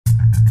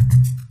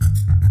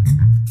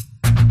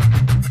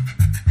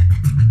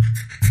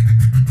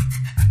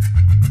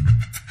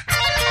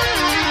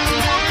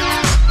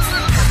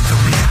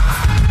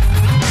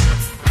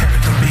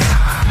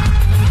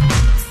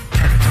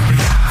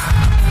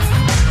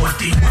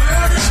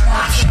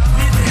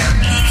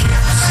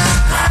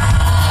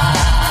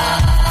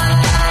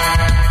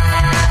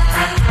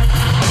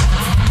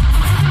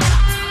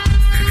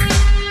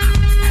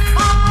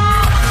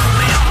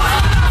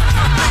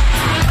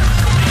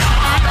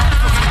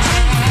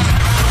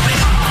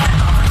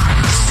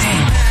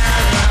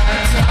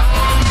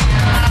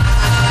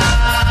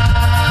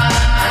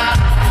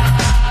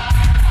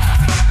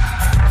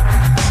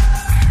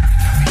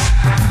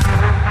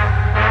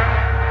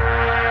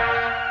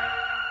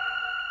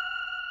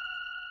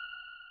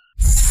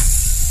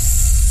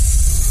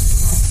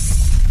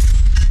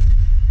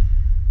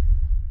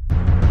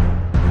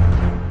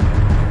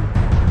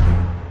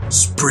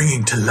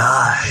to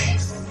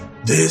life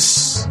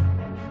this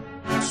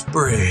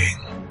spring.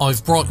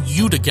 I've brought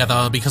you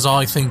together because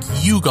I think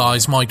you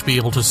guys might be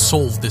able to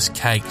solve this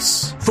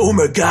case.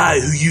 Former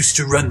guy who used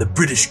to run the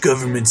British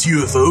government's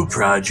UFO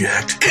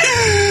project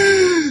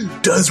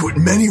does what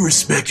many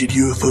respected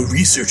UFO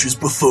researchers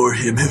before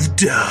him have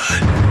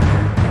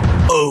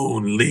done.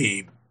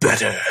 Only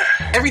better.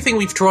 Everything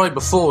we've tried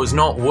before has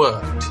not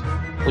worked.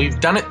 We've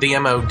done it the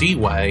MOD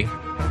way.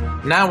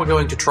 Now we're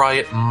going to try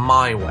it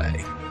my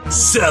way.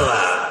 Sell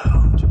out.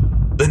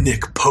 The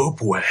Nick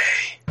Pope way.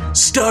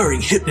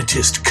 Starring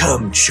hypnotist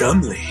Cum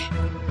Chumley.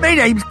 My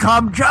name's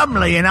Cum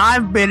Chumley, and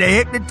I've been a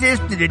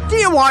hypnotist at the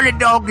Tijuana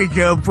Donkey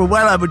Show for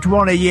well over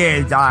 20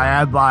 years. I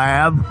have.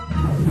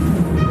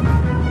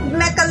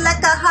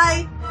 Mecca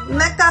hi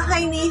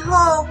ni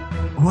ho.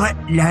 What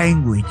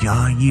language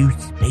are you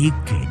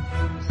speaking?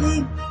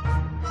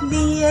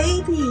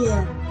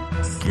 Pleiadian.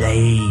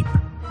 Sleep.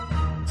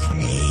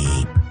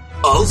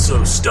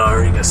 Also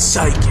starring a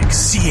psychic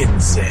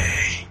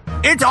sensei.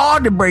 It's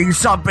hard to bring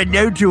something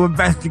new to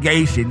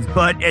investigations,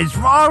 but as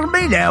far as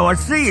me know, a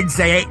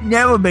sensei ain't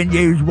never been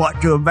used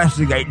to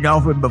investigate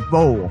nothing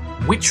before.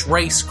 Which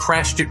race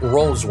crashed at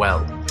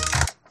Roswell?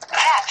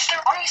 That's the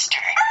rooster.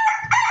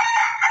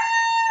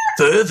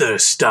 Further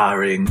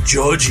starring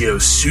Giorgio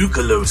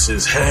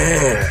Tsoukalos'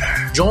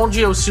 hair.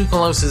 Giorgio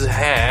Tsoukalos'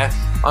 hair.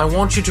 I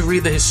want you to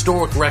read the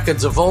historic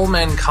records of all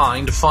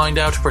mankind to find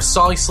out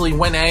precisely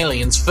when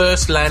aliens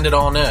first landed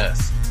on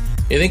Earth.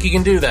 You think you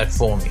can do that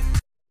for me?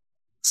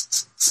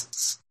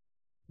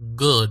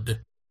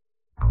 Good.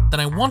 Then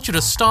I want you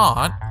to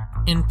start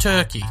in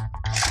Turkey.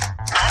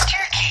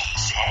 Turkey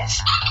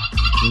says.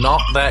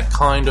 Not that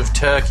kind of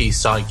turkey,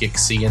 psychic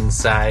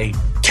sensei.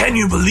 Can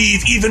you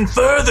believe even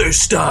further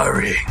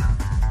starring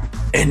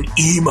an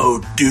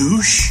emo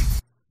douche?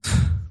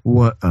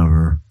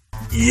 Whatever.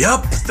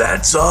 Yup,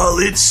 that's all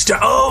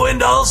oh,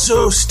 and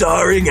also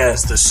starring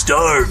as the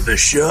star of the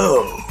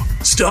show.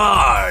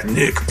 Star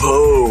Nick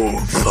Pope.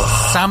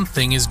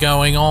 Something is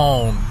going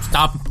on.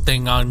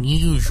 Something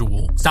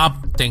unusual.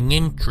 Something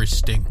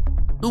interesting.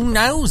 Who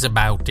knows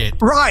about it?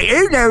 Right,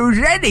 who knows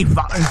any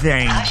fucking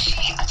thing?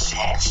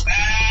 Says.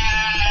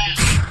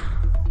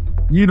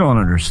 You don't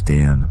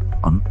understand.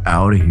 I'm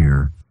out of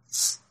here.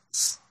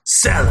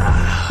 Sell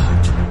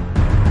out.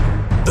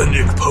 The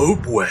Nick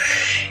Pope way.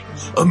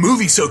 A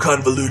movie so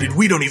convoluted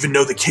we don't even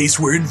know the case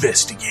we're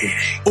investigating.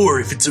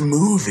 Or if it's a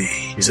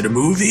movie. Is it a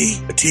movie?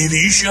 A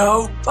TV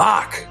show?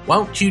 Fuck.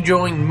 Won't you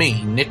join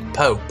me, Nick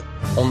Pope,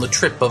 on the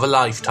trip of a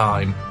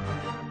lifetime?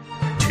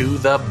 To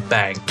the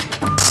bank.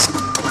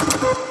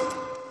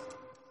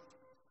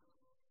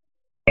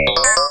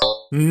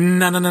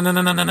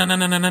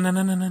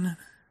 No.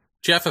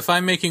 Jeff, if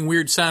I'm making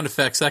weird sound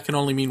effects, that can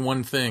only mean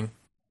one thing.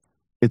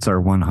 It's our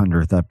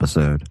 100th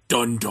episode.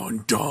 Dun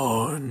dun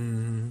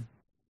dun.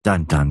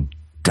 Dun dun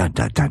dun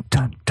dun dun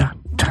dun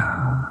dun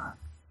dun.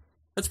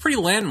 That's pretty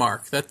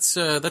landmark. That's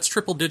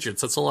triple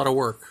digits. That's a lot of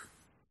work.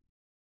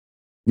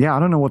 Yeah, I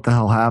don't know what the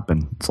hell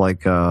happened. It's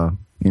like,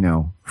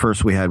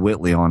 first we had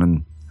Whitley on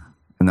and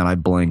then I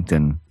blinked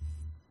and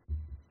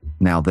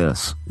now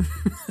this.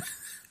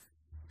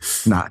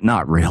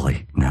 Not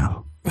really.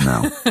 No,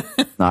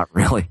 not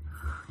really.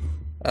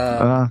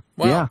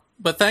 Yeah.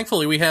 But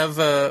thankfully we have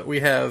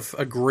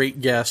a great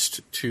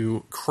guest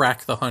to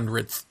crack the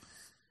 100th.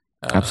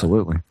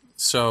 Absolutely.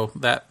 So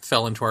that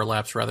fell into our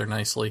laps rather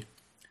nicely.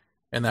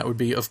 And that would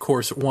be, of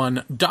course,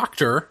 one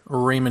Dr.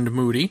 Raymond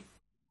Moody.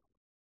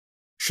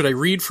 Should I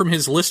read from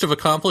his list of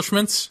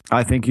accomplishments?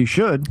 I think you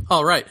should.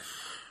 All right.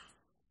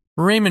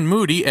 Raymond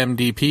Moody,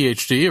 MD,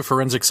 PhD, a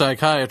forensic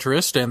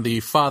psychiatrist and the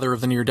father of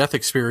the near-death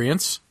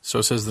experience,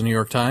 so says the New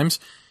York Times,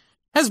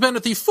 has been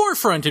at the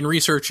forefront in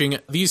researching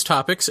these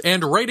topics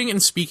and writing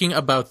and speaking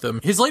about them.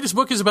 His latest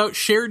book is about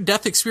shared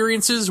death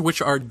experiences,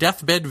 which are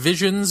deathbed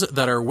visions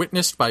that are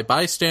witnessed by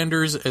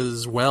bystanders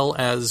as well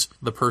as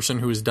the person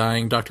who is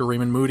dying. Dr.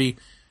 Raymond Moody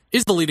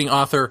is the leading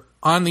author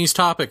on these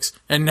topics,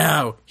 and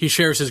now he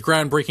shares his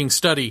groundbreaking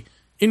study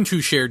into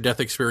shared death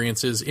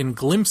experiences in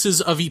Glimpses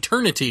of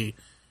Eternity,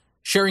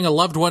 sharing a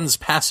loved one's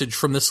passage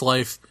from this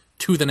life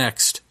to the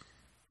next.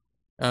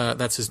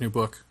 That's his new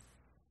book.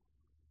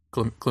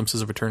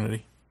 Glimpses of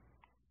Eternity.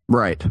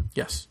 Right.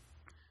 Yes.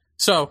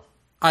 So,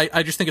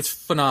 I just think it's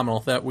phenomenal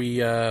that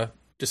we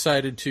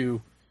decided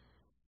to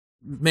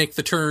make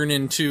the turn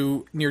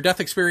into near-death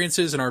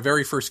experiences, and our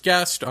very first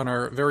guest on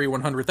our very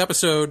 100th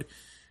episode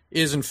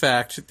is, in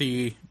fact,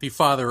 the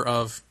father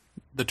of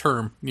the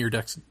term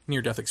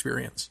near-death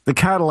experience. The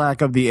Cadillac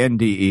of the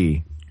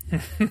NDE.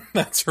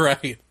 That's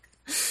right.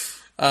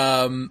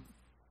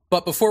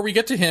 But before we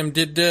get to him,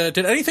 did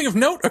anything of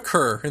note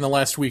occur in the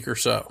last week or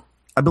so?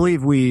 I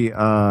believe we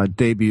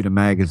debuted a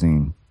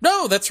magazine.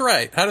 No, that's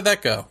right. How did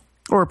that go?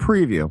 Or a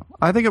preview.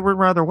 I think it went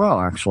rather well,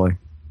 actually.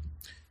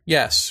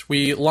 Yes,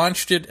 we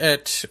launched it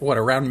at,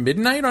 around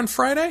midnight on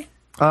Friday?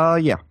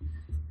 Yeah.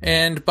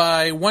 And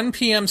by 1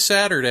 p.m.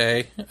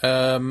 Saturday,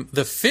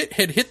 the fit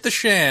had hit the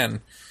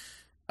shan.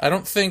 I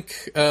don't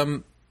think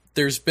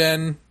there's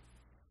been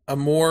a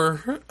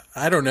more,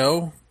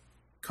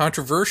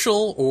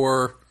 controversial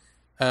or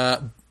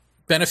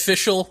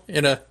beneficial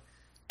in a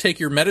take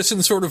your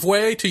medicine sort of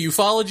way to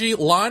ufology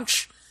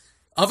launch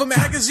of a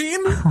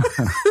magazine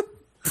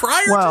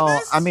prior to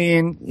this? I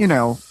mean,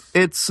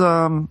 it's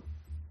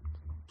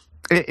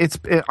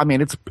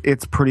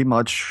it's pretty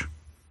much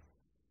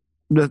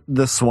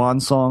the swan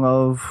song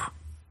of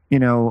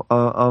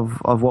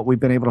what we've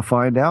been able to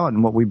find out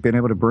and what we've been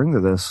able to bring to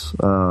this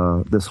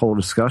whole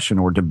discussion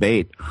or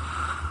debate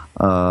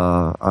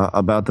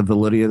about the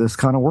validity of this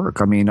kind of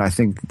work. I mean, I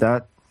think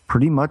that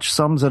pretty much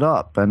sums it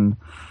up. And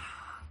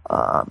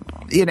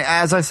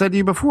as I said to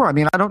you before, I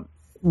mean,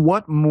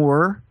 what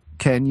more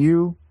can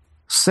you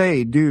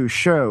say, do,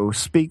 show,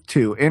 speak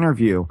to,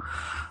 interview?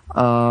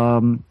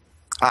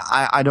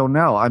 I don't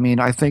know. I mean,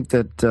 I think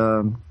that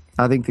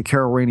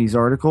Carol Rainey's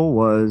article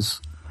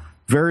was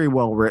very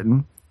well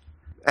written.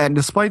 And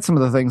despite some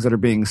of the things that are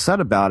being said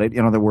about it,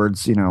 in other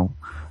words,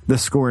 the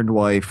scorned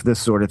wife, this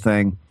sort of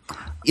thing,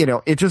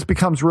 it just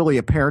becomes really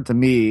apparent to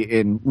me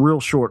in real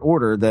short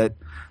order that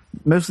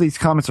most of these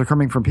comments are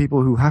coming from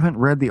people who haven't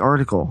read the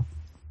article.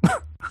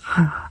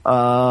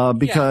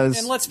 Because,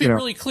 and let's be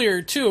really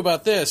clear too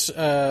about this.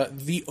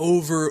 The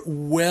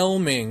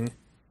overwhelming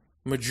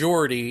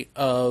majority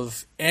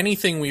of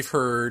anything we've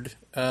heard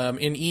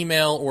in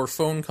email or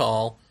phone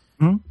call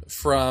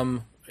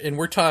from, and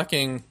we're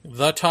talking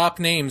the top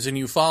names in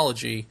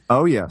ufology.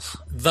 Oh, yes.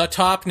 The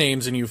top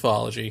names in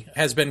ufology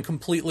has been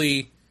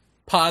completely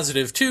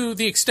positive to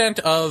the extent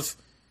of,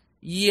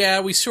 yeah,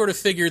 we sort of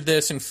figured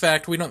this. In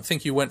fact, we don't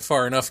think you went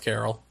far enough,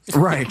 Carol.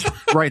 Right.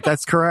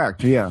 That's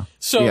correct. Yeah.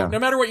 So no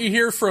matter what you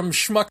hear from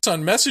schmucks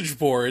on message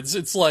boards,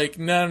 it's like,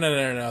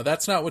 no.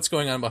 That's not what's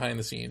going on behind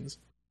the scenes.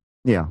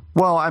 Yeah.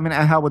 Well, I mean,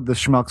 how would the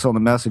schmucks on the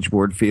message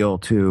board feel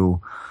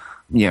to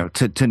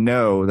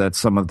know that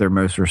some of their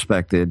most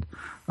respected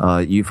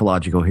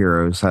ufological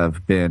heroes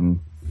have been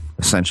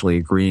essentially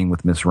agreeing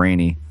with Miss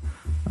Rainey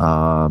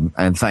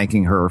and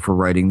thanking her for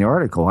writing the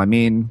article? I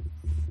mean,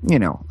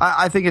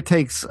 I think it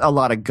takes a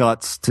lot of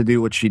guts to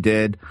do what she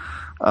did,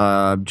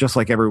 just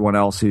like everyone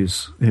else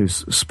who's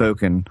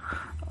spoken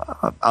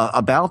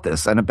about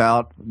this and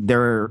about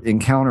their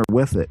encounter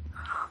with it.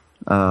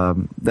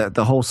 That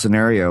the whole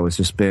scenario has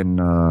just been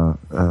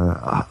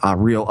a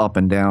real up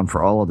and down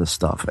for all of this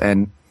stuff.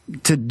 And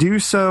to do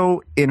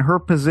so in her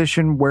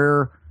position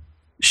where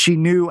she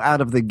knew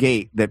out of the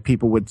gate that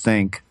people would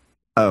think,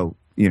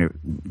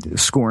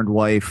 scorned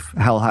wife,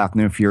 hell hath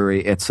no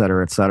fury, et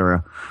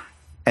cetera,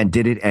 and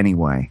did it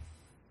anyway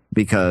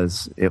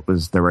because it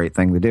was the right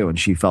thing to do. And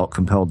she felt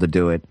compelled to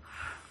do it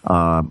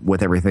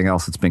with everything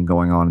else that's been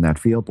going on in that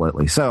field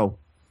lately. So,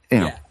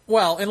 Yeah.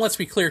 Well, and let's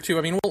be clear, too.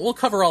 I mean, we'll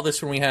cover all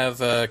this when we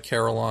have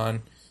Carol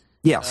on.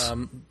 Yes.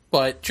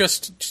 But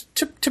just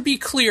to be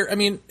clear, I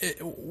mean,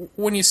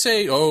 when you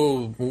say,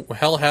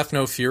 hell hath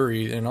no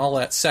fury and all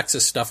that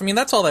sexist stuff, I mean,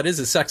 that's all that is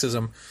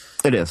sexism.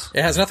 It is.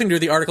 It has nothing to do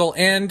with the article.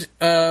 And,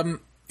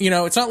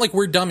 it's not like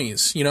we're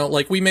dummies.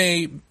 Like we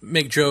may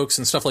make jokes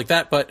and stuff like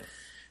that, but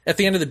at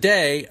the end of the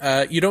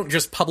day, you don't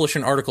just publish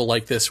an article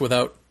like this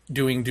without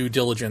doing due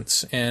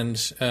diligence. And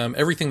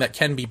everything that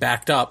can be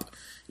backed up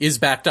is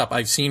backed up.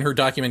 I've seen her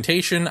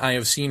documentation. I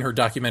have seen her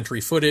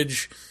documentary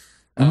footage.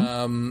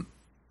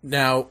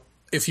 Now,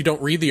 if you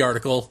don't read the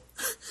article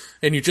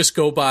and you just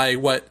go by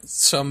what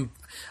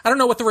I don't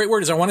know what the right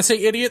word is. I want to say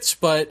idiots,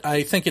 but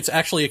I think it's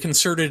actually a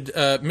concerted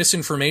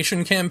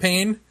misinformation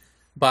campaign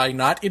by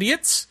not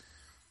idiots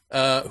who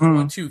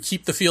want to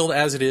keep the field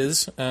as it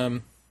is.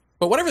 But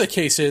whatever the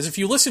case is, if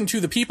you listen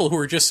to the people who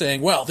are just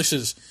saying, well, this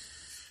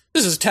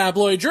is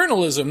tabloid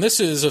journalism, this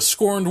is a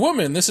scorned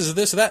woman, this is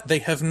this, that, they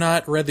have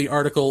not read the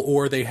article,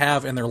 or they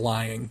have and they're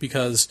lying,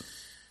 because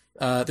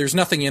there's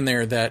nothing in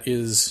there that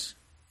is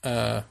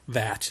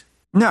that.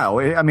 No,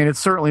 I mean, it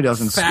certainly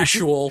doesn't.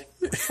 Factual.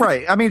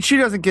 Right. I mean, she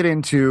doesn't get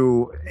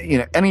into,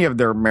 any of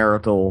their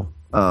marital,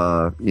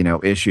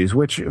 issues,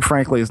 which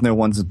frankly is no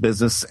one's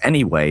business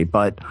anyway,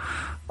 but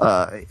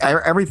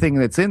everything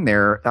that's in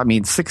there, I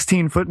mean,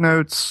 16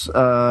 footnotes,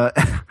 and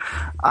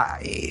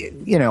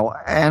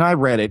I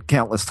read it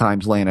countless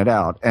times laying it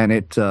out, and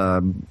it,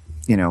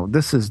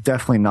 this is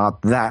definitely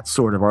not that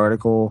sort of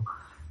article,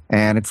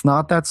 and it's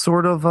not that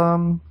sort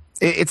of,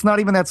 it's not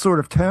even that sort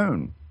of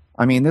tone.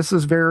 I mean, this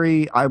is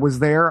I was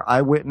there,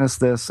 I witnessed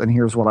this, and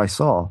here's what I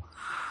saw.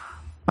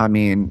 I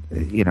mean,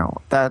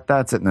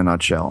 that's it in a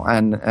nutshell.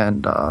 And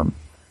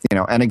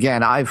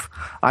again, I've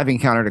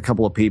encountered a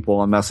couple of people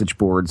on message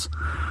boards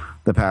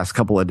the past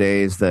couple of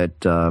days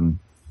that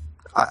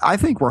I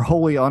think were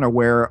wholly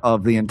unaware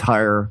of the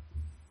entire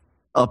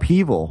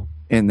upheaval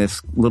in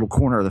this little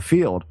corner of the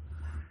field.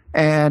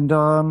 And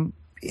I'm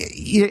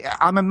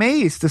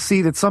amazed to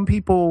see that some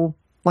people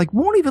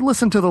won't even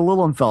listen to the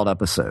Lilienfeld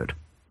episode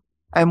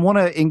and want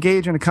to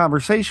engage in a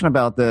conversation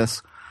about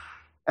this.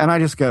 And I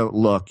just go,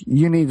 look,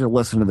 you need to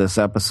listen to this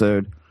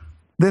episode.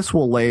 This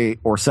will lay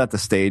or set the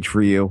stage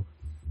for you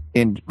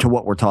into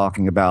what we're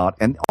talking about.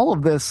 And all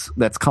of this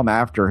that's come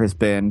after has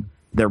been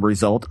the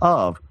result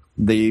of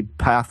the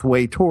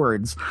pathway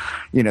towards,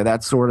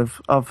 that sort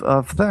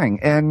of thing.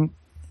 And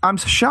I'm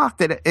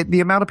shocked at the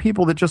amount of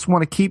people that just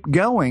want to keep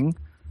going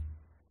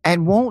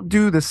and won't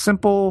do the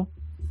simple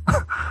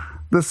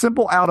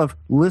out of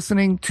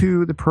listening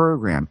to the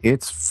program.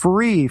 It's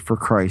free, for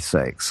Christ's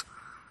sakes.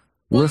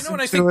 Well, you know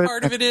what I think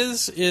part of it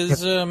is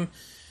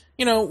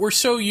we're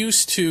so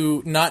used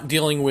to not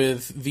dealing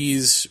with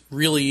these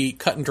really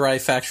cut and dry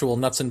factual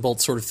nuts and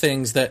bolts sort of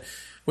things that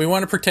we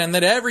want to pretend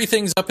that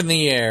everything's up in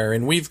the air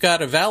and we've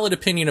got a valid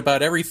opinion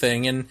about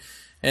everything.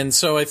 And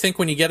so I think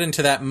when you get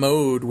into that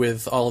mode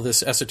with all of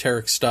this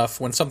esoteric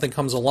stuff, when something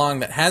comes along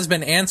that has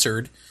been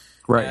answered,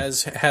 right,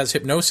 has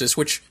hypnosis,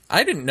 which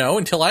I didn't know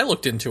until I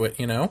looked into it,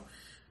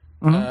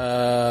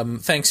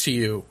 thanks to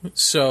you.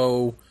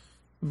 So,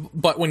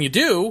 but when you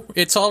do,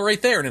 it's all right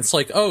there, and it's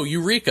like, oh,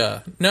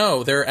 eureka.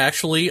 No, there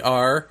actually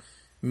are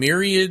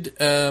myriad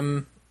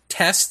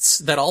tests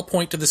that all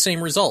point to the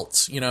same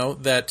results,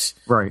 that...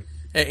 Right.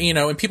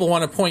 And people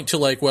want to point to,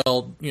 like,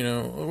 well,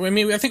 I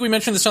mean, I think we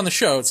mentioned this on the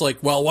show. It's like,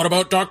 well, what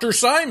about Dr.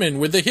 Simon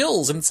with the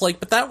hills? And it's like,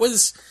 but that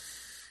was...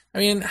 I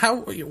mean,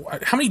 how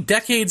many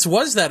decades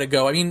was that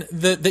ago? I mean,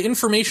 the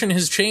information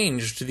has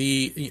changed.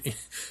 The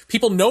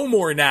people know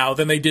more now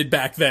than they did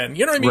back then.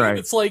 You know what I mean? Right,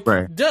 it's like,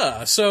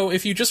 duh. So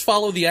if you just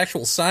follow the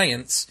actual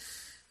science,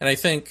 and I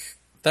think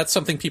that's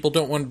something people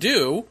don't want to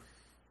do,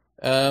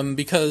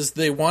 because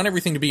they want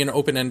everything to be an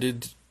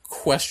open-ended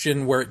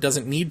question where it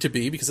doesn't need to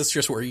be, because that's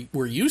just what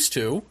we're used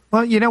to.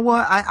 Well, you know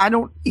what? I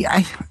don't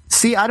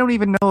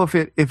even know if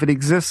it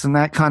exists in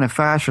that kind of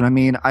fashion. I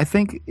mean, I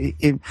think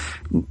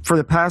for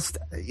the past,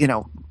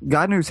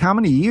 God knows how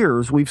many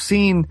years, we've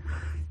seen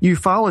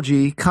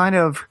ufology kind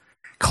of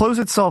close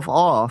itself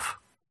off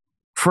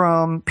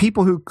from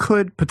people who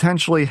could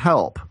potentially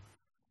help,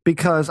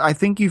 because I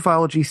think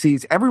ufology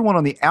sees everyone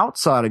on the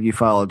outside of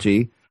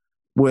ufology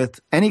with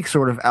any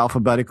sort of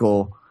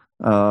alphabetical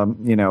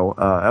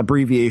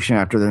abbreviation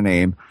after their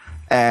name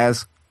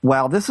as,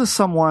 wow, this is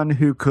someone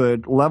who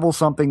could level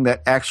something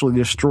that actually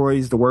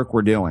destroys the work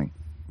we're doing.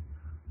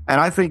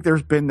 And I think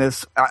there's been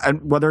this,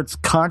 whether it's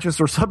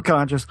conscious or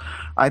subconscious,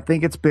 I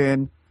think it's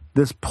been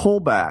this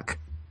pullback.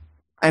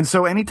 And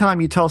so anytime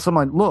you tell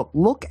someone,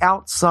 look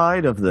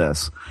outside of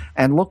this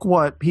and look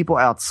what people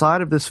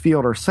outside of this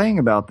field are saying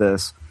about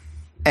this,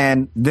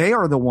 and they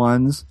are the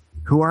ones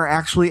who are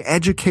actually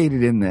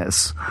educated in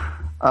this,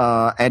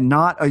 and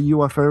not a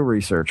UFO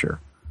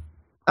researcher.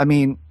 I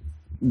mean,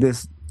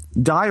 this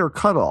dire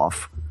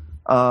cutoff,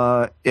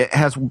 it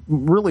has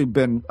really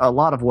been a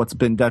lot of what's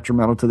been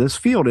detrimental to this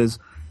field is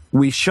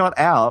we shut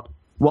out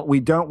what we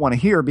don't want to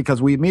hear because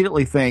we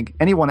immediately think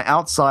anyone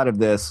outside of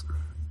this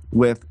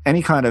with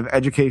any kind of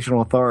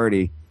educational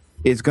authority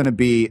is going to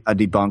be a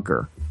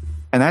debunker.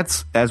 And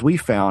that's, as we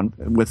found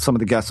with some of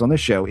the guests on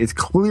this show, is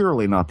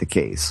clearly not the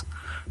case.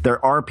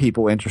 There are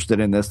people interested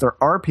in this. There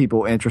are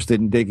people interested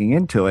in digging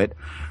into it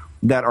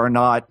that are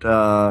not,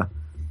 I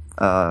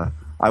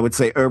would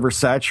say,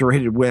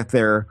 oversaturated with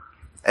their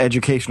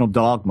educational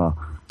dogma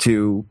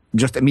to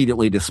just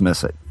immediately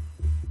dismiss it.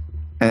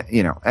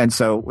 And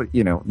so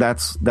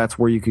that's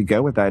where you could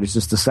go with that, is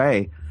just to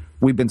say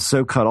we've been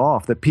so cut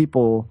off that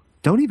people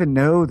don't even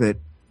know that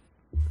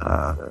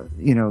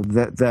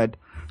that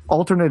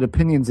alternate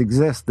opinions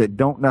exist that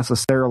don't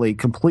necessarily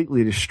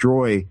completely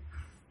destroy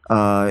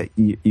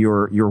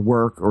your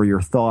work or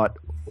your thought,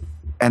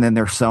 and then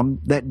there's some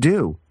that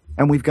do,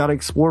 and we've got to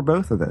explore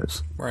both of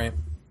those. Right.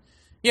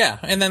 Yeah,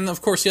 and then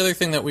of course the other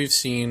thing that we've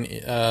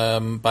seen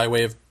by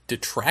way of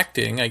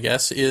detracting, I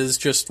guess, is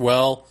just,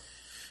 well,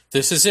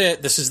 this is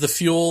it. This is the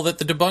fuel that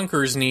the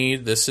debunkers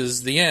need. This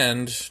is the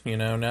end.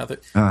 Now that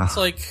it's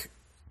like,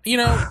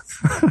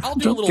 I'll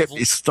do a little. Get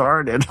me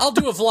started. I'll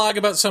do a vlog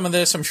about some of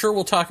this. I'm sure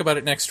we'll talk about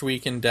it next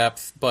week in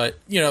depth. But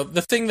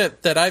the thing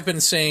that I've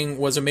been saying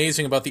was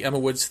amazing about the Emma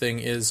Woods thing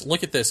is,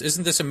 look at this.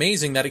 Isn't this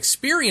amazing that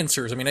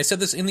experiencers? I mean, I said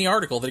this in the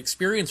article, that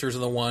experiencers are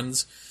the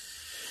ones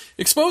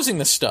exposing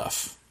this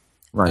stuff,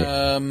 right?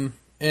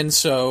 And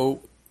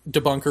so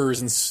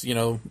debunkers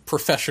and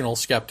professional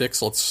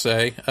skeptics, let's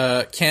say,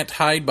 can't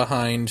hide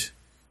behind.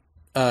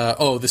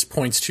 This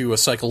points to a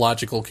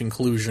psychological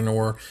conclusion,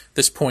 or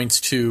this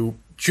points to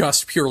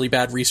just purely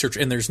bad research,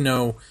 and there's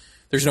no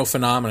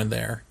phenomenon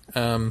there.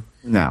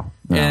 No.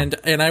 And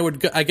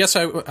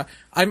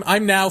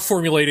I'm now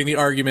formulating the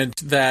argument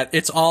that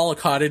it's all a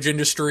cottage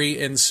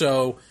industry, and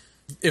so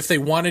if they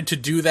wanted to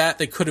do that,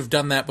 they could have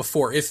done that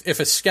before. If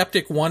a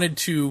skeptic wanted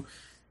to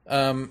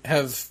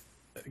have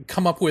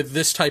come up with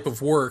this type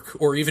of work,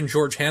 or even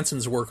George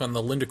Hansen's work on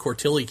the Linda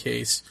Cortilli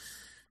case,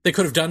 they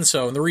could have done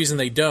so, and the reason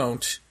they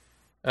don't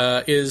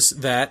is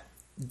that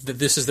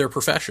this is their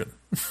profession.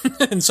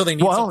 And so they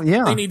need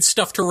they need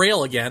stuff to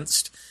rail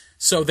against,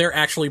 so they're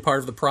actually part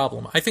of the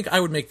problem. I think I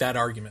would make that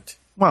argument.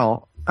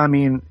 Well, I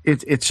mean,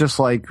 it's just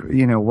like,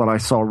 what I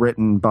saw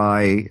written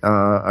by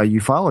a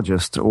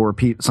ufologist or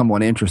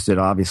someone interested,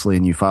 obviously,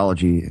 in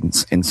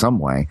ufology in some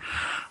way,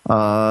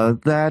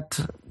 that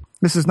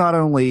this is not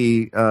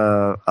only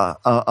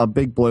a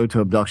big blow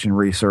to abduction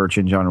research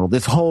in general,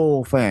 this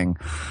whole thing,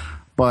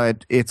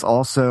 but it's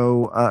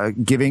also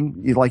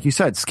giving, like you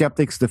said,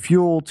 skeptics the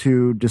fuel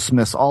to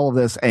dismiss all of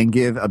this and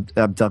give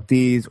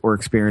abductees or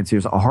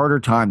experiencers a harder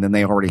time than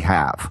they already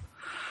have.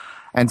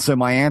 And so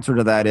my answer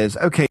to that is,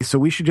 okay, so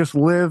we should just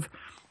live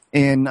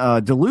in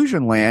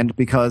delusion land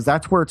because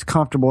that's where it's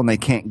comfortable and they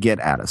can't get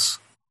at us.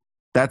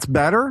 That's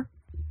better?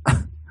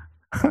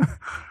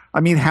 I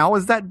mean, how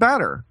is that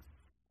better?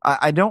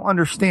 I don't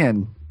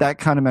understand that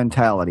kind of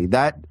mentality.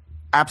 That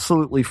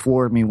absolutely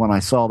floored me when I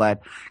saw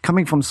that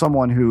coming from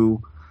someone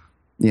who,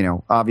 you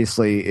know,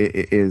 obviously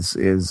is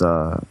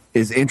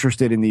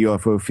interested in the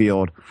UFO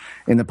field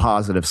in the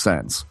positive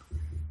sense.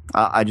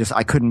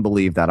 I couldn't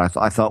believe that.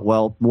 I thought,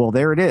 well,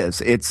 there it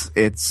is.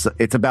 It's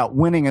about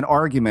winning an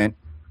argument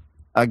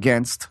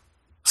against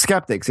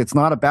skeptics. It's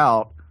not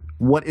about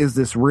what is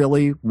this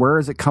really? Where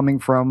is it coming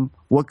from?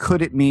 What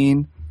could it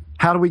mean?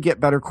 How do we get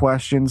better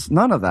questions?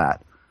 None of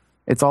that.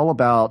 It's all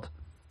about,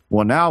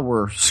 well, now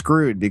we're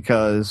screwed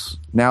because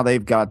now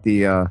they've got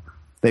the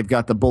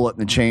bullet in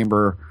the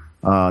chamber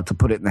to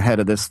put it in the head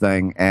of this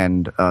thing,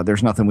 and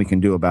there's nothing we can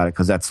do about it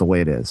because that's the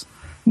way it is.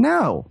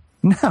 No,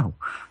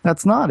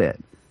 that's not it.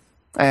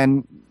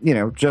 And, you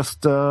know,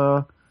 just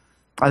I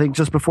think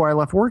just before I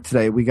left work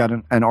today, we got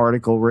an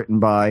article written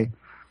by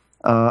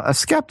a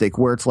skeptic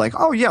where it's like,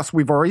 oh, yes,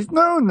 we've already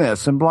known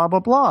this and blah, blah,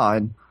 blah.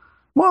 And,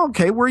 well,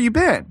 okay, where you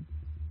been?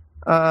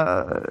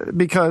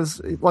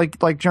 Because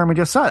like Jeremy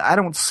just said, I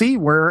don't see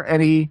where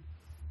any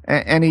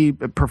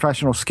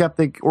professional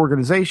skeptic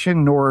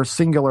organization nor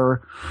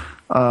singular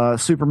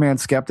Superman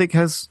skeptic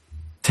has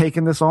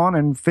taken this on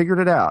and figured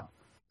it out.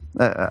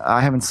 I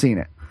haven't seen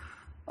it.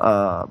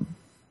 But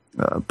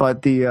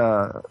the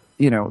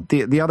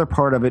other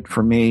part of it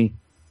for me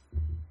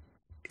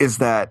is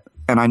that,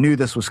 and I knew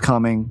this was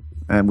coming,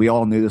 and we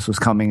all knew this was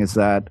coming, is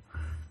that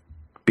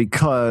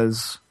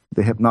because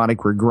the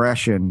hypnotic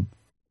regression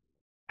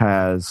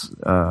has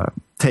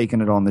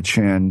taken it on the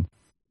chin,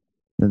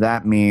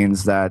 that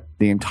means that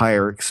the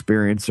entire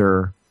experience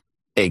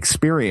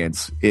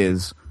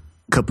is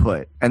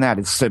kaput, and that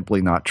is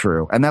simply not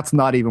true. And that's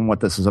not even what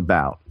this is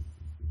about.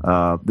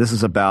 This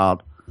is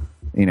about,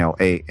 you know,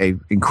 a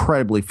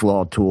incredibly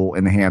flawed tool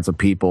in the hands of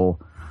people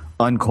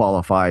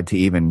unqualified to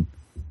even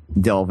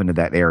delve into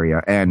that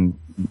area, and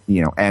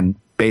you know, and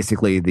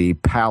basically the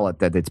palette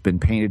that it's been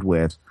painted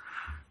with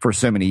for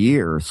so many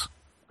years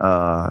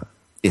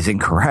is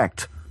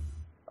incorrect.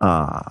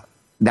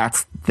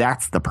 That's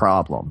the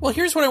problem. Well,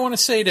 here's what I want to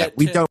say to...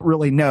 We don't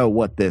really know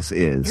what this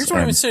is. Here's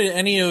what I would say to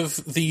any of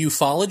the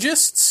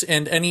ufologists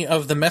and any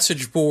of the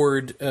message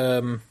board,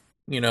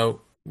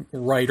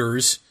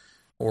 writers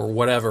or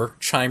whatever,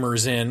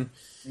 chimers in,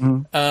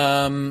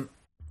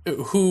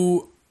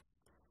 who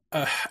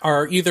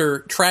are either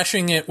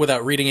trashing it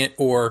without reading it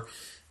or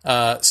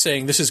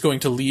saying this is going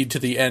to lead to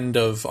the end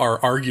of our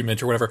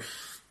argument or whatever.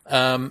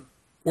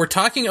 We're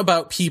talking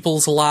about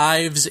people's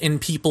lives in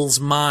people's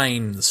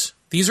minds.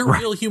 These are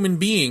real human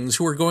beings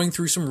who are going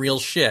through some real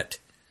shit.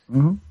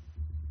 Mm-hmm.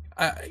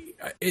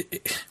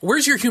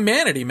 Where's your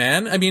humanity,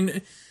 man? I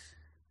mean,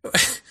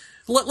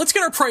 let's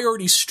get our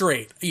priorities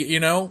straight. You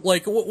know,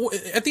 like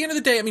at the end of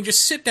the day, I mean,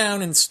 just sit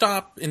down and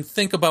stop and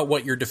think about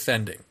what you're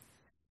defending.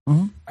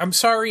 Mm-hmm. I'm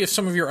sorry if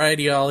some of your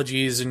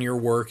ideologies and your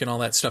work and all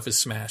that stuff is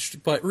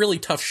smashed, but really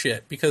tough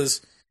shit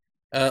because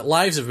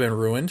lives have been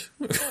ruined,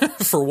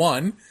 for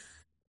one.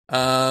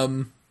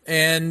 And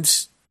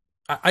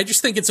I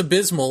just think it's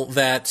abysmal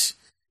that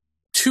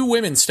two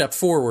women step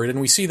forward and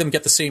we see them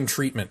get the same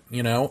treatment,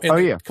 you know?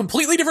 In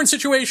completely different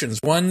situations.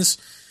 One's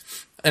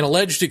an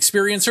alleged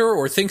experiencer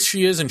or thinks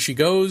she is and she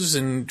goes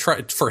and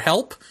try for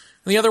help.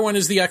 And the other one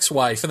is the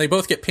ex-wife, and they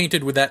both get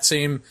painted with that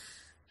same,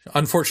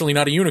 unfortunately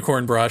not a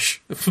unicorn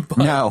brush, but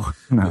no.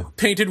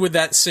 painted with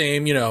that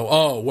same, you know,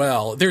 oh,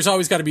 well, there's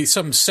always got to be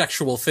some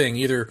sexual thing,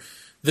 either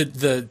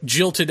the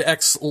jilted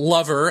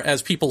ex-lover,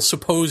 as people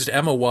supposed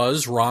Emma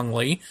was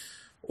wrongly,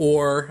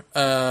 or,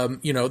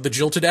 the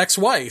jilted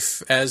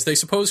ex-wife, as they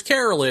suppose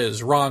Carol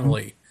is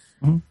wrongly.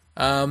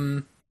 Mm-hmm.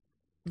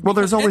 Well,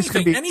 there's always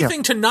going to be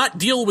anything to not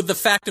deal with the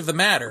fact of the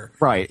matter.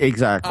 Right,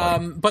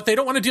 exactly. But they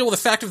don't want to deal with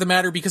the fact of the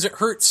matter because it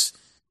hurts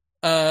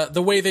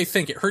the way they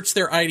think. It hurts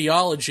their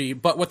ideology.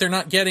 But what they're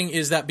not getting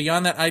is that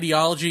beyond that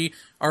ideology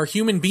are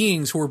human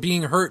beings who are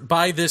being hurt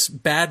by this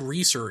bad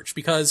research,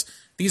 because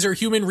these are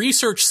human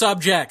research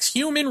subjects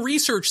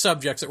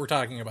that we're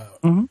talking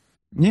about. Mm-hmm.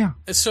 Yeah.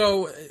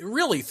 So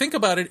really think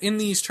about it in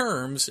these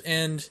terms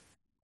and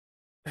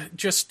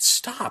just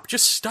stop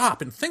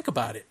and think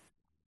about it.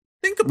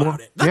 Think about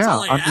it. That's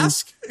all I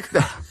ask.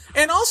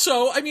 And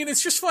also, I mean,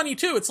 it's just funny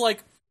too. It's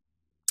like,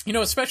 you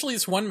know, especially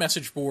this one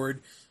message board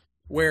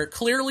where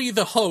clearly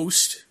the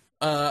host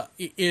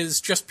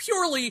is just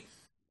purely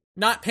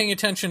not paying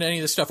attention to any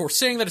of this stuff, or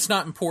saying that it's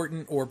not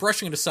important, or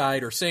brushing it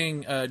aside, or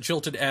saying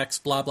jilted X,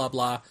 blah, blah,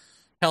 blah.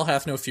 Hell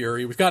hath no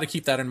fury. We've got to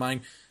keep that in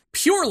mind.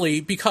 Purely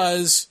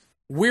because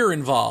we're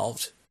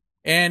involved.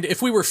 And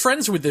if we were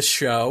friends with this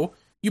show,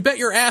 you bet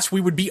your ass we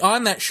would be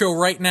on that show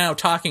right now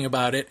talking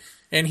about it.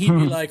 And he'd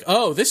be like,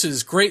 oh, this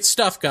is great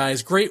stuff,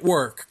 guys. Great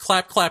work.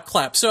 Clap, clap,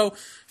 clap. So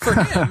for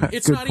him,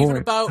 it's not even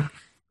about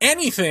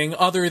anything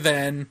other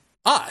than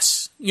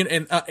us, you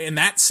know, in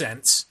that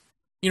sense.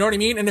 You know what I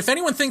mean? And if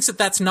anyone thinks that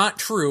that's not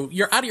true,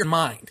 you're out of your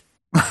mind.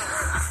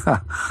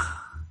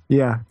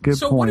 Yeah, good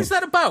so point. what is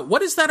that about?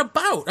 What is that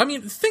about? I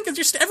mean, think of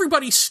just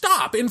everybody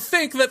stop and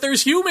think that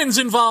there's humans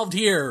involved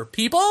here,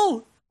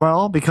 people.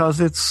 Well, because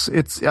it's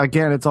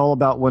all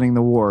about winning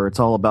the war. It's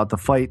all about the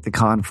fight, the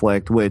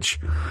conflict, which,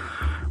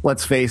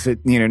 let's face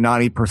it,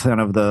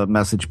 90% of the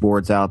message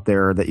boards out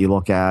there that you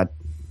look at,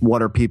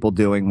 what are people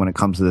doing when it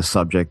comes to this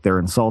subject? They're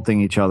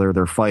insulting each other,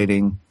 they're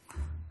fighting.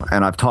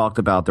 And I've talked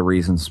about the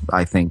reasons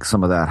I think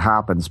some of that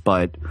happens,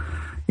 but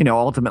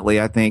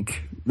ultimately I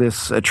think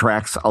this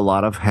attracts a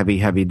lot of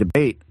heavy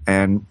debate,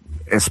 and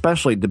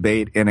especially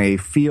debate in a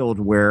field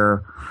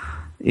where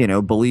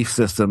belief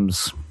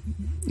systems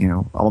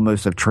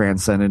almost have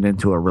transcended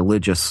into a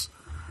religious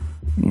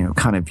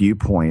kind of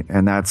viewpoint,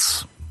 and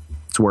that's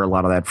where a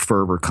lot of that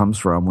fervor comes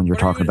from when you're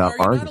talking about art.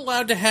 Are you art. not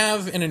allowed to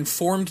have an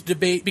informed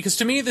debate? Because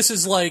to me, this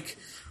is like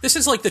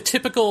the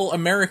typical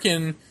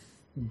American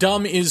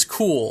dumb is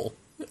cool,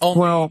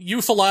 only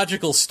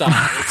ufological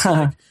style. It's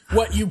like,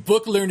 what, you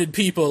book learned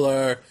people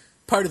are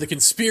part of the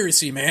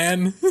conspiracy,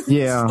 man.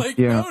 Yeah, it's like,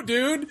 no,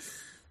 dude.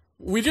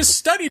 We just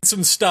studied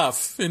some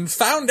stuff and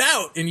found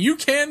out, and you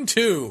can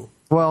too.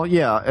 Well,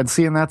 yeah, and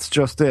that's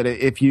just it. I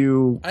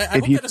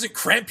hope that doesn't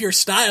cramp your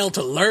style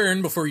to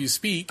learn before you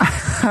speak.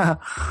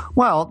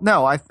 Well,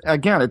 no, it's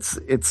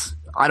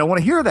I don't want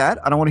to hear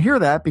that. I don't want to hear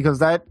that, because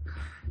that,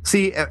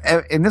 see,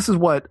 and this is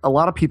what a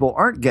lot of people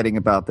aren't getting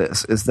about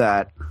this, is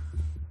that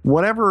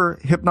whatever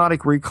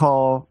hypnotic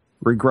recall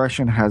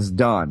regression has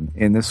done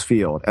in this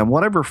field, and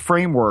whatever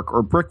framework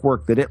or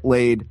brickwork that it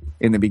laid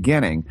in the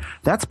beginning,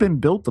 that's been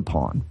built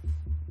upon.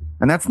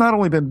 And that's not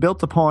only been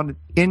built upon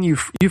in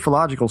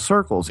ufological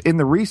circles, in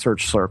the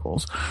research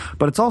circles,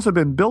 but it's also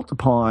been built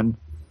upon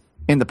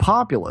in the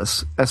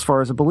populace as far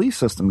as a belief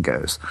system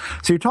goes.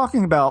 So you're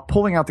talking about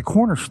pulling out the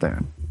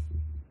cornerstone.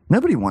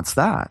 Nobody wants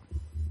that,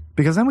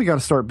 because then we got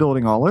to start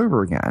building all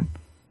over again.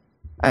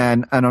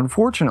 And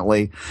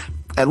unfortunately,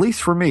 at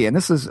least for me, and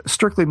this is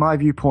strictly my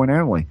viewpoint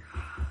only,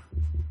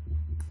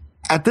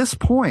 at this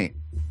point,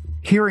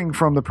 hearing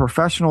from the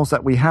professionals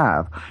that we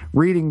have,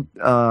 reading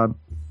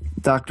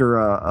Dr.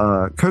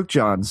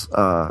 Kochjohn's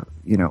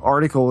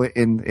article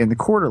in the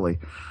Quarterly,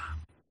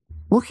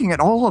 looking at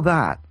all of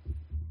that,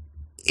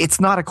 it's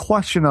not a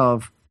question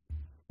of,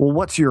 well,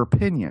 what's your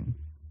opinion?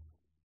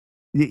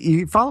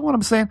 You follow what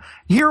I'm saying?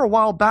 Here a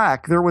while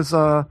back, there was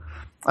a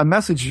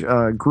message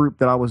group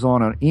that I was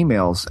on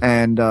emails,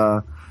 and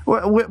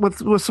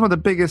with some of the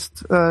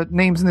biggest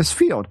names in this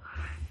field.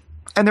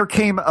 And there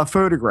came a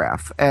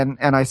photograph, and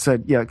I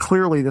said, yeah,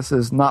 clearly this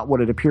is not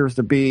what it appears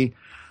to be.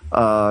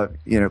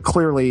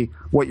 Clearly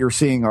what you're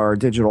seeing are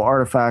digital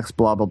artifacts,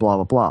 blah, blah, blah,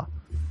 blah, blah.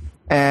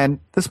 And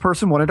this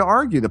person wanted to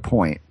argue the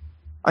point.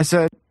 I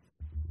said,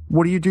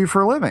 what do you do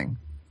for a living?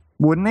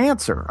 Wouldn't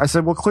answer. I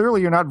said, well,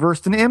 clearly you're not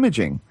versed in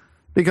imaging,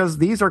 because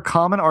these are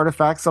common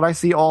artifacts that I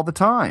see all the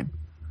time.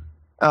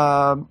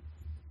 And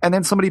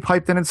then somebody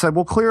piped in and said,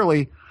 well,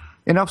 clearly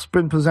enough's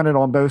been presented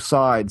on both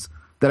sides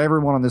that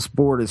everyone on this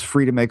board is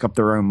free to make up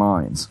their own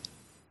minds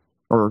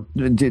or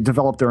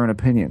develop their own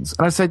opinions.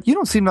 And I said, you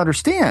don't seem to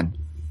understand.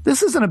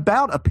 This isn't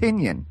about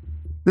opinion.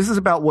 This is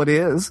about what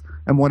is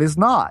and what is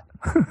not.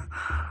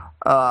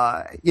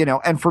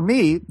 And for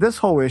me, this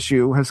whole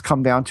issue has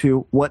come down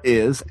to what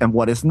is and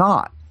what is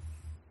not.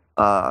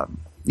 I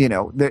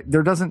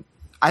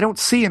don't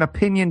see an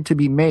opinion to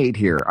be made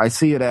here. I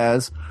see it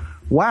as,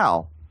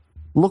 wow,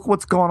 look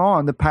what's gone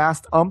on the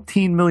past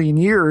umpteen million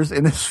years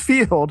in this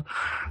field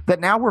that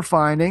now we're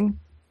finding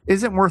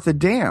isn't worth a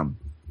damn.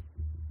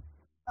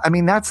 I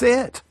mean, that's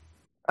it.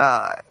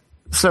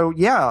 So,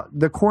 yeah,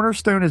 the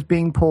cornerstone is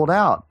being pulled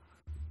out.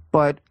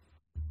 But,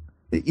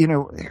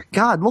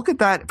 God, look at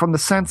that from the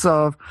sense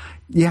of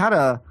you had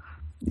a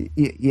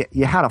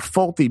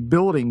faulty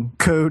building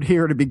code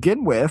here to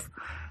begin with.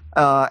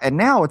 And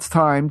now it's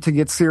time to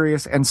get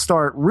serious and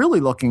start really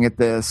looking at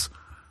this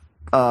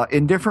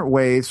in different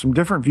ways, from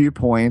different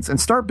viewpoints, and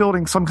start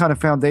building some kind of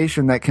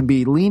foundation that can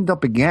be leaned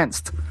up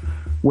against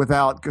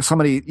without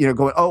somebody,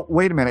 going, oh,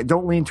 wait a minute,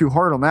 don't lean too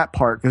hard on that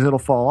part because it'll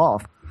fall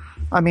off.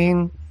 I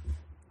mean,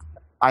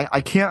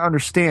 I can't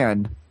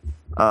understand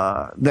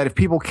that if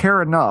people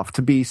care enough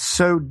to be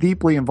so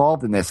deeply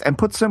involved in this and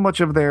put so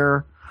much of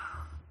their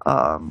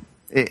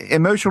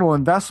emotional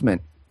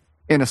investment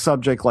in a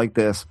subject like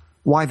this,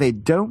 why they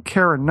don't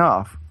care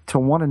enough to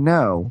want to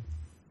know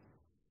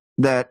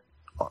that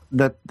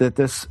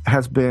this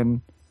has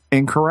been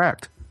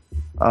incorrect,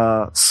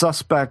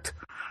 suspect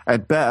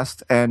at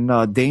best,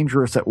 and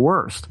dangerous at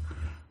worst.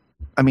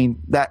 I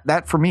mean,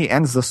 that for me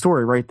ends the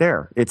story right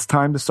there. It's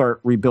time to start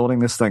rebuilding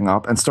this thing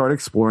up and start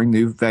exploring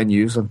new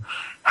venues of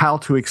how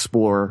to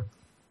explore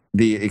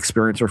the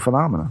experience or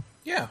phenomena.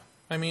 Yeah.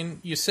 I mean,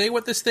 you say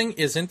what this thing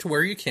isn't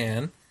where you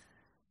can,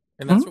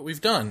 and that's what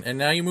we've done. And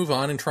now you move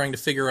on and trying to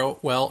figure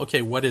out, well,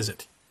 okay, what is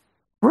it?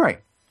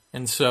 Right.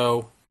 And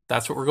so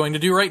that's what we're going to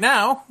do right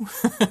now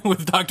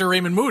with Dr.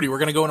 Raymond Moody. We're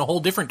going to go in a whole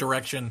different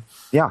direction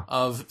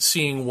of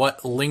seeing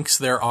what links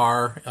there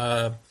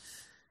are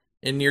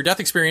in near-death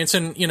experience.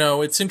 And,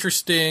 it's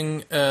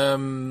interesting.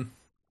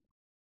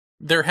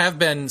 there have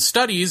been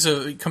studies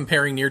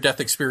comparing near-death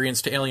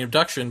experience to alien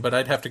abduction, but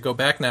I'd have to go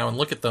back now and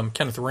look at them.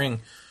 Kenneth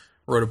Ring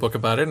wrote a book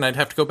about it, and I'd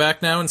have to go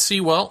back now and see,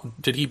 well,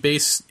 did he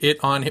base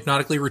it on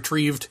hypnotically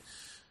retrieved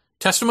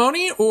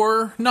testimony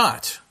or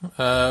not?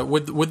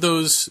 Would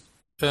those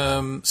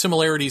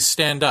similarities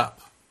stand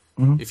up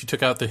if you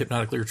took out the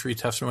hypnotically retrieved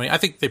testimony? I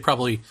think they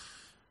probably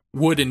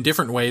would in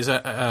different ways.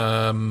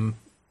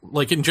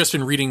 Like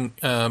in reading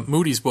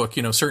Moody's book,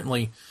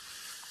 certainly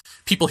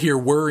people hear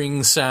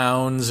whirring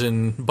sounds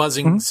and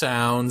buzzing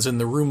sounds, and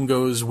the room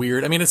goes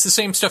weird. I mean, it's the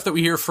same stuff that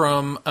we hear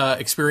from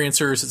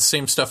experiencers. It's the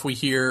same stuff we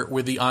hear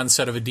with the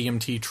onset of a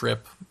DMT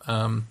trip.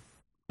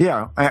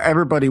 Yeah,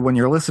 everybody, when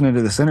you're listening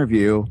to this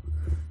interview,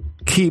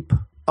 keep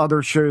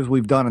other shows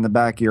we've done in the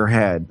back of your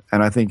head,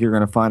 and I think you're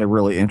going to find a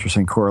really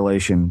interesting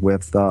correlation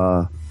with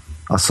a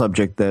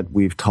subject that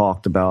we've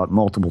talked about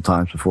multiple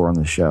times before on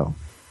this show.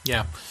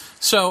 Yeah.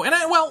 So,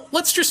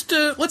 let's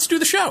do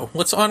the show.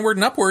 Let's onward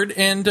and upward,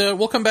 and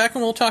we'll come back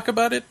and we'll talk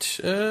about it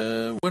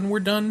when we're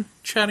done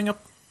chatting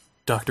up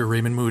Dr.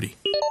 Raymond Moody.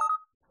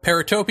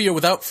 Paratopia,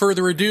 without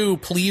further ado,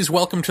 please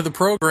welcome to the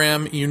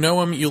program. You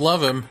know him, you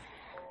love him,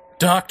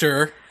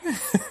 Doctor.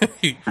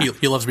 he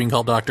loves being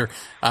called Doctor.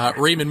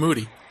 Raymond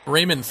Moody.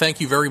 Raymond,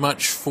 thank you very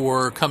much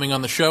for coming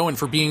on the show and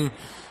for being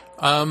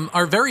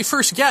our very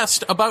first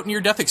guest about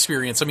near-death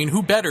experience. I mean,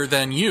 who better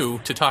than you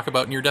to talk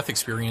about near-death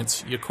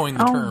experience? You coined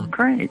the term. Oh,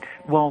 great.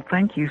 Well,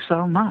 thank you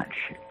so much.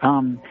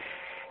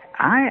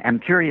 I am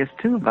curious,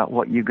 too, about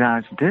what you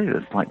guys do.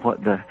 It's like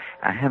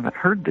I haven't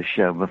heard the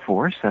show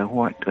before, so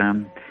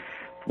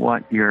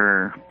what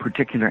your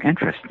particular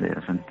interest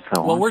is and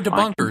so on. Well, we're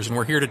debunkers, and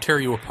we're here to tear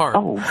you apart.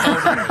 Oh,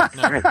 no.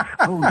 Great.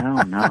 Oh,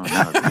 no,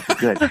 this is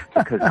good,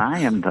 because I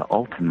am the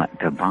ultimate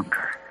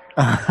debunker.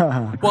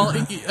 Well,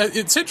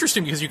 it's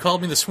interesting because you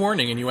called me this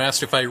morning and you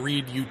asked if I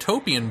read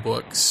utopian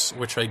books,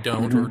 which I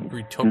don't, or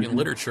utopian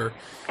literature,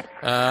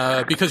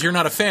 because you're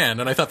not a fan.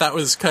 And I thought that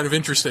was kind of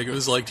interesting. It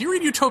was like, do you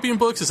read utopian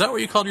books? Is that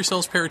what you called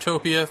yourselves,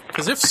 Paratopia?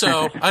 Because if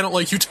so, I don't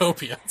like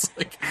utopia. It's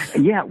like...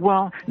 Yeah,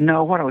 well,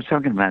 no, what I was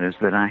talking about is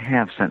that I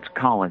have, since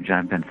college,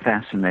 I've been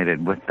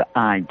fascinated with the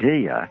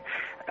idea,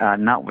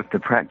 not with the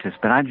practice,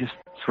 but I just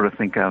sort of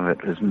think of it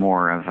as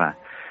more of a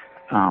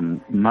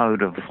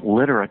mode of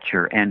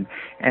literature. And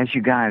as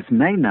you guys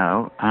may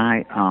know,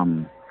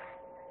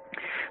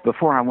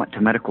 before I went to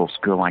medical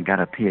school, I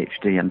got a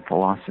PhD in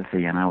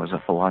philosophy, and I was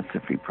a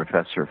philosophy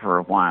professor for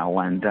a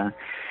while. And,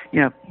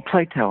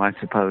 Plato, I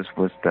suppose,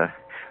 was the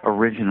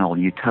original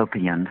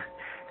utopian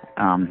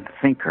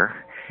thinker,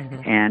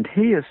 and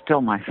he is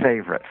still my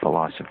favorite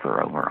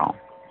philosopher overall.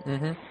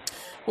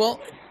 Well,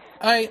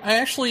 I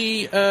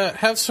actually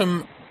have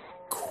some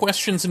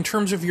questions in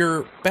terms of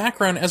your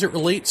background as it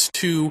relates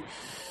to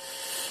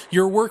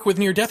your work with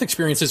near-death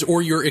experiences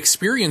or your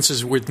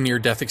experiences with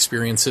near-death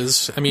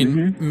experiences. I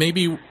mean,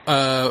 maybe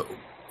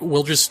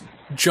we'll just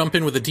jump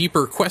in with a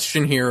deeper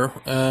question here,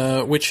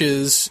 which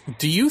is,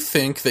 do you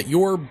think that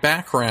your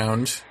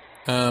background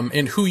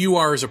and who you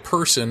are as a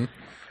person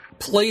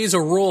plays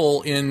a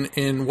role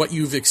in what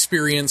you've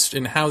experienced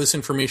and how this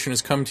information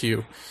has come to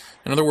you?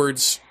 In other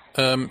words,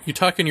 you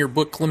talk in your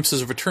book,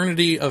 Glimpses of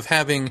Eternity, of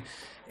having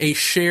a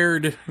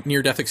shared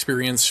near-death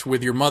experience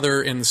with your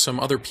mother and some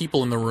other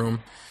people in the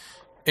room.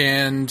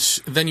 And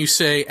then you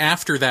say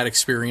after that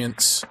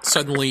experience,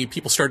 suddenly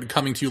people started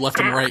coming to you left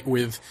and right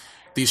with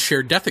these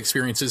shared death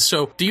experiences.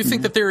 So do you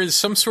think that there is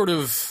some sort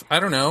of, I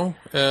don't know,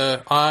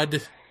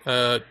 odd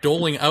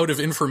doling out of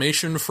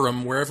information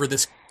from wherever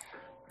this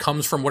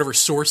comes from, whatever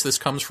source this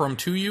comes from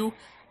to you?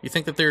 You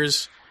think that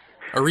there's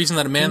a reason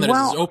that a man that is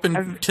as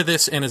open to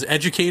this and as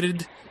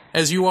educated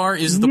as you are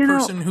is the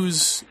person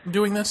who's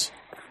doing this?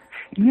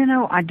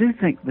 I do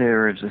think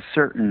there is a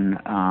certain,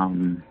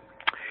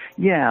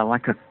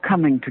 like a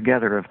coming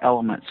together of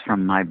elements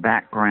from my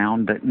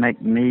background that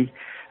make me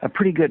a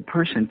pretty good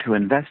person to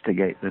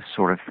investigate this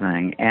sort of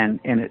thing.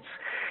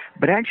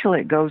 But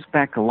actually it goes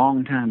back a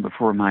long time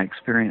before my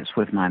experience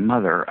with my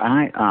mother.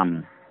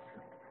 I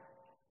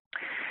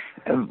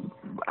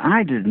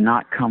did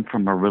not come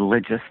from a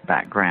religious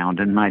background,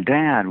 and my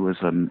dad was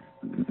a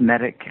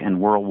medic in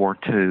World War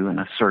II and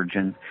a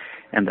surgeon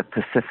in the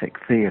Pacific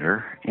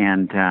Theater.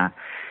 And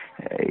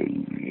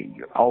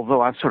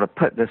although I've sort of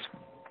put this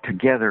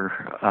together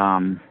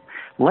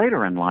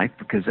later in life,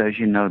 because as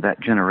you know, that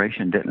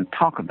generation didn't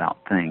talk about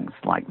things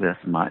like this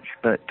much.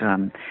 But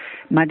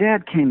my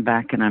dad came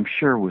back and I'm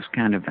sure was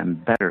kind of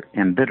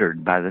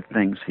embittered by the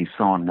things he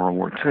saw in World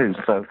War II.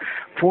 So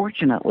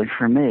fortunately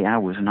for me, I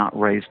was not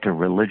raised a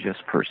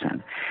religious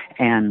person.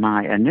 And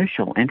my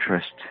initial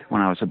interest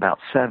when I was about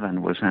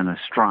 7 was in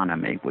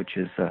astronomy, which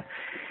is a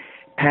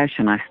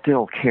passion I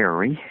still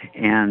carry.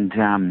 And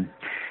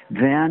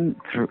then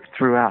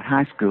throughout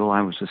high school,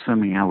 I was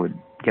assuming I would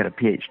get a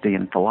PhD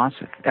in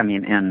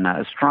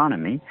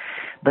astronomy.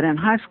 But in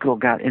high school,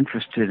 got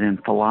interested in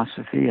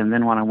philosophy. And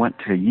then when I went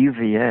to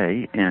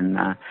UVA in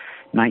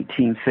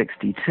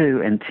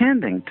 1962,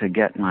 intending to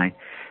get my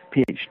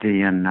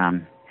PhD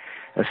in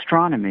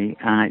astronomy,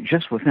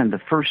 just within the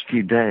first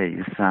few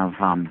days of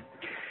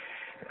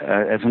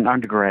as an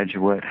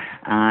undergraduate,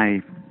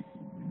 I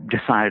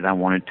decided I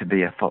wanted to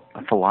be a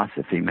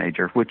philosophy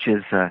major, which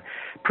is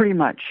pretty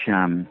much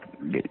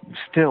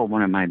still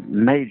one of my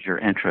major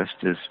interests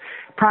is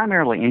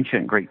primarily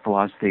ancient Greek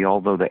philosophy,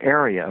 although the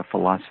area of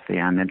philosophy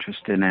I'm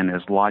interested in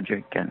is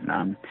logic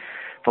and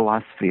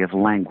philosophy of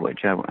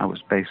language. I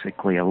was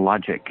basically a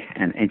logic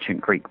and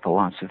ancient Greek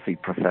philosophy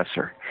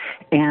professor.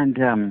 And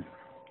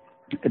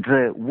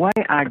the way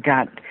I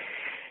got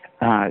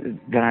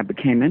that I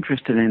became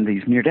interested in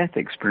these near-death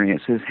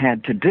experiences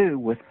had to do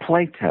with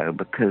Plato,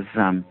 because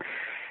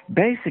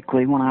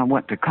basically when I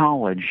went to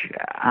college,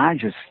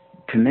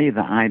 to me,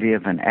 the idea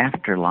of an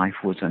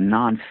afterlife was a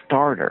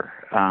non-starter.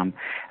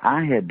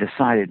 I had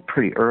decided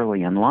pretty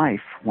early in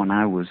life when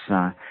I was,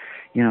 an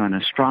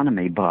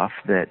astronomy buff,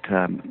 that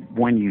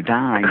when you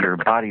die, your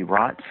body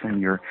rots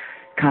and your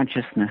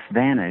consciousness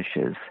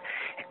vanishes.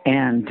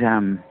 And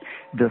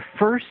the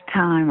first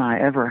time I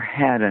ever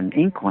had an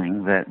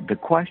inkling that the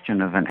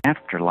question of an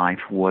afterlife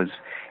was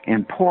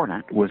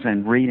important was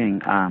in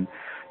reading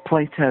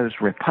Plato's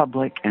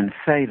Republic and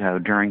Phaedo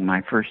during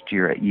my first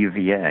year at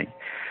UVA.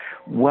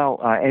 Well,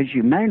 as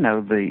you may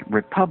know, the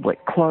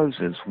Republic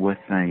closes with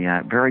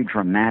a very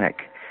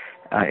dramatic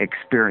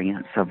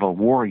experience of a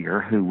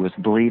warrior who was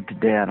believed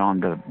dead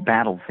on the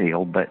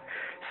battlefield, but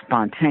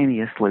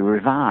spontaneously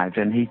revived,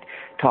 and he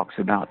talks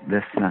about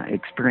this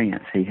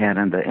experience he had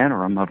in the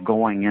interim of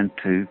going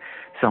into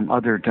some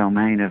other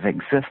domain of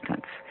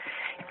existence.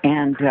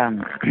 And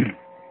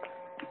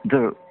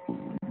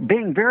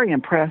being very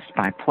impressed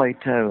by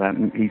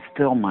Plato, he's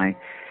still my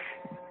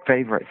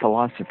favorite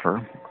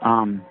philosopher.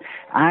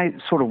 I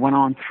sort of went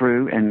on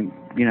through and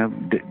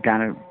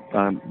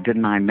did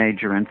my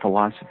major in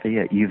philosophy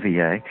at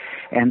UVA.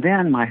 And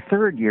then my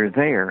third year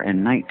there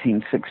in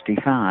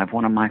 1965,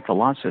 one of my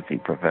philosophy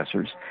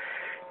professors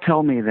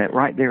told me that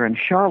right there in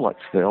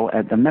Charlottesville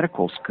at the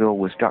medical school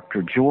was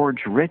Dr.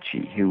 George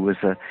Ritchie, who was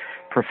a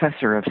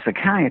professor of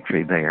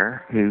psychiatry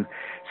there, who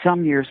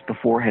some years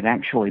before had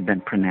actually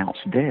been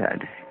pronounced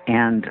dead.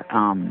 And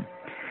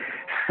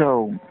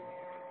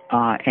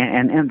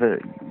and in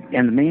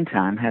the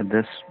meantime had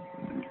this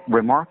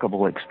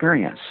remarkable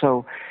experience.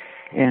 So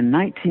in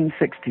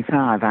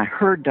 1965, I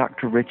heard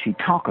Dr. Ritchie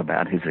talk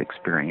about his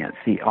experience.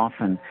 He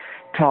often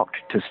talked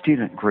to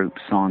student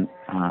groups on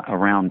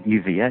around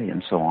UVA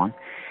and so on.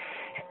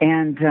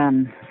 And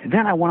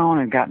then I went on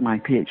and got my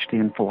PhD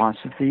in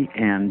philosophy.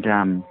 And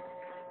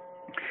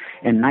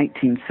in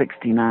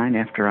 1969,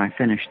 after I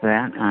finished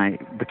that, I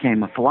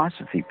became a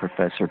philosophy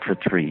professor for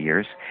 3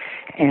 years.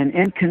 And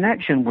in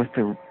connection with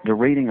the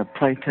reading of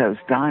Plato's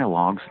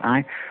dialogues,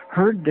 I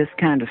heard this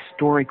kind of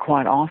story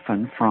quite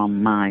often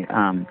from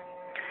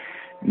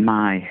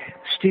my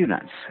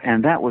students,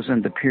 and that was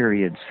in the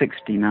period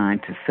 69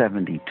 to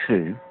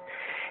 72.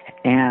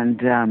 And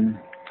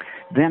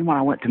then when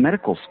I went to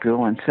medical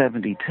school in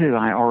 72,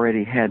 I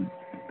already had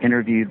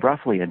interviewed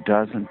roughly a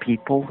dozen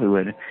people who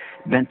had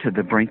been to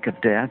the brink of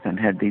death and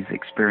had these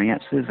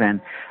experiences. And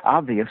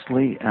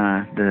obviously,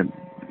 the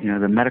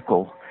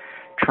medical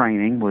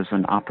training was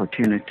an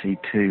opportunity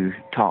to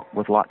talk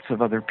with lots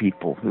of other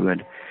people who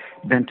had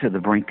been to the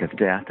brink of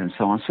death and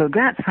so on. So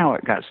that's how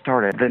it got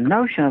started. The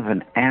notion of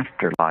an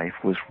afterlife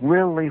was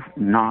really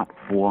not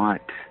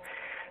what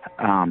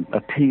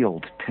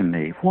appealed to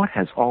me. What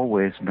has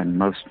always been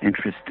most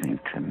interesting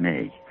to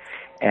me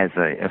as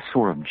a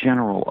sort of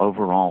general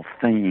overall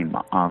theme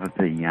of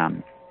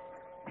the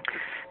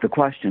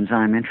questions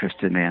I'm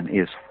interested in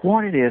is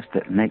what it is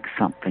that makes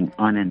something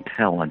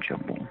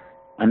unintelligible.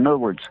 In other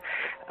words,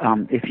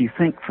 if you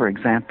think, for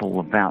example,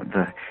 about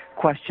the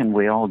question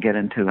we all get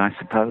into, I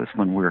suppose,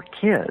 when we're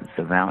kids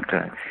about,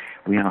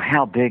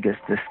 how big is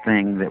this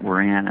thing that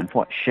we're in and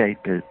what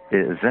shape is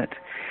it?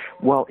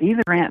 Well,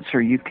 either answer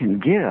you can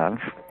give,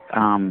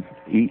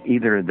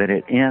 either that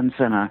it ends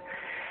in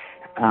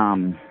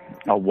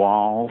a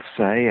wall,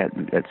 say,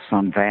 at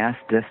some vast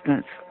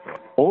distance,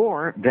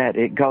 or that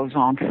it goes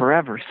on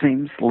forever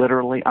seems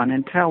literally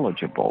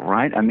unintelligible,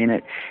 right? I mean,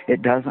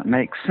 it doesn't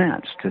make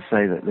sense to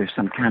say that there's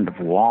some kind of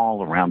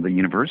wall around the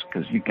universe,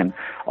 because you can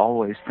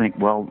always think,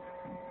 well,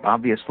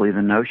 obviously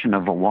the notion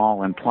of a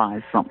wall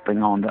implies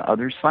something on the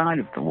other side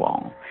of the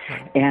wall.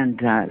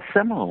 And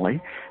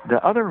similarly,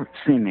 the other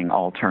seeming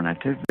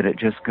alternative, that it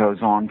just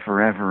goes on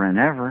forever and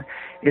ever,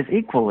 is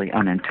equally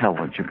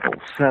unintelligible.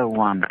 So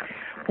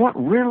what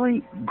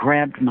really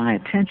grabbed my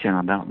attention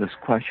about this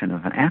question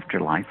of an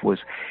afterlife was,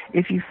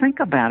 if you think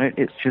about it,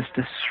 it's just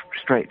a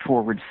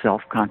straightforward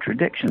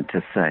self-contradiction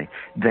to say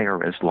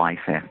there is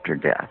life after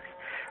death,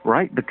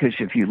 right? Because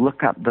if you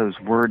look up those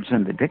words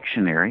in the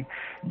dictionary,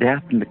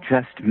 death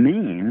just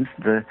means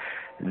the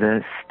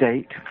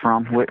state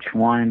from which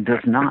one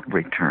does not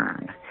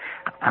return.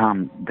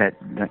 That,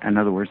 in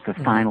other words, the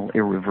final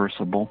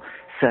irreversible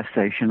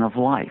cessation of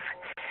life.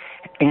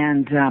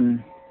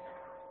 And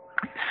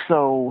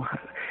so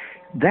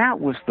that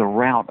was the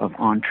route of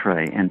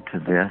entree into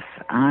this.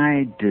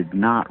 I did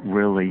not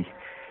really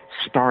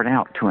start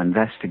out to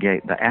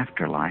investigate the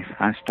afterlife.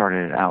 I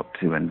started out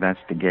to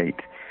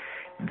investigate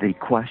the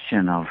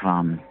question of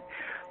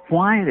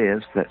why it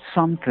is that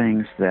some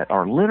things that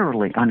are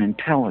literally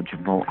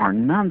unintelligible are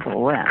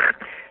nonetheless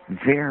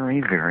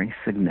very, very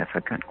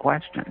significant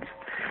questions.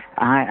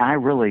 I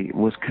really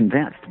was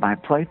convinced by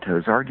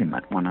Plato's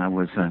argument when I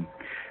was a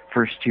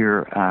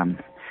first-year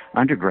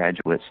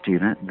undergraduate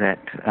student that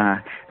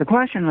the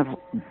question of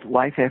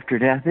life after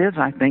death is,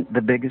 I think,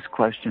 the biggest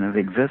question of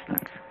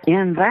existence.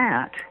 In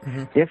that,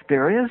 if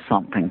there is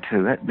something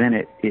to it, then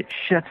it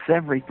shifts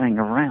everything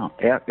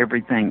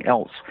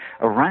else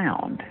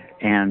around,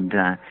 and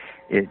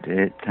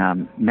it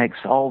makes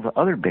all the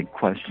other big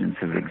questions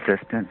of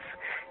existence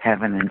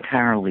have an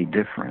entirely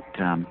different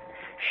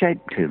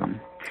shape to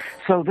them.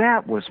 So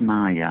that was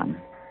my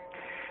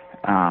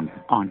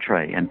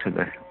entree into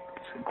the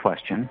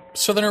question.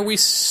 So then are we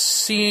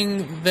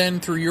seeing then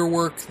through your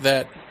work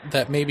that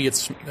maybe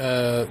it's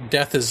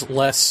death is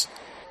less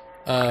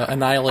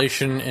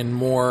annihilation and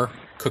more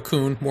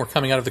cocoon, more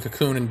coming out of the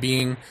cocoon and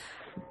being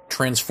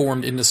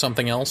transformed into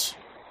something else?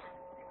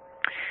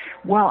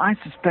 Well, I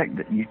suspect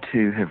that you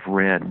two have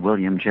read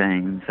William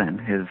James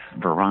and his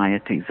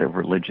varieties of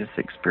religious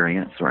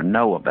experience, or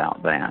know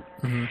about that.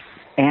 Mm-hmm.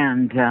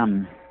 And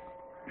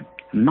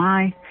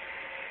my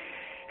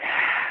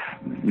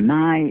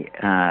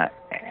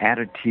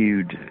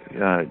attitude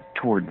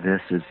toward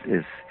this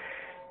is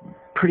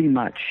pretty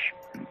much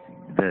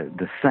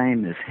the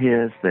same as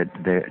his. That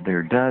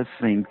there does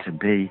seem to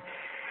be,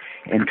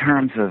 in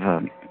terms of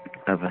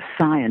a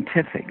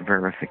scientific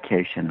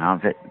verification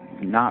of it,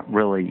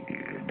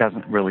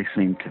 doesn't really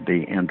seem to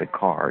be in the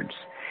cards.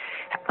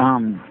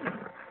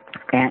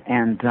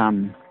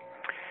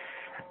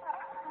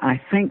 I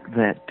think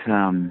that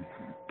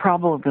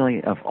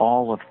probably of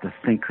all of the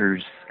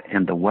thinkers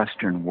in the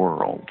Western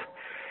world,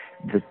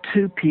 the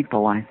two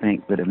people I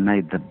think that have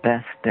made the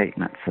best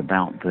statements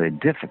about the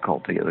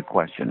difficulty of the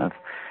question of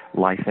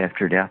life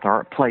after death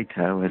are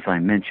Plato, as I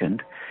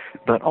mentioned,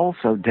 but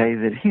also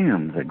David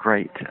Hume, the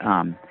great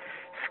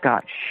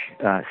Scotch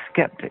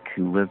skeptic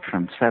who lived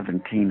from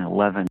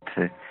 1711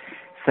 to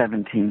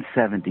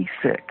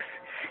 1776.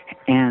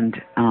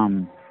 And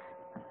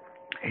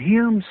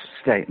Hume's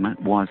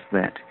statement was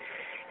that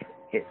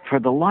for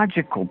the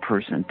logical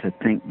person to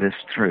think this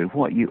through,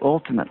 what you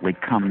ultimately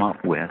come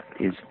up with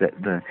is that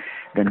the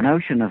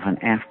notion of an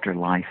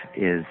afterlife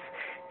is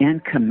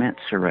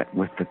incommensurate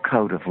with the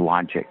code of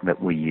logic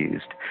that we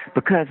used,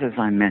 because, as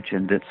I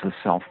mentioned, it's a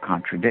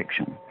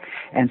self-contradiction.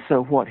 And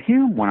so what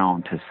Hume went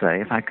on to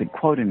say, if I could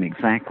quote him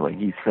exactly,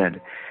 he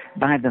said,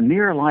 "By the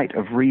mere light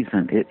of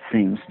reason, it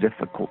seems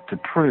difficult to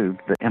prove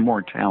the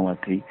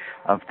immortality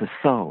of the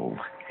soul."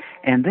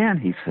 And then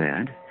he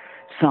said,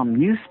 "Some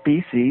new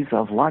species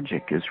of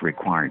logic is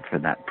required for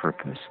that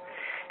purpose,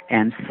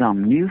 and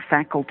some new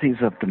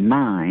faculties of the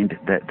mind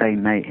that they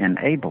may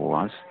enable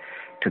us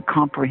to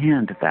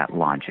comprehend that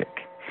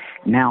logic."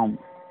 Now,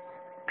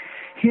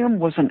 Hume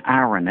was an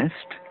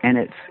ironist, and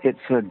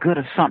it's a good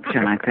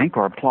assumption, I think,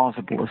 or a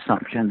plausible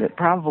assumption, that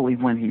probably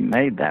when he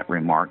made that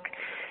remark,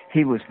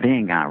 he was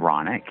being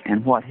ironic,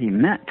 and what he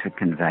meant to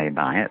convey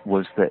by it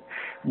was that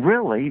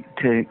really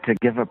to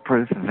give a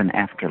proof of an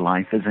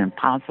afterlife is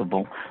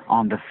impossible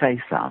on the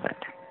face of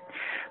it.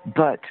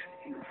 But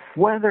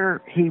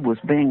whether he was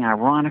being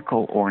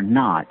ironical or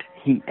not,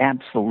 he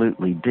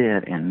absolutely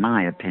did, in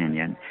my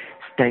opinion,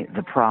 state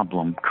the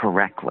problem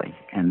correctly,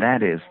 and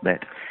that is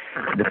that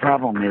the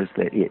problem is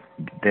that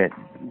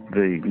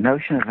the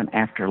notion of an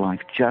afterlife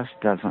just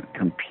doesn't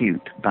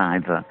compute by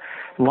the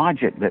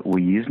logic that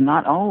we use,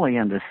 not only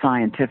in the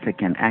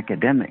scientific and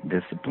academic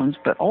disciplines,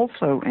 but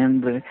also in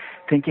the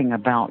thinking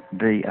about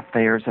the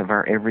affairs of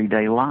our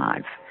everyday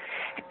lives.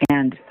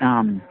 And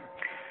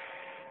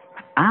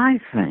I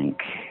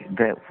think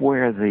that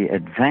where the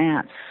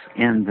advance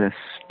in this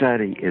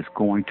study is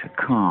going to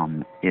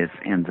come is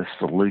in the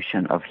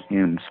solution of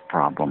Hume's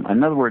problem.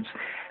 In other words,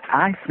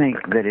 I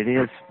think that it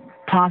is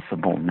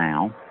possible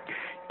now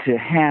to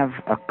have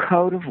a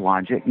code of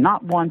logic,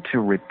 not one to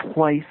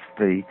replace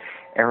the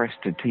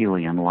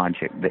Aristotelian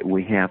logic that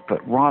we have,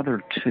 but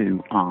rather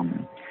to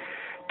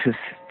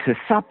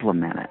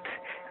supplement it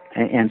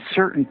in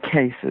certain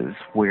cases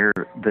where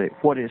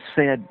what is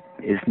said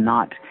is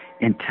not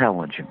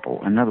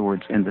intelligible. In other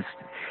words, in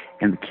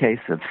the case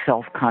of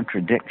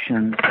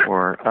self-contradictions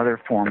or other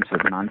forms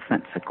of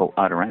nonsensical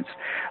utterance.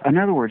 In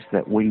other words,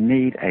 that we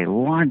need a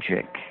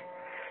logic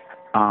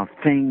of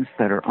things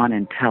that are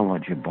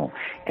unintelligible.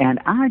 And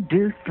I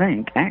do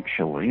think,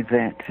 actually,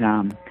 that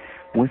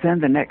within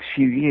the next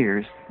few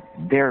years,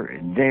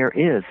 there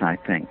is, I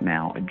think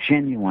now, a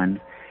genuine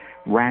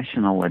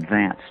rational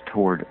advance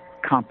toward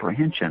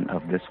comprehension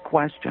of this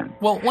question.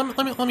 Well,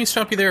 let me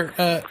stop you there.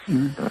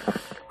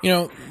 You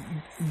know,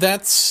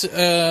 that's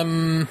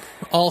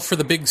all for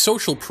the big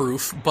social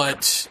proof,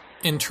 but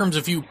in terms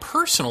of you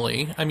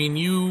personally, I mean,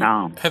 you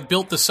have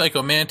built the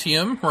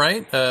psychomanteum,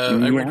 right?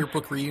 I read your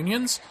book,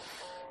 Reunions.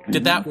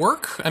 Did that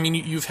work? I mean,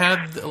 you've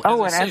had, it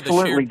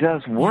absolutely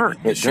does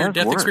work. The shared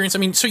death experience. I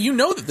mean, so you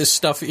know that this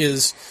stuff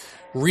is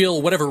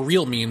real, whatever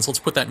real means. Let's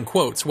put that in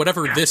quotes.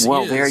 Whatever this is.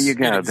 Well, there you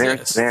go.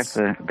 There's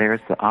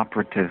the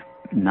operative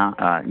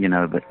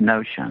the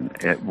notion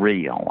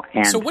real.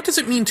 And so what does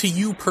it mean to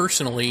you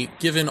personally,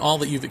 given all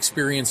that you've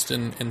experienced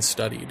and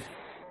studied?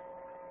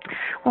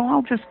 Well,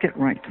 I'll just get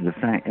right to the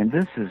fact, and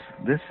this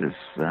is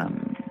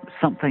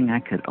something I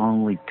could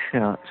only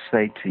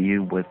say to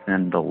you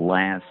within the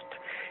last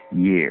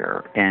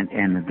year, and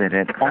that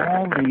at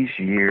all these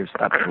years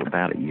up to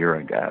about a year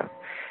ago,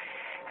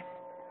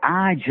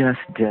 I just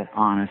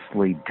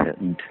honestly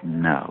didn't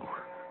know.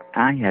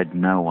 I had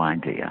no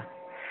idea.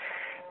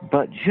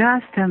 But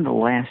just in the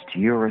last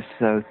year or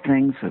so,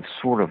 things have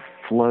sort of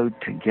flowed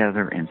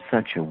together in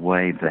such a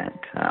way that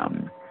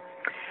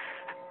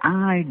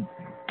I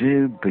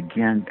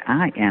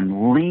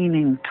am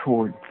leaning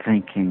toward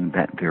thinking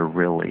that there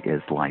really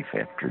is life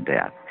after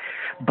death.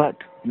 But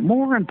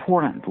more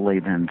importantly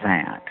than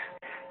that,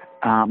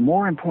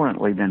 more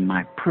importantly than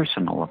my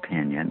personal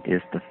opinion,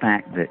 is the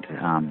fact that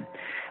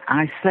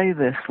I say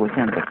this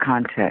within the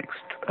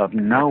context of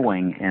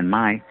knowing in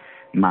my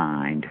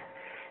mind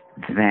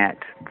that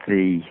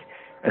the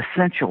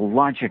essential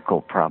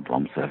logical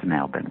problems have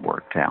now been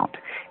worked out,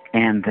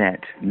 and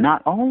that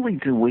not only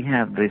do we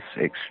have this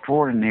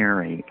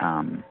extraordinary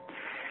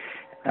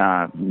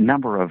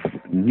number of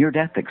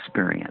near-death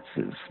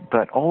experiences,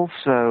 but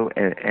also,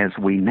 as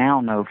we now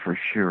know for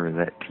sure,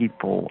 that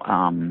people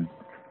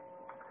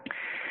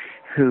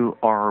who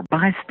are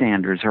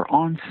bystanders or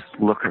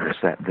onlookers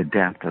at the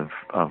death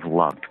of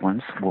loved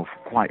ones will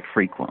quite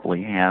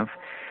frequently have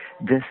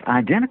this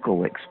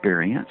identical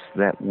experience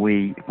that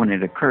when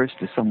it occurs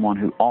to someone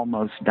who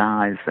almost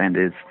dies and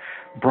is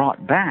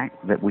brought back,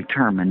 that we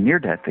term a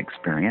near-death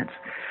experience.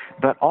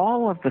 But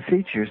all of the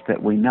features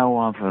that we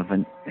know of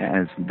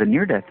as the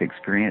near-death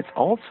experience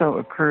also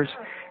occurs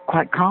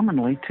quite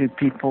commonly to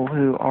people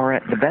who are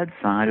at the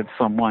bedside of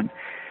someone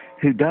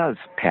who does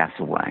pass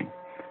away.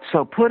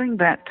 So putting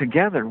that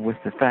together with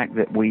the fact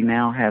that we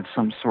now have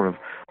some sort of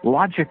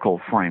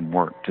logical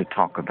framework to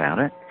talk about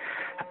it,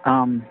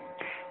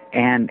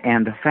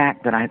 and the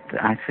fact that I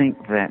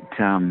think that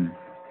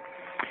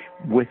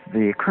with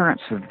the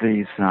occurrence of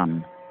these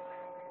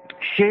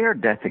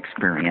shared death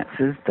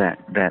experiences that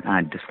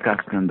I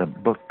discussed in the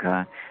book,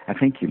 I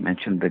think you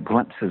mentioned, The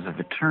Glimpses of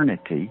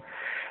Eternity,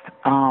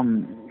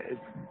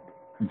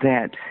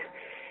 that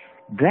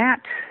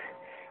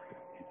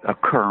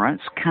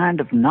occurrence kind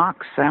of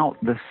knocks out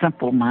the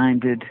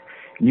simple-minded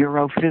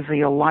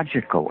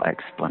neurophysiological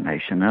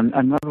explanation.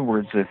 In other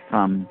words,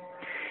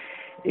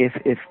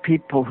 if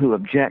people who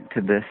object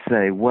to this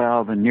say,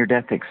 well, the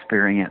near-death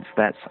experience,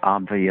 that's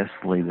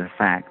obviously the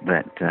fact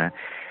that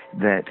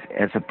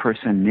as a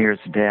person nears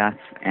death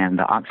and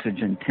the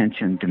oxygen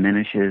tension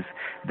diminishes,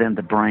 then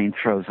the brain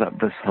throws up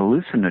this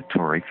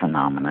hallucinatory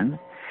phenomenon.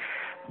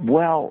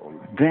 Well,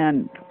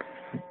 then,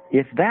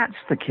 if that's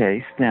the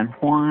case, then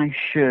why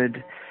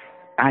should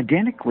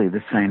identically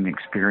the same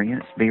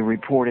experience be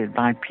reported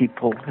by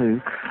people who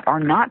are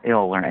not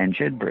ill or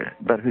injured,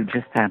 but who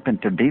just happen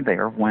to be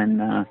there when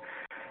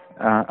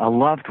a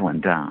loved one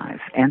dies?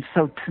 And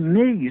so to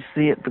me, you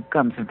see, it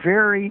becomes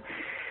very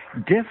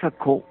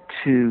difficult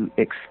to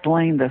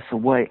explain this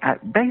away.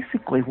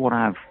 Basically, what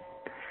I've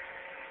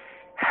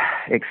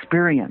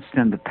experienced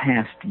in the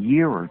past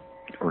year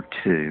or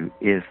two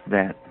is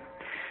that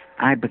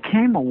I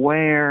became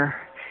aware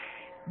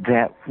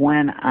that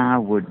when I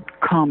would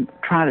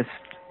try to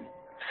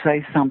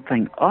say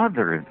something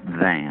other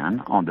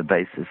than on the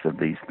basis of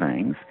these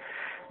things,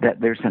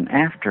 that there's an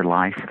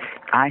afterlife,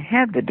 I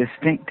had the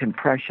distinct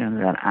impression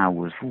that I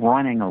was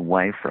running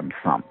away from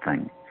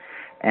something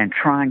and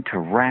trying to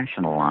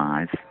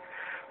rationalize,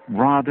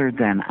 rather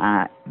than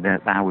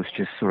that I was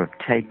just sort of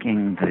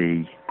taking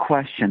the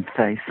question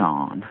face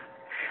on,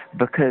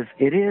 because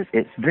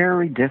it's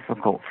very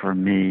difficult for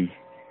me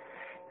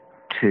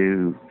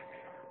to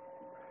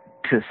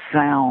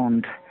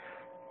sound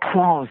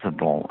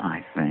plausible,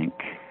 I think,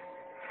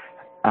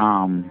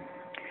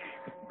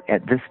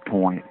 at this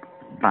point,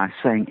 by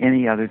saying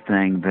any other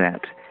thing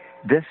that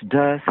this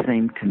does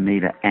seem to me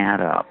to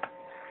add up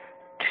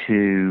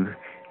to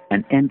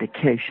an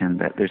indication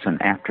that there's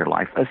an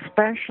afterlife,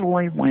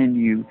 especially when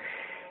you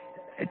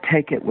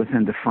take it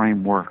within the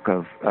framework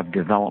of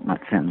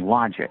developments in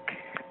logic.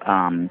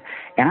 And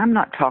I'm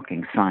not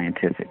talking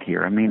scientific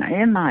here. I mean,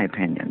 in my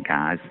opinion,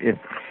 guys, if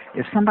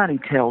somebody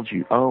tells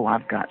you, oh,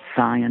 I've got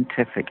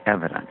scientific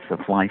evidence of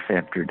life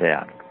after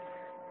death,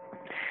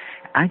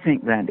 I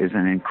think that is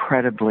an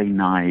incredibly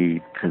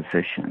naive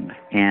position.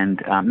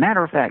 And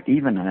matter of fact,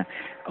 even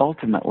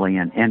ultimately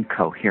an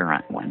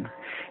incoherent one.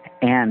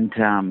 And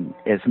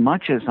as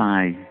much as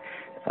I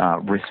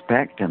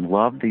respect and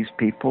love these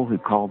people who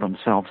call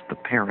themselves the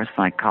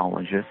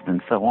parapsychologists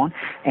and so on,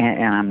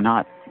 and I'm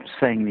not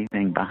saying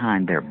anything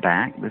behind their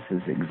back, this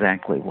is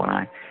exactly what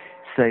I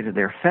say to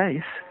their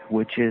face,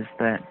 which is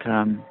that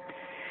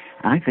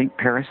I think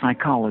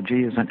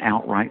parapsychology is an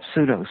outright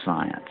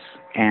pseudoscience,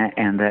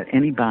 and that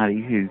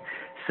anybody who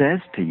says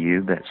to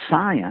you that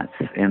science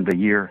in the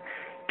year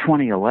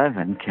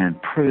 2011 can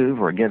prove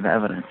or give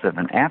evidence of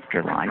an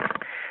afterlife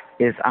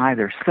is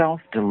either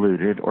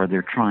self-deluded or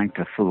they're trying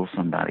to fool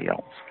somebody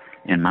else.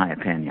 in my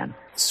opinion.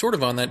 Sort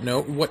of on that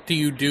note, what do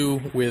you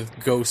do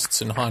with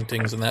ghosts and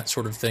hauntings and that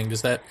sort of thing?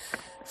 Does that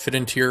fit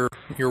into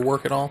your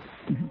work at all?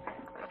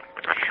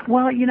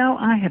 Well,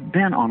 I have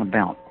been on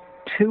about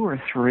 2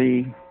 or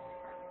 3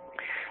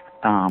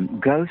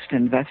 ghost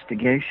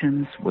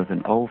investigations with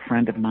an old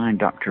friend of mine,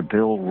 Dr.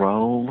 Bill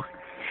Roll,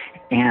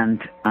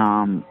 and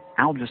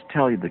I'll just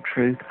tell you the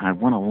truth. I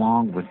went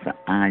along with the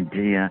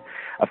idea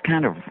of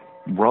kind of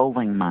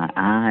rolling my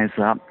eyes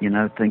up,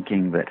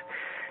 thinking that,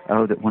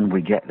 that when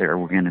we get there,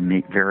 we're going to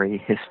meet very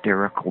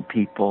hysterical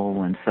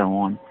people and so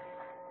on.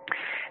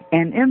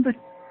 And in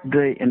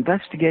the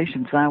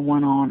investigations I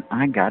went on,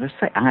 I got to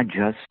say, I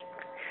just,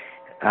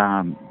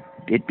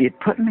 it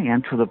put me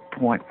into the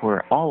point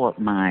where all of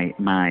my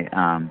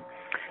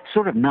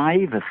sort of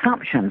naive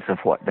assumptions of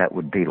what that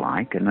would be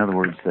like, in other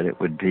words, that it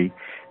would be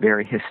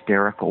very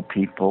hysterical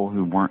people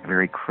who weren't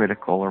very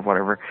critical or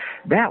whatever,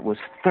 that was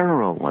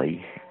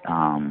thoroughly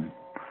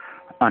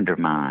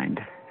undermined.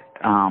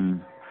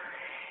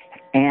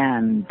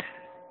 And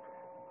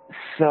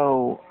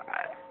so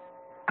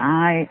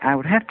I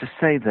would have to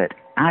say that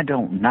I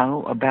don't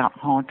know about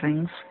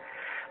hauntings,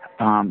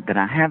 that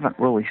I haven't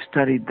really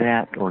studied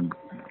that or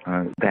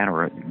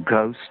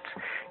ghosts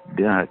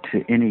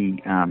to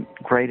any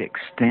great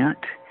extent,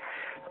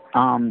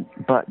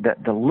 but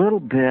that the little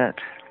bit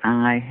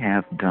I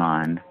have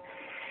done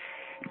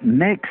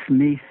makes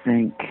me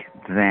think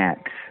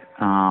that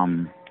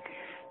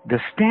the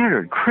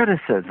standard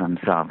criticisms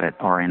of it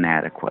are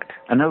inadequate.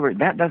 In other words,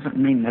 that doesn't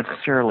mean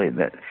necessarily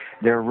that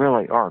there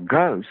really are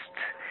ghosts,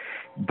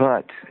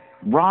 but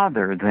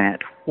rather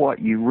that what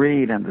you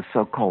read in the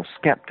so-called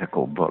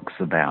skeptical books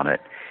about it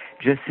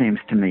just seems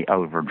to me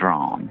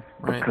overdrawn.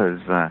 Right. Because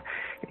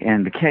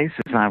in the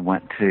cases I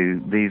went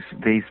to,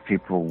 these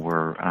people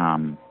were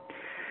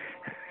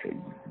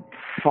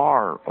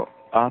far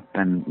up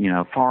and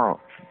far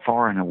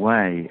and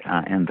away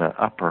in the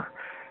upper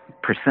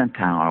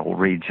percentile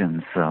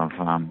regions of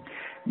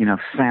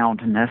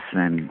soundness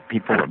and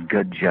people of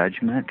good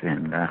judgment.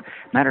 And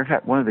matter of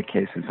fact, one of the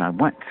cases I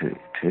went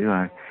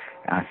to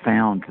I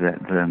found that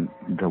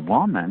the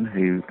woman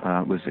who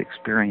was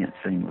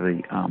experiencing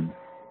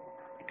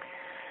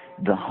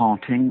the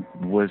haunting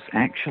was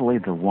actually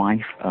the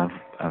wife of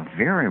a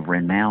very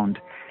renowned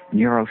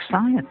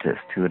neuroscientist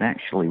who had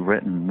actually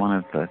written one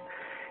of the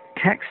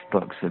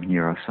textbooks of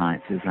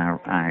neurosciences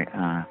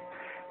I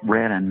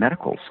read in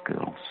medical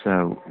school.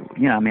 So,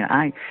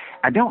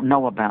 I don't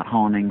know about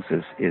hauntings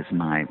is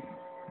my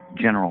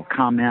general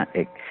comment,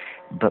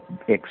 but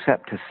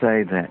except to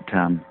say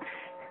that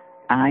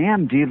I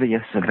am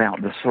dubious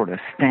about the sort of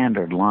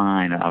standard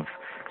line of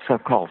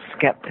so-called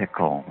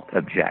skeptical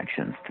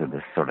objections to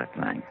this sort of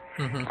thing.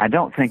 Mm-hmm. I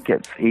don't think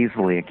it's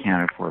easily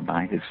accounted for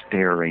by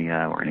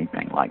hysteria or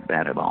anything like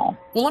that at all.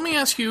 Well, let me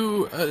ask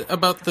you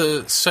about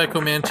the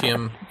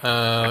psychomanteum,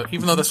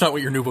 even though that's not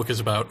what your new book is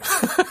about.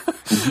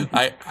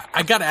 I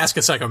got to ask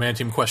a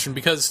psychomanteum question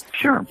because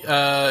sure.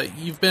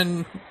 You've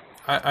been,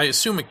 I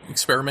assume,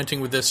 experimenting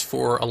with this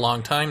for a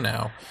long time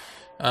now.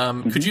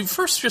 Could you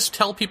first just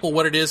tell people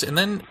what it is and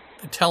then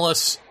tell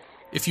us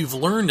if you've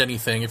learned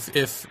anything,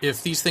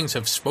 if these things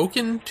have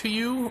spoken to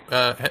you?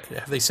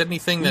 Have they said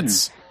anything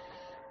that's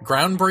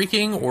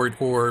groundbreaking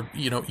or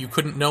you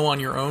couldn't know on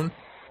your own?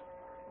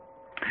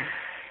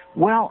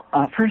 Well,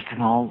 first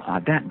of all,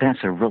 that's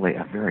a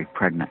very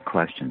pregnant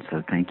question,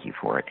 so thank you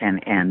for it.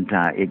 And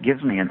it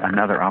gives me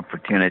another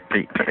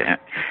opportunity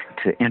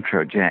to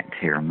introject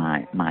here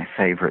my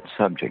favorite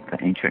subject,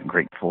 the ancient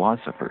Greek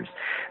philosophers,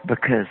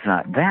 because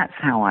that's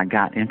how I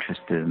got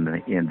interested in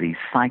the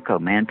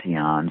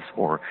psychomanteons,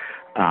 or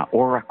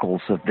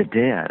oracles of the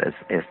dead,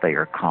 as they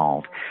are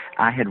called.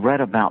 I had read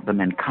about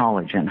them in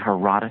college, and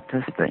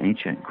Herodotus, the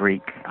ancient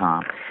Greek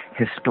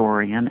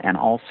historian, and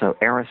also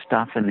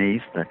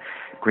Aristophanes, the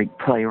Greek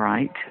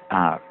playwright,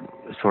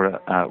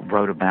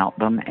 wrote about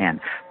them, and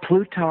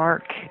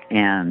Plutarch,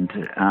 and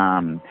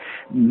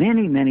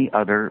many, many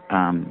other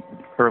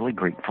early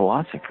Greek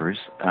philosophers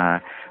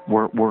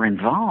were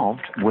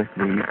involved with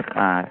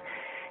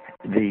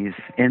these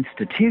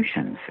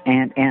institutions,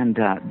 and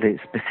the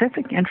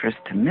specific interest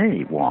to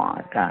me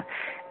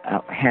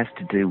has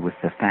to do with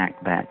the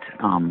fact that,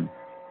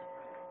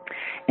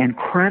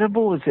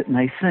 incredible as it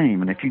may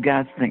seem, and if you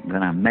guys think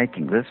that I'm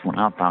making this one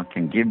up, I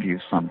can give you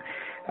some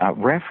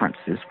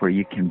references where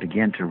you can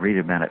begin to read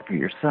about it for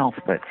yourself,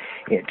 but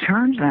it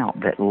turns out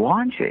that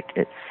logic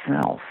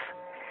itself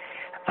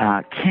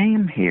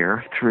came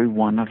here through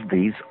one of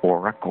these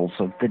oracles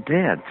of the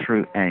dead,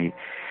 through a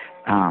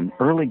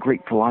early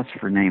Greek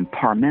philosopher named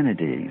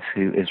Parmenides,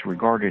 who is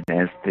regarded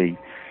as the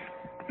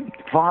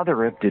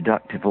father of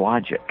deductive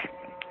logic.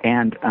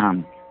 And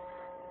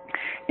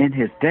in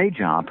his day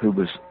job,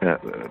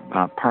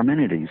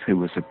 Parmenides, who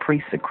was a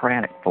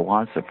pre-Socratic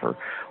philosopher,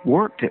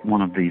 worked at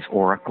one of these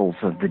oracles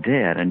of the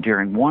dead, and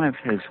during one of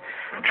his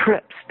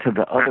trips to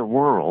the other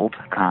world,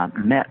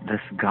 met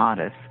this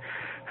goddess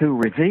who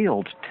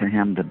revealed to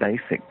him the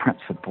basic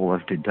principle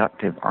of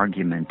deductive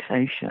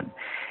argumentation,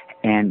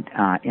 and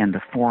in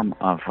the form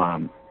of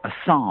a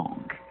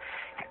song.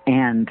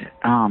 And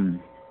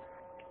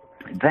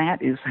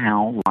that is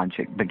how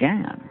logic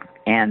began.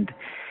 And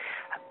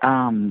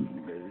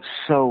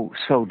so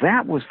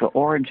that was the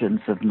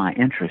origins of my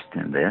interest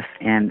in this.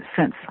 And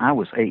since I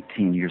was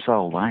 18 years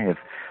old, I have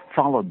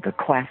followed the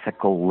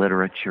classical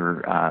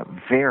literature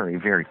very,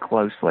 very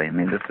closely. I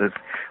mean, this is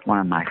one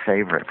of my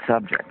favorite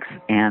subjects.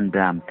 And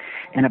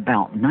in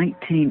about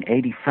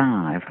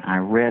 1985, I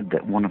read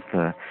that one of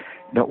the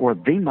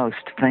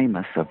most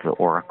famous of the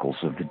oracles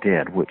of the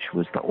dead, which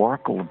was the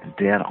Oracle of the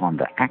Dead on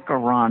the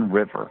Acheron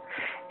River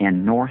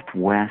in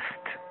northwest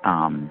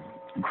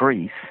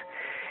Greece,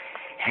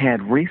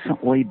 had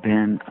recently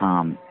been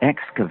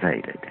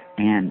excavated.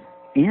 And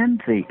in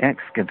the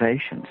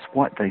excavations,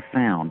 what they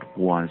found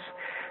was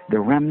the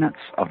remnants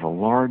of a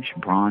large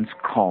bronze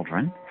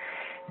cauldron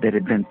that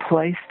had been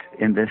placed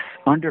in this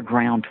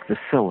underground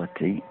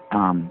facility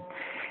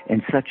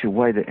in such a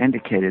way that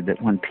indicated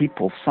that when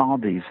people saw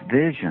these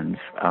visions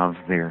of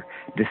their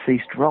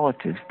deceased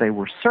relatives, they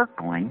were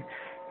circling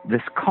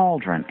this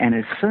cauldron. And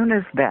as soon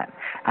as that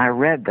I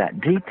read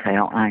that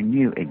detail, I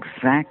knew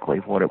exactly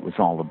what it was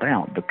all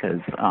about,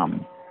 because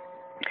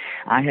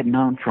I had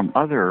known from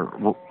other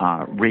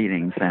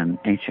readings in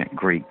ancient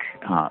Greek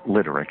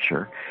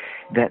literature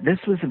that this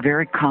was a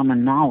very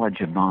common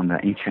knowledge among the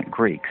ancient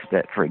Greeks,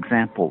 that, for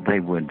example, they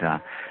would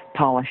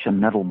polish a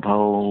metal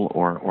bowl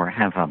or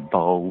have a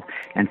bowl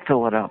and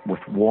fill it up with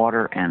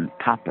water and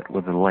top it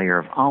with a layer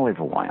of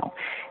olive oil.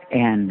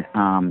 And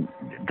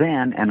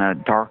then, in a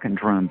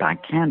darkened room by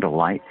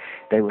candlelight,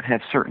 they would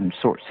have certain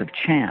sorts of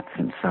chants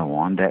and so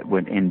on that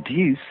would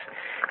induce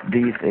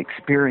these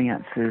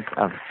experiences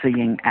of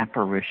seeing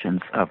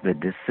apparitions of the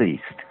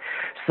deceased.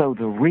 So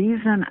the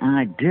reason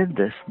I did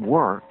this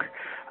work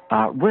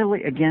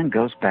really, again,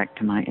 goes back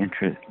to my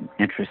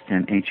interest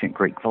in ancient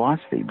Greek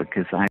philosophy,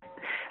 because I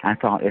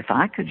thought if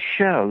I could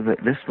show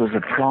that this was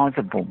a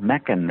plausible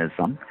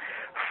mechanism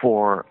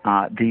for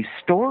these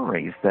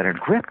stories that are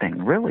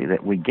gripping, really,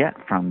 that we get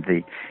from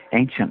the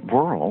ancient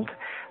world,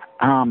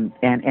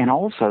 and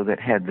also that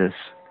had this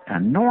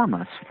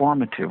enormous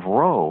formative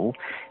role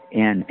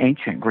in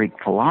ancient Greek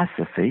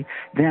philosophy,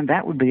 then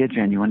that would be a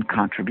genuine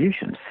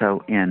contribution.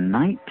 So in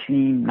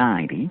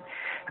 1990,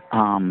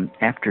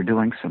 after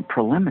doing some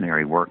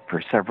preliminary work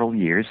for several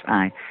years,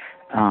 I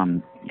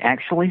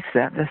actually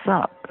set this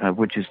up,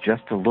 which is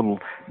just a little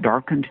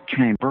darkened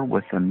chamber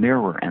with a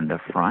mirror in the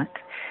front,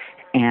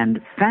 and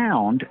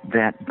found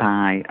that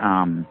by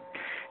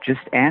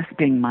just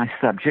asking my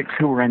subjects,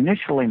 who were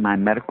initially my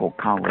medical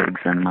colleagues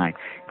and my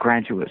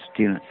graduate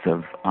students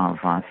of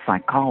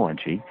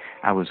psychology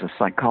 — I was a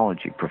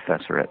psychology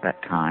professor at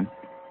that time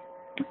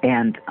 —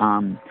 and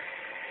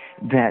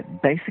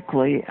that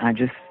basically I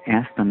just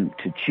asked them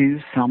to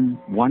choose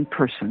one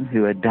person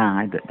who had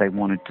died that they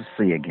wanted to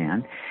see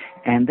again,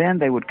 and then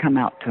they would come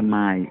out to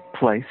my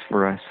place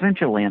for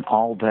essentially an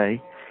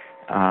all-day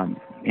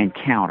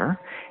encounter,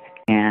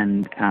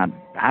 and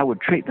I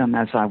would treat them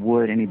as I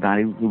would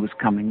anybody who was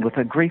coming with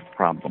a grief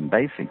problem,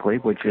 basically,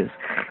 which is,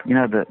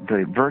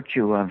 the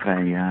virtue of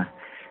a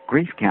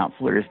grief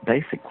counselor is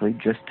basically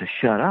just to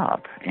shut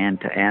up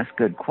and to ask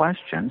good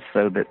questions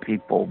so that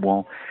people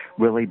will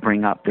really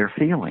bring up their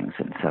feelings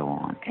and so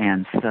on.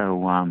 And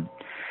so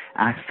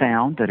I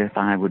found that if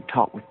I would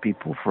talk with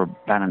people for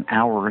about an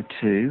hour or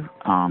two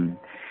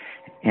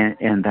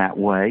in that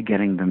way,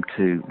 getting them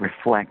to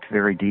reflect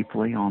very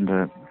deeply on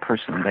the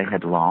person they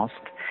had lost,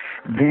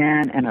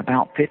 then in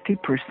about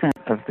 50%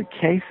 of the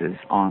cases,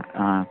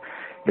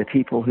 the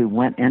people who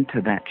went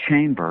into that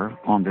chamber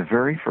on the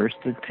very first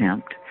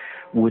attempt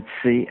would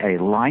see a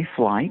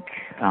lifelike,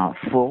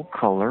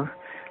 full-color,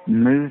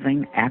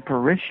 moving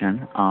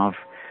apparition of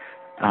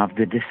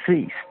the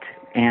deceased.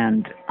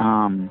 And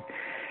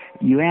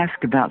you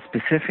ask about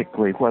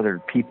specifically whether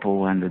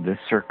people under this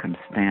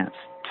circumstance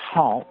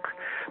talk.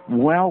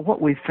 Well,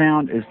 what we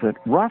found is that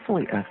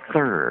roughly a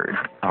third,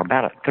 or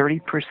about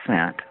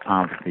 30%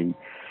 of the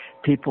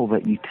people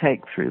that you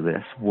take through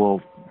this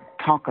will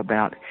talk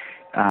about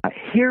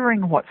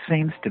hearing what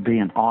seems to be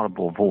an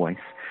audible voice,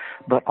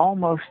 but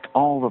almost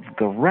all of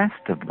the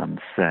rest of them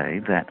say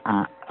that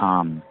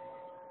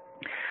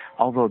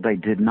although they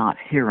did not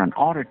hear an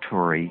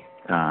auditory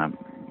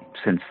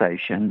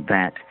sensation,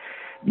 that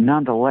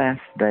nonetheless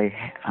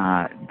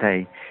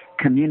they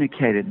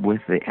communicated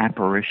with the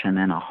apparition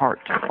in a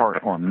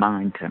heart-to-heart or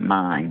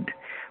mind-to-mind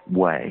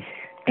way.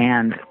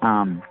 And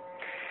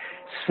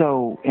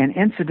and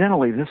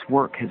incidentally, this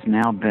work has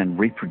now been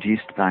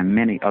reproduced by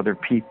many other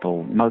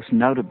people, most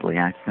notably,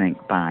 I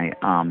think, by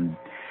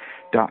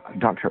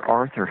Dr.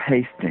 Arthur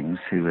Hastings,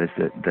 who is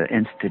at the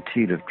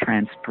Institute of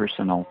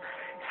Transpersonal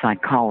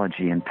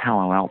Psychology in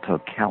Palo Alto,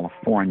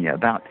 California.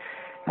 About,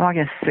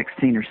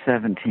 16 or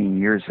 17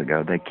 years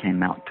ago, they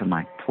came out to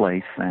my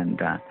place,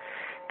 and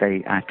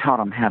I taught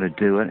them how to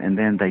do it, and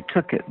then they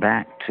took it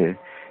back to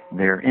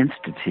their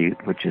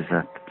institute, which is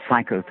a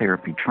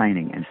psychotherapy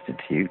training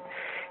institute,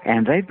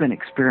 and they've been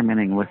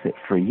experimenting with it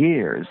for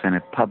years and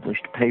have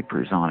published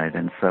papers on it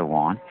and so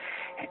on.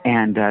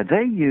 And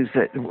they use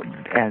it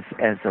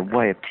as a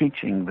way of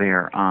teaching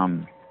their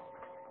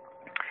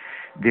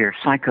they're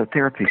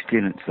psychotherapy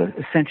students,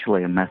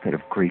 essentially a method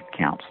of grief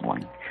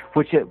counseling,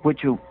 which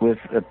was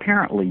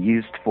apparently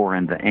used for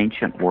in the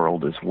ancient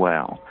world as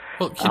well.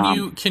 Well,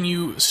 can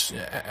you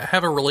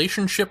have a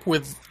relationship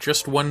with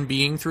just one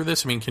being through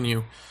this? I mean, can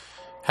you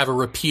have a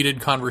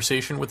repeated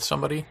conversation with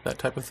somebody, that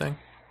type of thing?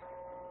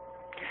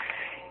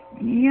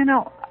 You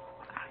know,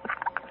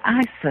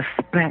 I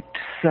suspect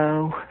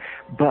so,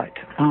 but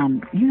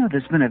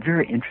there's been a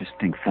very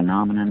interesting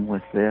phenomenon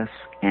with this,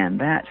 and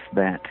that's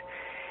that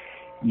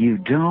you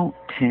don't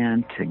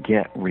tend to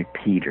get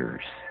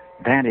repeaters.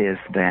 That is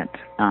that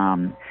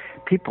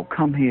people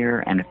come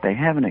here, and if they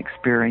have an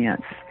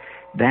experience,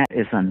 that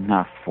is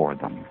enough for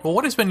them. Well,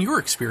 what has been your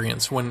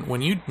experience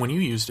when you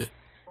used it?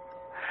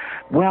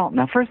 Well,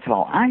 now, first of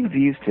all, I've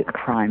used it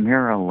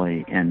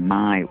primarily in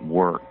my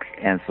work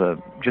as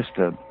just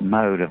a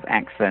mode of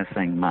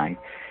accessing my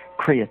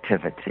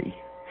creativity.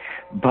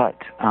 But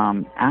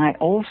I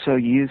also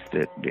used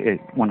it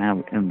when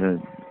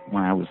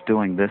I was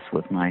doing this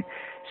with my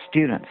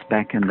students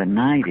back in the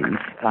 90s.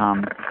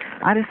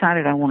 I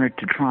decided I wanted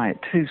to try it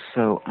too,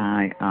 so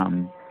I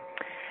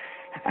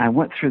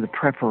went through the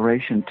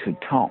preparation to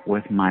talk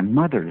with my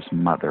mother's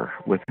mother,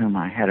 with whom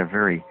I had a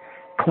very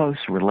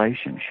close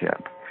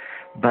relationship.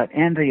 But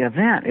in the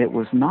event, it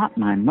was not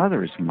my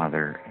mother's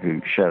mother who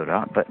showed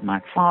up, but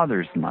my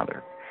father's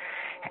mother.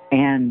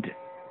 And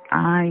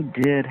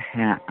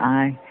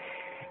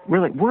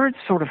words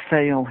sort of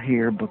fail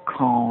here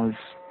because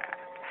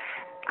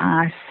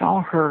I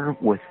saw her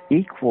with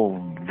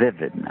equal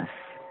vividness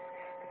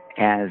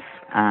as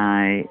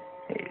I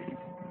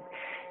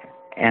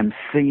am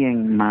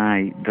seeing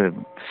the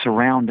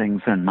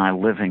surroundings in my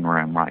living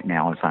room right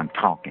now as I'm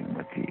talking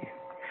with you.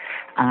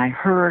 I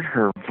heard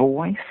her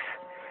voice.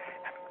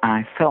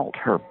 I felt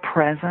her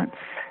presence,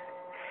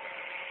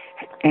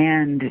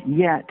 and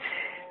yet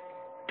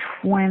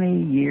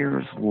 20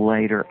 years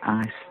later,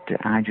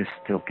 I just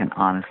still can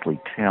honestly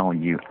tell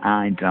you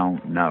I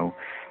don't know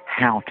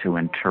how to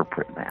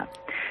interpret that.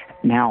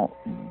 Now,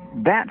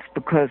 that's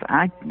because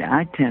I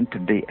tend to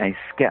be a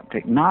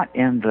skeptic, not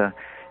in the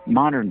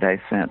modern-day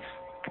sense.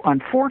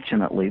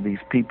 Unfortunately,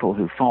 these people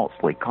who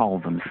falsely call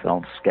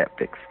themselves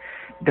skeptics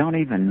don't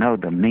even know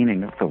the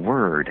meaning of the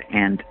word.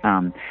 And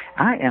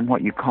I am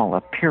what you call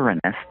a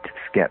Pyrrhonist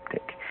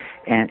skeptic.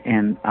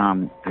 And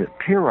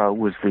Pyrrho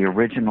was the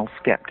original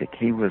skeptic.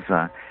 He was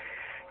a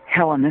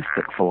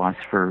Hellenistic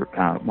philosopher,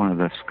 one of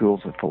the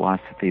schools of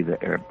philosophy that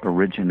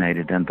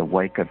originated in the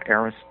wake of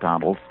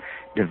Aristotle's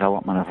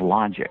development of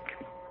logic.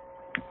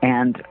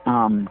 And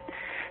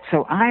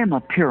so I am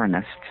a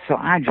Pyrrhonist, so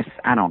I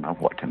don't know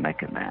what to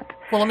make of that.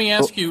 Well, let me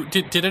ask you,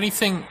 did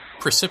anything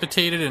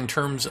precipitate it in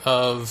terms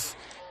of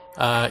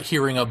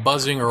hearing a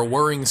buzzing or a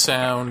whirring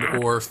sound,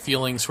 or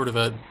feeling sort of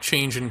a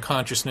change in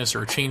consciousness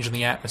or a change in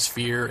the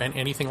atmosphere, and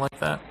anything like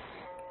that?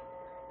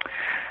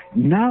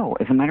 No,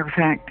 as a matter of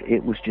fact,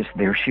 it was just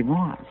there she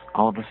was,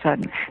 all of a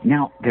sudden.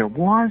 Now, there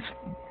was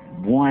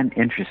one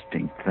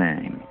interesting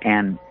thing,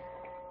 and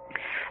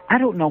I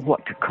don't know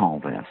what to call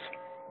this,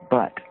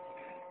 but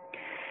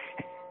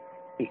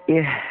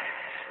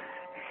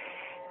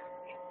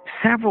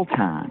several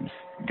times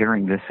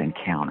during this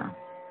encounter,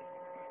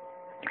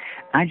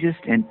 I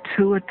just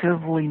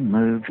intuitively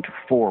moved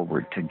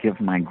forward to give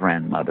my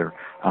grandmother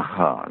a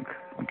hug,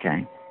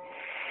 okay?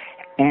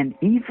 And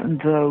even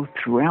though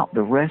throughout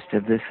the rest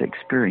of this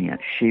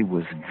experience she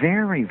was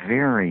very,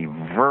 very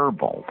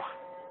verbal,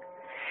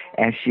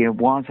 as she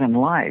was in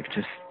life,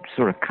 just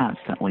sort of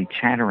constantly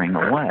chattering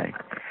away,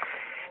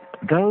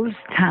 those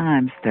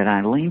times that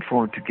I leaned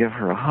forward to give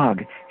her a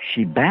hug,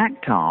 she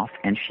backed off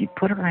and she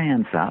put her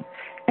hands up,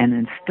 and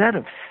instead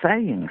of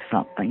saying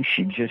something,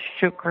 she just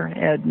shook her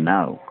head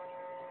no.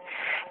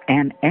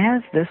 And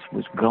as this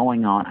was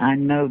going on, I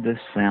know this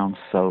sounds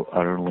so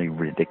utterly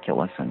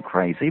ridiculous and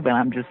crazy, but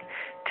I'm just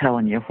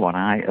telling you what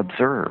I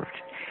observed.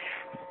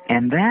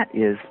 And that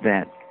is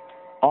that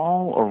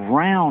all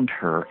around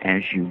her,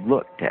 as you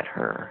looked at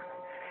her,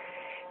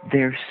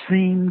 there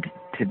seemed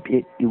to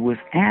be, it was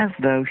as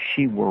though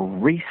she were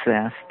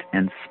recessed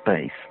in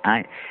space.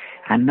 I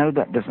know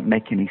that doesn't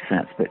make any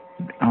sense, but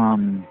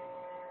kind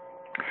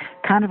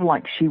of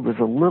like she was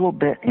a little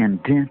bit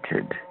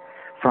indented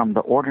from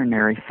the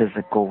ordinary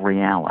physical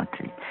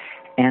reality,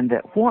 and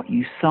that what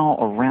you saw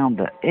around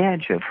the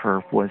edge of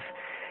her was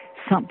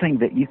something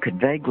that you could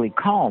vaguely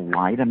call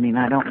light. I mean,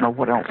 I don't know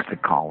what else to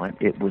call it.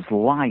 It was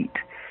light,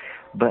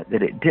 but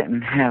that it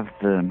didn't have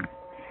the,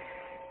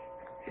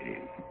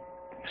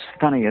 as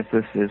funny as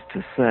this is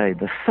to say,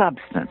 the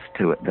substance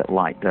to it that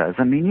light does.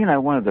 I mean,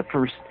 one of the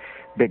first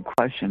big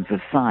questions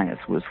of science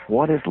was,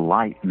 what is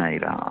light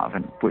made of?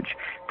 And which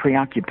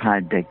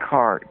preoccupied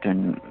Descartes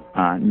and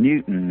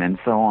Newton and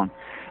so on.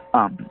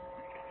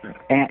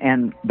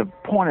 And the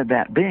point of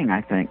that being,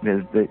 I think,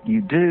 is that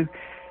you do,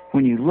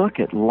 when you look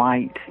at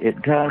light,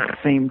 it does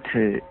seem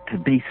to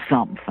be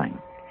something.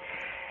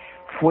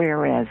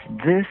 Whereas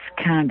this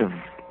kind of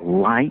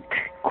light,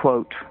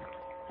 quote,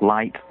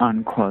 light,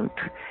 unquote,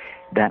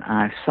 that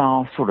I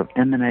saw sort of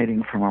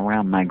emanating from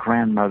around my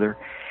grandmother,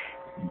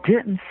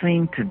 didn't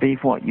seem to be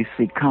what you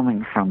see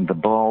coming from the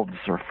bulbs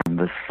or from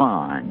the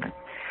sun.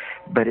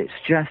 But it's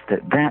just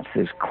that that's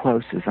as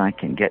close as I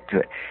can get to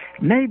it.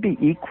 Maybe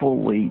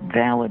equally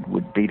valid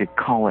would be to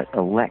call it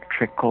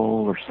electrical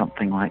or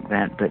something like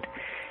that, but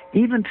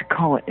even to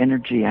call it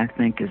energy, I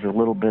think, is a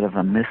little bit of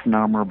a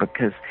misnomer,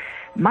 because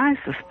my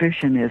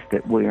suspicion is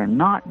that we are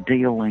not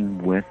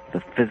dealing with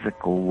the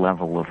physical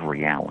level of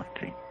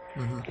reality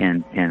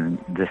in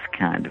this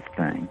kind of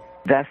thing.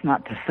 That's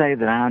not to say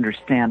that I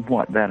understand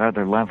what that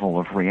other level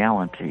of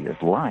reality is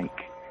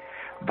like,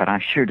 but I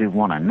sure do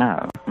want to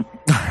know.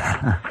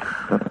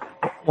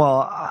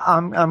 Well,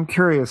 I'm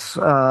curious.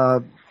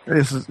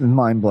 This is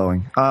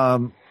mind-blowing.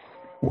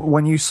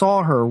 When you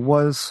saw her,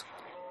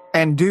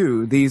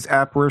 do these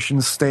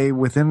apparitions stay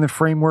within the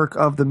framework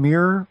of the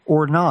mirror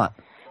or not?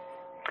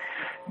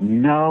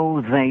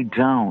 No, they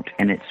don't,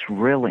 and it's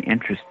really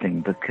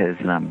interesting because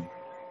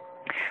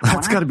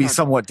that's got to be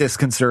somewhat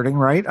disconcerting,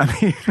 right?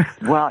 I mean,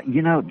 well,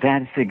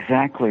 that's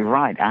exactly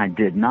right. I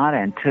did not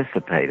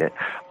anticipate it,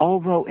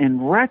 although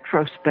in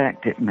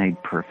retrospect it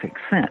made perfect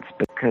sense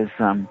because,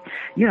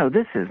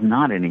 this is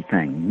not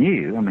anything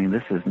new. I mean,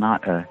 this is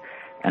not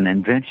an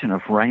invention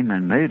of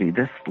Raymond Moody.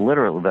 This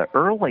literally, the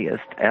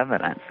earliest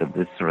evidence of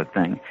this sort of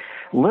thing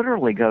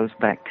literally goes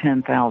back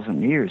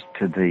 10,000 years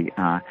to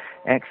the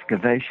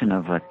excavation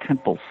of a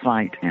temple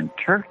site in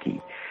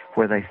Turkey,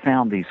 where they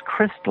found these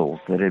crystals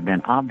that had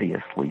been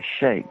obviously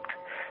shaped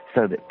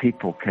so that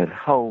people could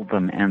hold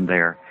them in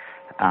their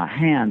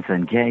hands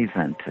and gaze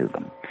into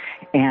them.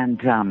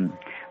 And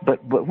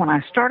but when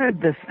I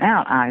started this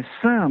out, I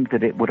assumed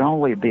that it would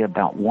only be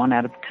about 1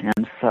 out of 10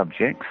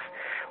 subjects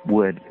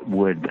would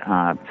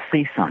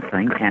see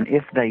something, and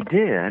if they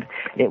did,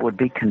 it would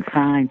be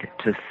confined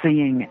to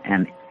seeing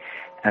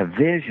a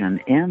vision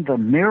in the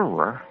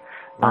mirror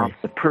of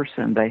the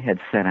person they had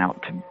set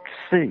out to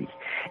see.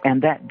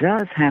 And that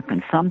does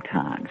happen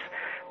sometimes,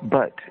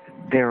 but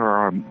there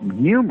are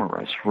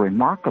numerous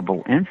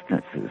remarkable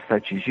instances,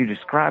 such as you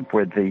described,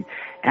 where the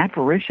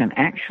apparition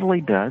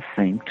actually does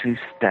seem to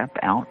step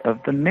out of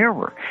the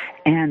mirror.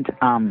 And,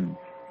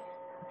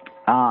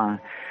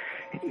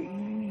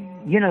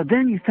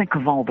 then you think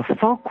of all the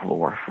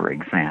folklore, for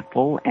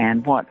example,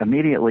 and what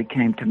immediately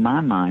came to my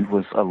mind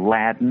was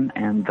Aladdin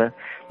and the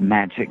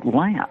magic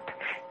lamp.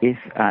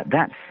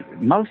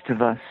 Most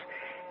of us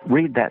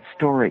read that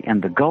story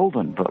in the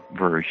Golden Book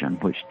version,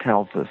 which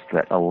tells us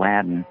that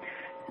Aladdin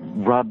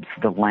rubs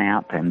the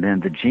lamp and then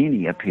the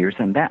genie appears,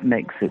 and that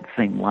makes it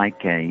seem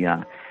like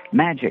a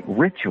magic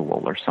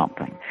ritual or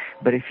something.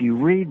 But if you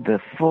read the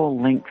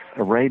full-length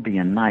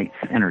Arabian Nights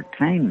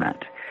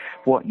Entertainment,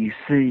 what you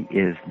see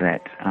is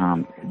that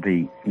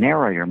the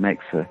narrator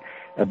makes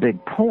a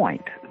big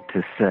point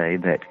to say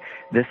that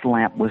this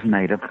lamp was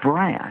made of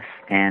brass,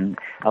 and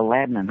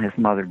Aladdin and his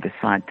mother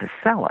decide to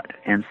sell it.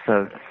 And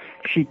so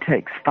she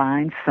takes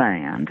fine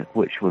sand,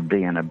 which would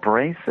be an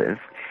abrasive,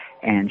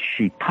 and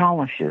she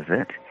polishes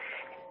it,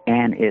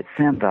 and it's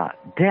in the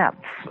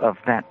depths of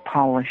that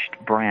polished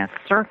brass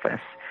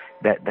surface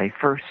that they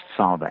first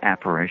saw the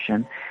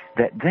apparition,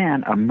 that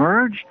then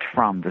emerged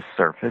from the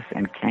surface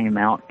and came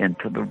out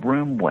into the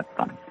room with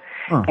them.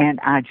 Huh. And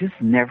I just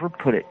never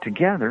put it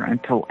together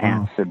until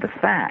after the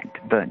fact.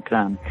 But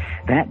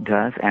that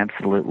does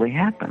absolutely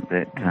happen,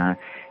 that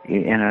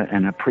in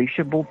an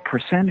appreciable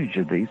percentage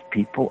of these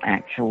people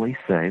actually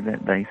say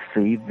that they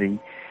see the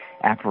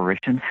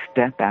apparition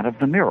step out of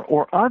the mirror.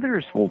 Or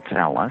others will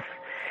tell us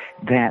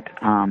that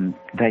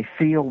they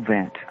feel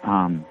that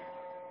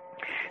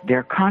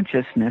their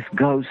consciousness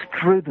goes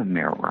through the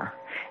mirror,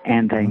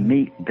 and they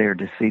meet their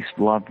deceased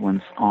loved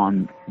ones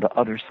on the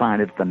other side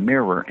of the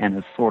mirror in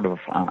a sort of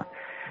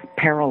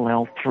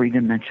parallel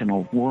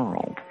three-dimensional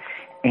world.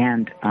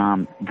 And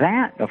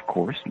that, of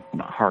course,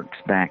 harks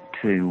back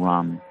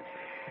to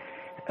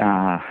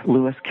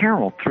Lewis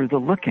Carroll, Through the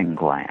Looking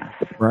Glass.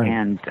 Right.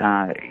 And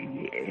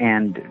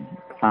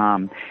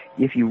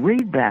if you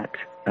read that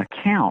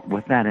account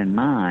with that in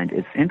mind,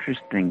 it's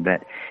interesting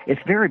that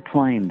it's very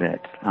plain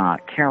that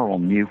Carroll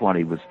knew what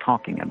he was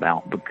talking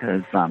about,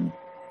 because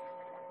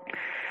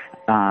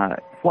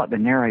what the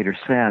narrator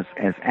says,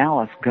 as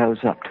Alice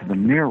goes up to the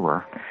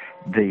mirror,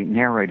 the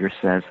narrator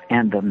says,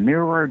 and the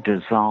mirror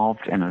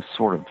dissolved in a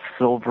sort of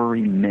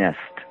silvery mist.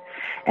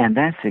 And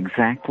that's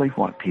exactly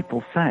what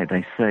people say.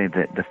 They say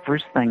that the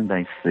first thing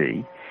they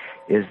see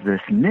is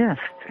this mist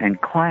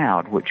and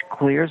cloud which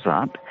clears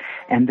up,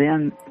 and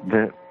then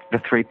the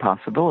three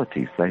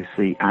possibilities. They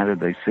see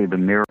the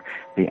mirror,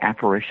 the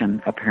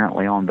apparition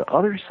apparently on the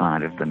other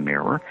side of the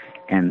mirror,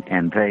 and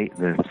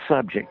the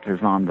subject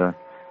is on the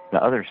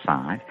other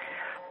side.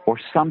 Or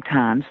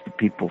sometimes the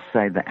people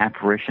say the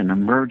apparition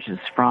emerges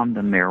from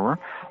the mirror,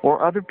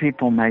 or other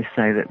people may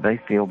say that they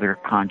feel their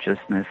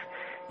consciousness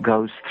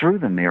goes through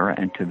the mirror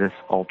into this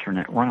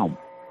alternate realm.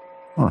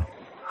 Huh.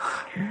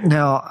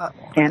 Now,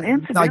 and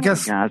incidentally, I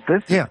guess, guys,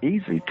 this is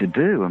easy to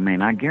do. I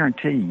mean, I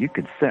guarantee you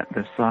could set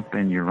this up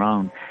in your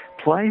own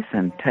place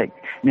and take.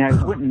 Now,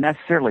 it wouldn't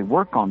necessarily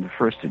work on the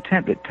first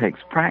attempt. It takes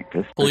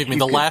practice. Believe me,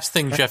 the last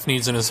thing Jeff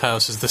needs in his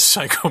house is the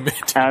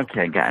psychomanteum.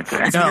 Okay,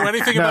 gotcha. If you knew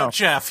anything about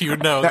Jeff, you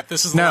would know that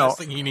this is the last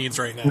thing he needs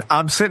right now.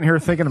 I'm sitting here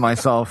thinking to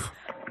myself,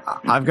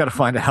 I've got to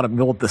find out how to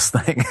build this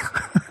thing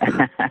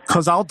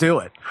because I'll do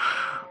it.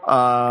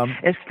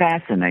 It's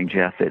fascinating,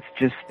 Jeff. It's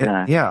just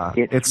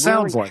it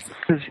sounds like it.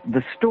 Because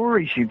the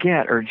stories you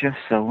get are just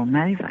so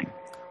amazing.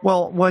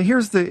 Well,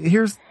 here's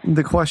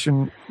the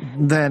question.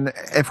 Then,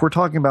 if we're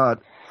talking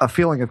about a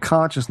feeling of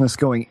consciousness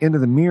going into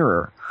the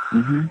mirror,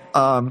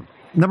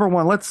 number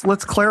one,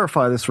 let's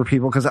clarify this for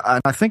people because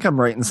I think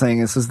I'm right in saying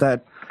this is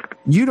that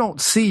you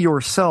don't see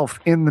yourself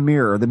in the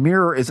mirror. The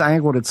mirror is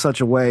angled in such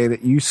a way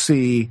that you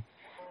see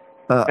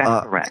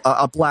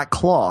a black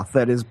cloth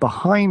that is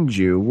behind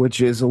you, which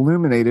is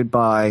illuminated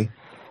by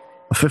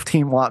a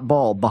 15-watt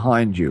bulb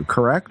behind you,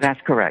 correct?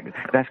 That's correct.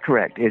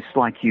 It's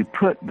like you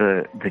put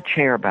the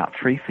chair about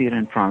 3 feet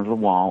in front of the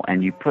wall,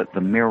 and you put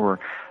the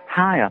mirror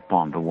high up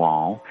on the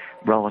wall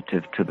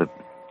relative to the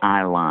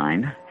eye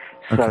line,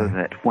 so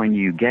that when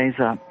you gaze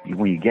up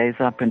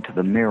into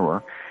the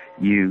mirror,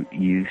 you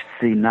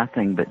see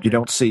nothing but you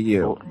don't see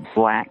you.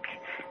 Black,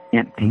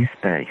 empty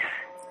space.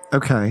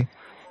 Okay.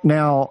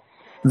 Now,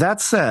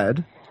 that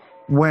said,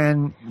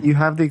 when you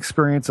have the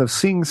experience of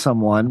seeing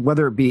someone,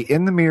 whether it be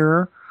in the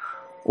mirror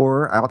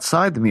or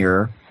outside the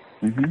mirror,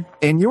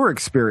 in your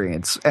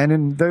experience and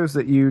in those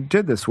that you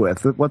did this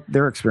with, what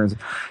their experience,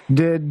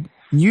 did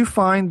you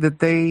find that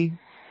they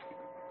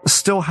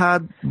still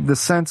had the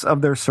sense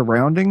of their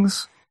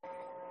surroundings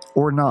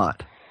or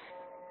not?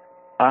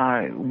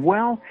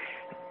 Well,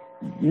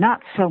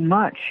 not so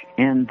much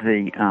in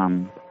the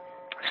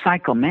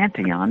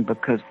psychomanteum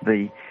because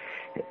the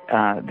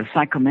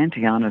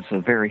psychomanteum is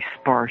a very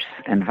sparse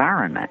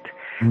environment.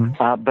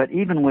 But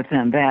even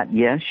within that,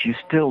 yes, you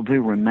still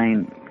do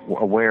remain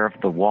aware of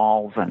the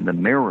walls and the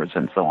mirrors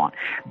and so on.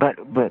 But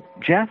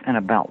Jeff, in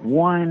about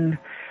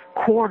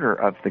 1/4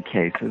 of the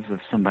cases of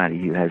somebody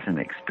who has an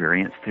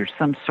experience, there's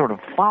some sort of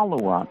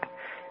follow-up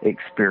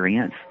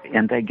experience,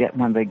 and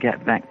when they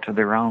get back to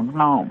their own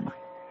home.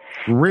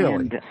 Really?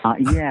 And,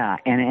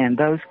 and in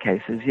those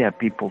cases,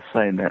 people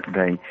say that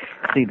they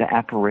see the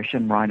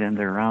apparition right in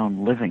their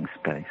own living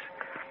space.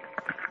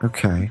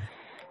 Okay.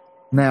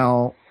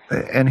 Now,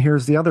 and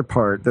here's the other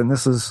part. Then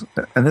this is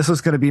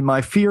going to be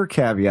my fear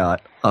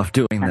caveat of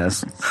doing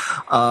this.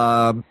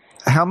 How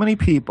many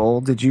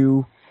people did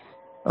you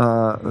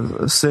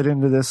sit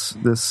into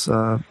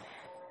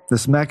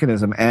this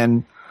mechanism,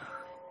 and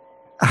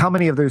how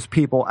many of those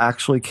people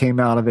actually came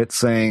out of it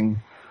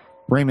saying,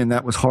 "Raymond,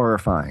 that was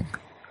horrifying"?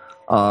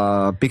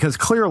 Because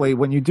clearly,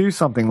 when you do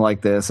something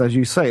like this, as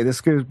you say,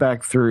 this goes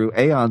back through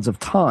aeons of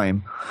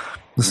time.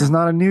 This is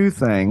not a new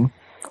thing,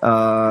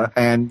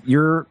 and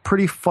you're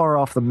pretty far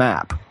off the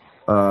map.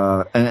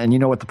 And you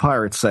know what the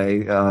pirates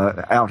say,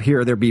 out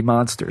here there be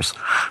monsters.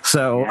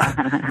 So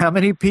how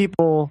many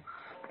people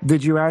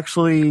did you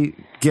actually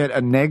get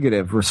a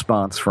negative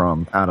response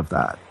from out of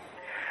that?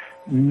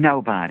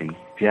 Nobody,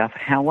 Jeff.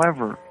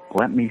 However,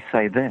 let me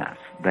say this,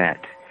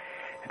 that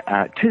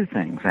two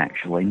things,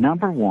 actually.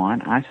 Number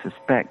one, I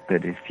suspect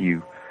that if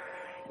you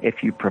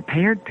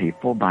prepared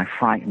people by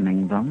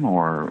frightening them,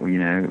 or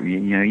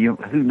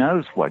who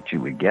knows what you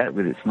would get,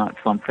 but it's not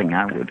something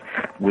I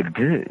would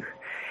do.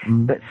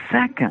 But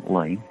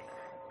secondly,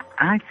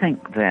 I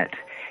think that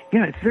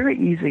it's very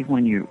easy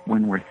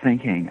when we're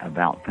thinking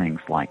about things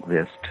like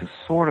this to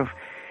sort of,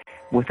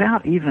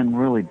 without even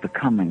really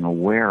becoming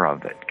aware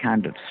of it,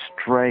 kind of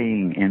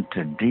straying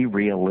into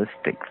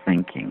derealistic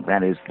thinking.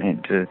 That is,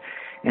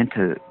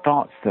 into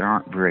thoughts that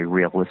aren't very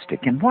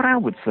realistic. And what I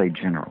would say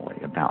generally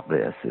about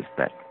this is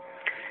that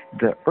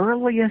the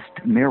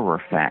earliest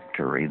mirror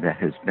factory that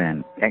has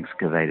been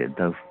excavated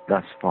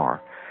thus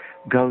far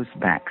goes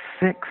back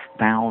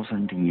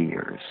 6,000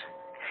 years.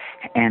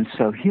 And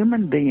so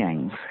human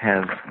beings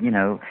have,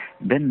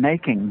 been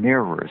making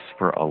mirrors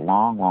for a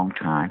long, long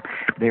time.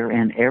 They're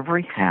in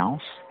every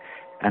house.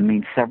 I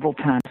mean, several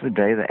times a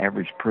day, the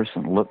average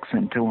person looks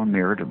into a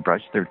mirror to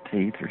brush their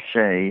teeth or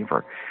shave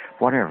or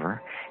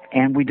whatever,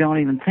 and we don't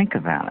even think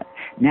about it.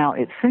 Now,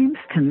 it seems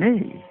to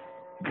me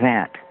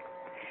that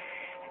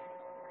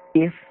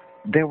if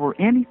there were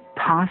any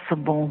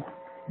possible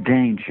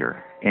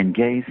danger in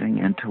gazing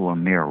into a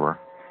mirror,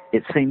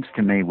 it seems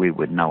to me we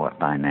would know it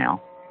by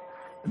now.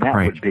 That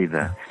would be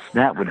the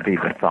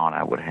thought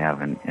I would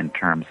have in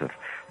terms of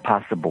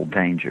possible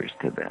dangers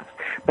to this.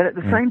 But at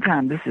the same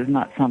time, this is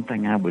not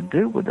something I would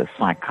do with a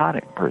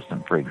psychotic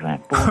person, for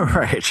example.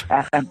 Right.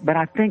 But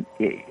I think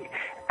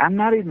I'm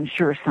not even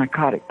sure a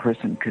psychotic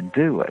person could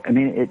do it. I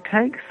mean, it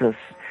takes us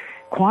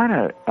quite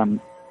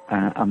an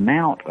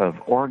amount of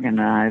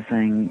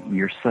organizing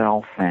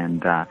yourself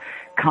and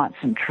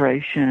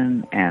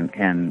concentration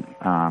and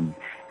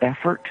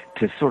effort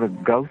to sort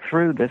of go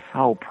through this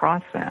whole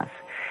process.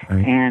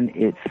 Right. And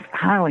it's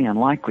highly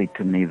unlikely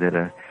to me that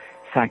a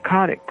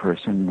psychotic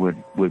person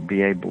would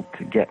be able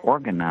to get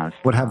organized.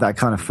 Would have that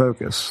kind of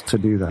focus to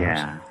do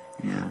that.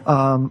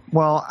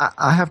 Well,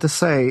 I have to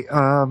say,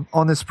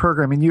 on this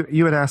program, and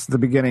you had asked at the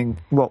beginning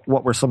what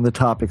were some of the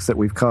topics that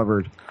we've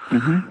covered,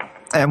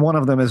 and one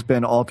of them has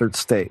been altered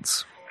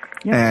states,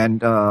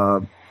 and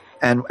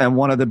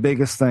one of the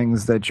biggest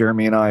things that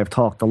Jeremy and I have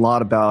talked a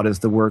lot about is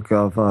the work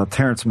of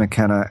Terence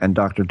McKenna and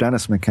Dr.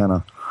 Dennis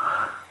McKenna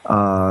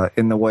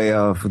in the way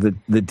of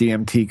the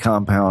DMT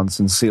compounds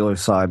and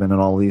psilocybin and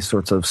all these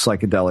sorts of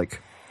psychedelic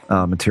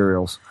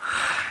materials.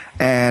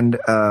 And,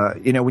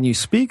 when you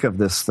speak of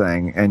this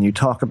thing and you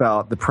talk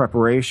about the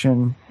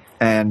preparation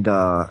and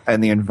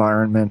the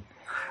environment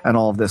and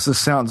all of this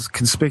sounds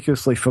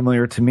conspicuously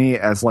familiar to me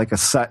as like a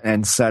set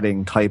and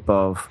setting type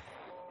of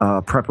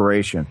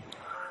preparation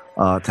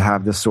to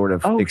have this sort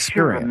of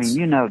experience.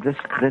 Sure. I mean,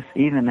 this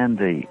even in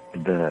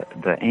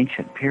the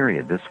ancient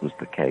period, this was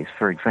the case.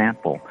 For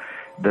example,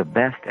 the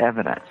best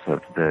evidence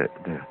of the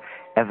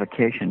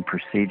evocation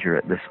procedure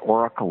at this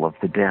Oracle of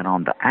the Dead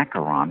on the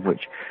Acheron,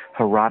 which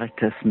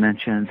Herodotus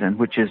mentions and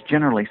which is,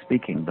 generally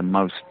speaking, the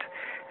most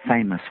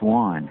famous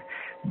one.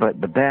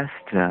 But the best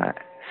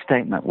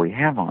statement we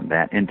have on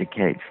that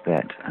indicates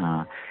that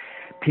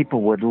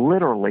people would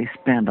literally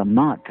spend a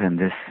month in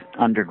this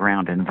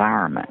underground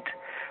environment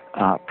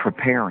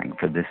preparing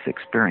for this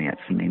experience.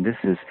 I mean,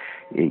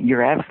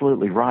 you're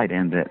absolutely right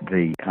in that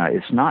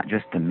it's not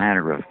just a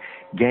matter of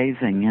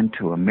gazing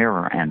into a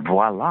mirror and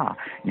voila,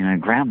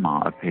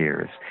 grandma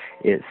appears.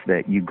 It's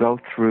that you go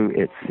through.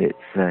 It's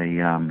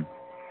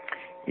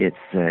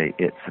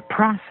a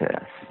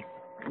process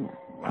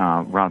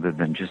rather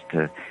than just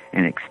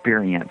an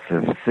experience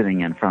of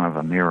sitting in front of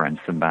a mirror and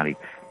somebody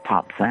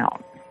pops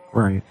out.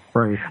 Right.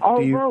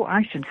 Although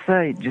I should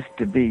say, just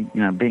to be,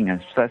 being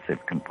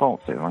obsessive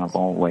compulsive, I've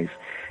always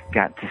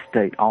got to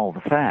state all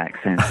the facts.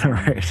 And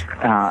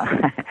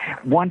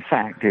one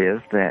fact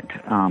is that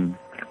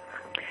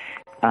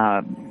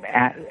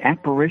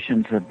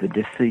apparitions of the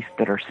deceased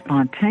that are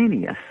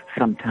spontaneous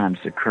sometimes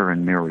occur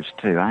in mirrors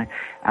too.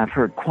 I've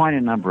heard quite a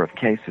number of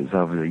cases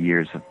over the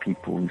years of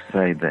people who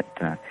say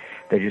that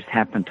they just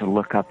happened to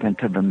look up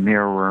into the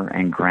mirror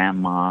and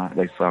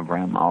they saw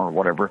grandma or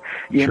whatever.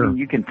 Sure. I mean,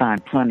 you can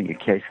find plenty of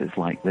cases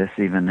like this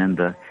even in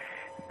the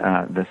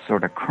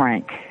sort of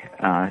crank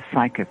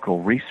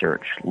psychical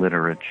research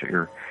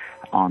literature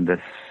on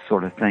this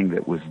sort of thing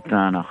that was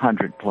done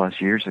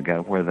 100+ years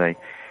ago, where they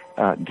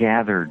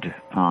gathered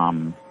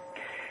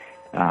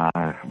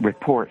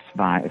reports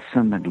by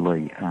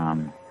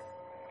assumedly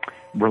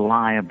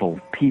reliable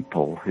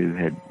people who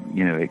had,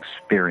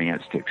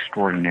 experienced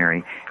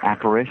extraordinary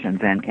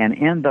apparitions, and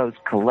in those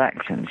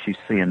collections you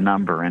see a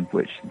number in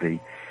which the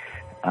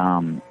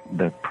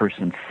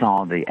person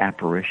saw the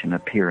apparition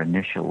appear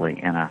initially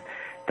in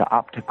the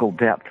optical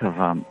depth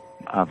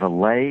of a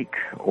lake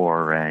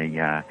or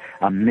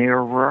a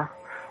mirror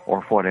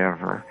or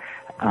whatever.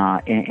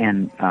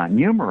 And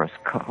numerous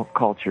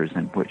cultures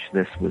in which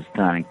this was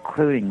done,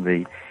 including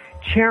the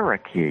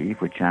Cherokee,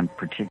 which I'm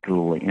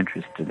particularly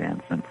interested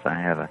in since I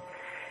have a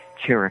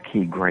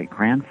Cherokee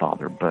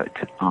great-grandfather. But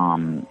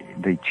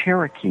the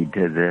Cherokee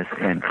did this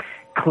in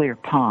clear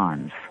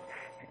ponds,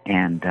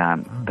 and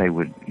they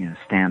would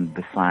stand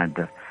beside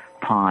the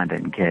pond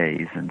and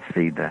gaze and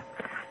see the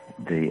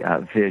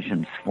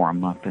visions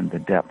form up in the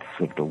depths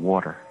of the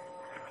water.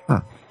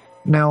 Huh.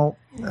 Now,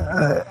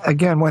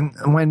 again,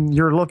 when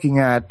you're looking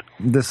at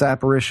this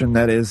apparition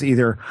that is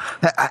either,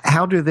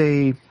 how do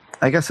they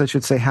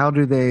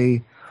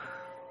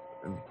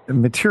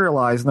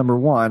materialize, number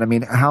one? I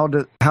mean, how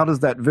does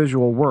that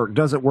visual work?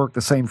 Does it work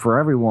the same for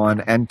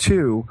everyone? And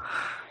two,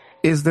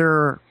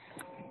 do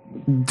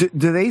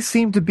they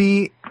seem to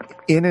be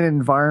in an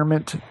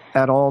environment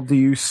at all? Do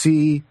you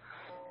see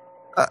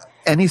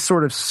any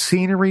sort of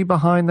scenery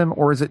behind them,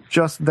 or is it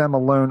just them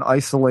alone,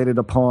 isolated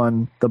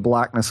upon the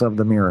blackness of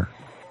the mirror?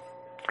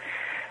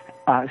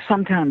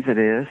 Sometimes it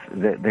is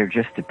that they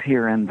just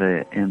appear in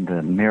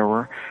the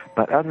mirror,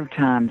 but other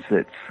times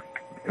it's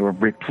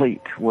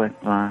replete with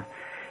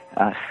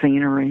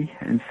scenery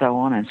and so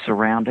on and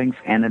surroundings,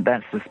 and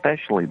that's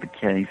especially the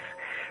case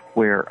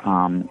where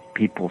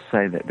people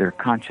say that their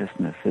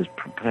consciousness is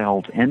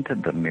propelled into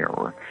the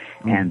mirror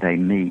and they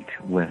meet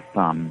with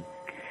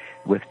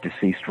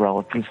deceased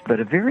relatives. But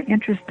a very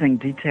interesting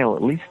detail,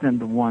 at least in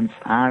the ones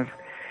I've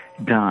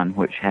done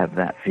which have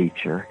that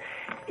feature,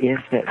 is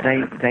that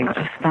they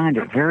just find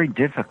it very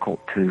difficult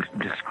to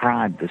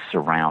describe the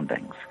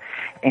surroundings.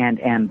 And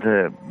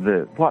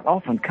the what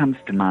often comes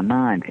to my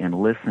mind in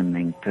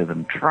listening to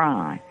them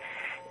try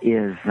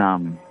is,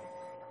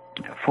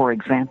 for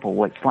example,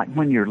 what's like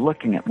when you're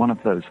looking at one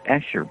of those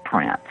Escher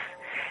prints,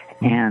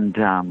 and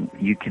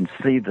you can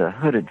see the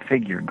hooded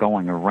figure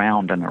going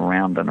around and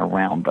around and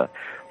around the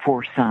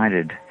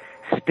four-sided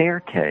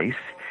staircase,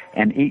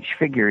 and each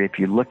figure, if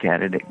you look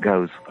at it, it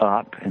goes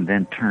up and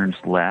then turns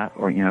left,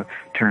 or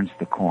turns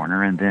the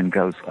corner and then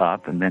goes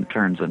up and then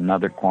turns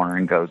another corner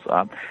and goes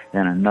up,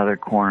 then another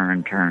corner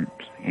and turns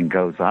and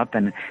goes up,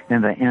 and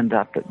then they end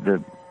up at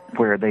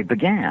where they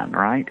began,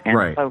 right? And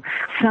right. So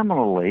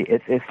similarly,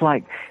 it's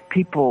like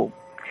people,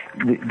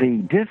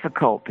 the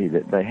difficulty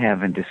that they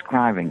have in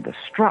describing the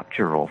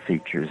structural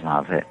features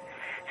of it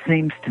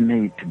seems to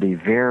me to be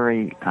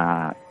very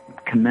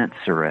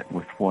commensurate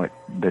with what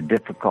the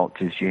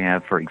difficulties you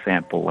have, for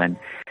example, in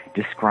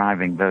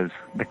describing the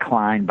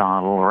Klein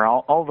bottle or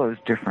all those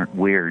different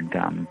weird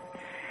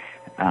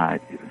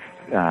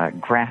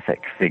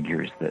graphic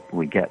figures that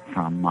we get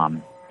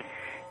from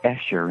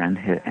Escher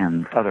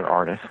and other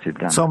artists who've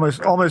done. It's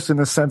almost in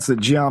the sense that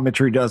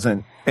geometry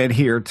doesn't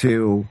adhere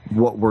to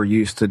what we're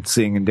used to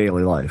seeing in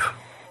daily life.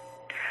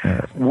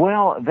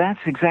 Well, that's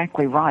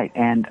exactly right.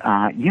 And,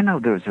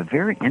 there's a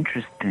very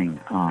interesting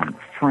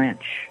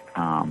French,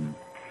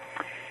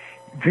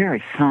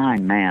 very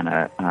fine man,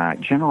 a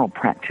general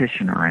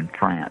practitioner in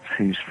France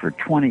who's for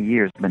 20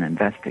 years been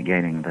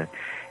investigating the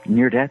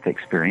near-death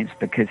experience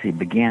because he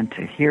began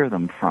to hear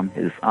them from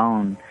his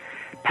own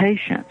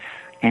patients.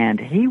 And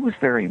he was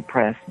very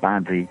impressed by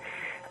the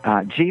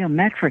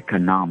geometric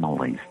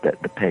anomalies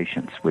that the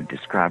patients would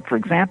describe. For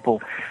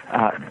example,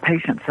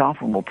 patients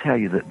often will tell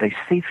you that they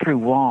see through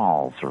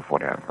walls or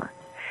whatever.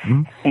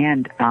 Mm-hmm.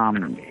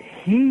 And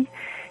he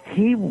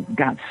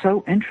got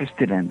so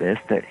interested in this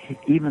that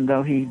even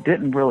though he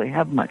didn't really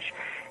have much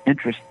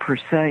interest per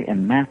se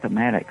in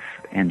mathematics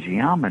and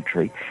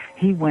geometry,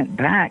 he went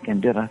back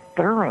and did a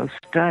thorough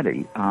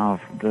study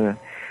of the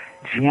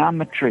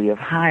geometry of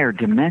higher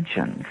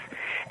dimensions,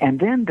 and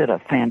then did a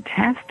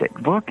fantastic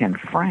book in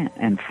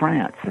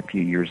France a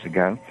few years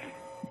ago,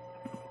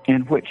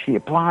 in which he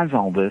applies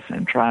all this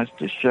and tries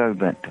to show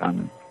that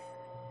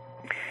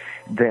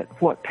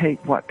what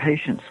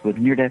patients with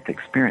near-death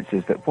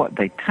experiences, that what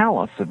they tell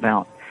us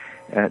about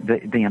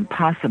the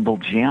impossible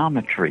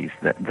geometries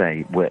that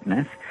they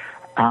witness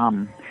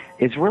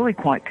is really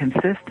quite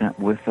consistent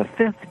with a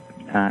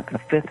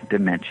fifth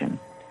dimension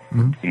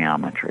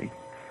geometry.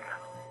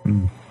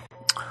 Mm.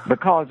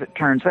 Because it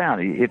turns out,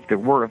 if there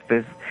were a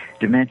fifth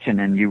dimension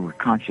and you were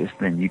conscious,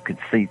 then you could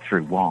see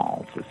through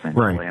walls,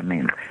 essentially. Right. I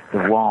mean,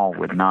 the wall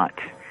would not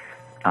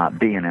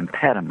be an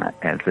impediment,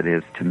 as it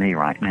is to me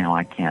right now.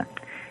 I can't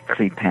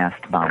see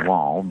past my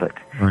wall, but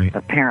right.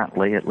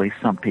 Apparently, at least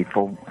some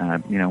people,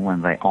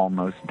 when they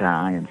almost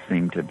die and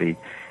seem to be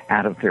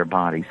out of their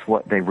bodies,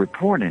 what they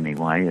report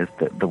anyway is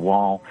that the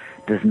wall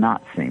does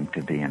not seem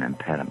to be an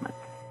impediment.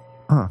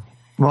 Huh.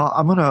 Well,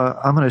 I'm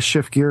gonna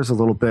shift gears a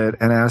little bit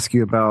and ask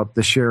you about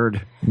the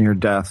shared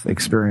near-death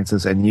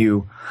experiences. And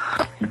you,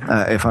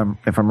 if I'm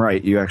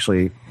right, you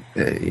actually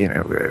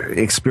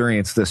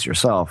experienced this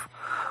yourself.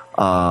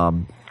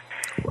 Can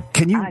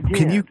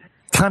you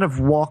kind of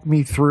walk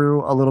me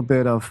through a little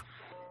bit of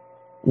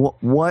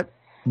what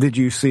did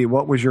you see?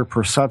 What was your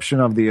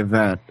perception of the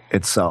event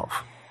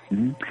itself?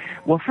 Mm-hmm.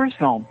 Well, first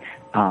of all,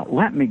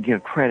 let me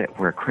give credit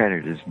where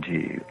credit is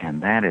due,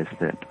 and that is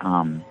that.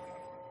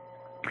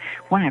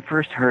 When I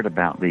first heard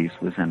about these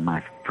was in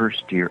my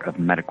first year of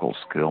medical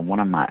school.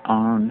 One of my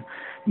own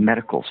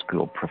medical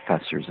school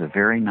professors, a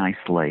very nice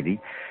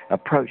lady,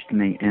 approached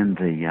me in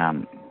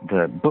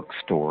the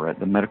bookstore at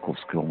the medical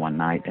school one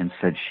night and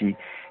said she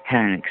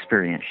had an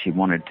experience she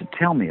wanted to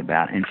tell me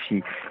about, and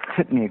she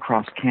took me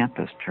across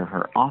campus to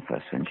her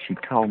office, and she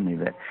told me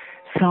that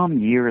some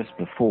years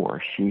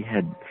before she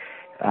had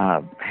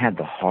had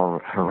the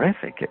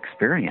horrific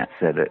experience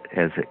as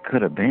it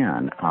could have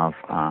been of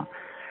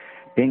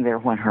being there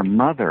when her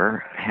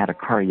mother had a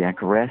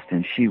cardiac arrest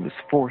and she was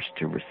forced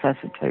to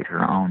resuscitate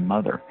her own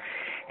mother.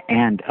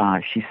 And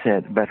she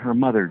said, but her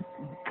mother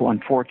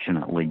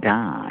unfortunately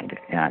died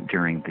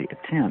during the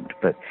attempt.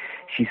 But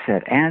she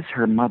said as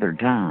her mother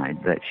died,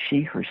 that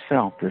she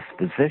herself, this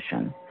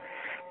physician,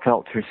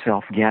 felt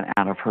herself get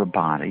out of her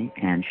body,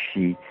 and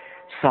she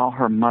saw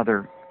her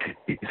mother, to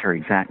use her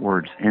exact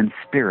words, in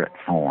spirit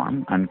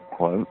form,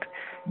 unquote,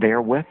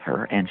 there with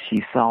her, and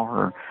she saw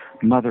her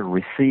mother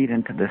recede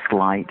into this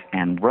light,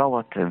 and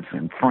relatives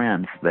and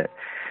friends that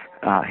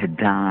had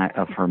died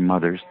of her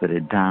mother's that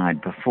had died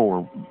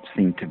before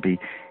seemed to be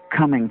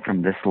coming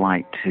from this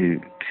light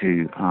to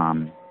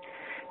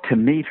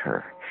meet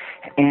her.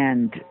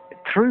 And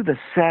through the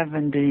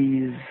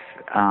 70s,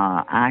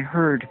 I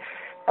heard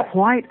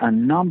quite a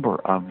number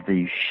of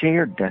these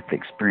shared death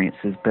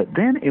experiences, but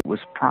then it was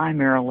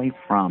primarily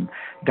from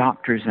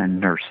doctors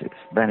and nurses.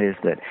 That is,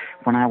 that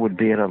when I would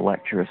be at a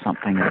lecture or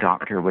something, a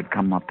doctor would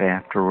come up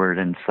afterward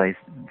and say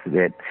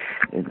that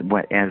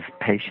as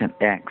patient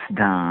X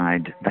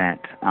died,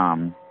 that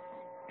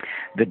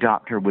the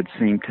doctor would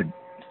seem to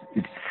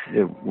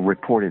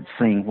reported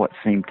seeing what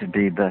seemed to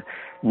be the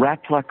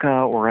replica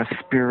or a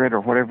spirit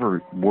or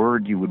whatever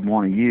word you would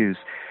want to use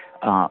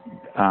of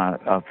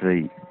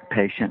the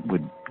patient,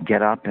 would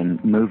get up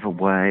and move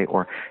away,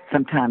 or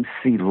sometimes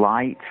see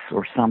lights,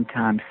 or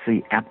sometimes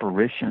see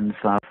apparitions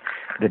of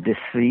the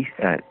deceased,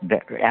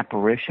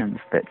 apparitions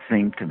that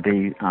seem to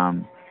be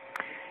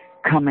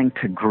coming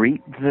to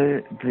greet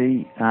the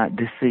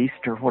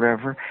deceased or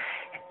whatever.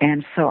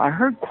 And so I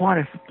heard quite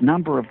a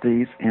number of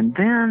these, and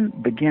then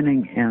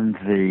beginning in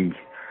the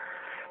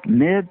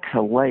mid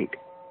to late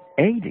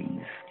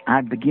 80s,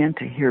 I began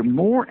to hear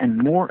more and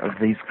more of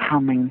these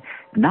coming,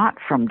 not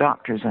from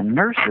doctors and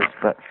nurses,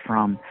 but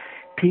from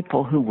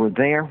people who were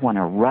there when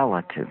a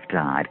relative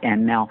died.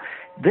 And now,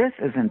 this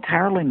is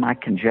entirely my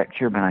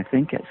conjecture, but I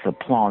think it's a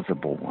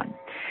plausible one.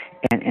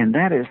 And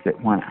that is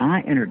that when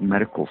I entered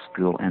medical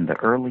school in the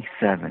early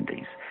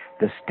 70s,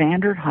 the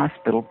standard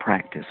hospital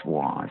practice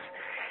was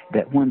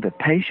that when the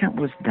patient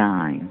was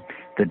dying,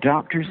 the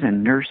doctors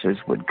and nurses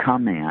would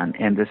come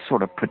in this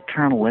sort of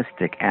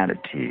paternalistic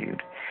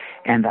attitude.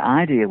 And the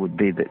idea would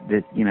be that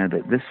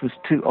this was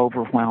too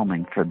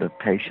overwhelming for the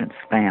patient's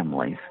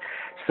families.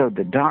 So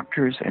the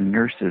doctors and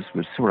nurses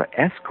would sort of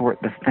escort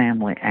the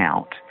family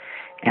out,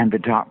 and the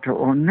doctor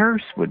or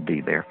nurse would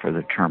be there for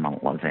the terminal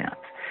event.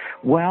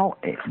 Well,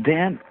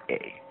 then,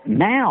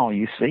 now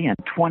you see in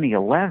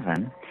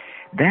 2011,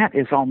 that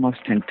is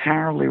almost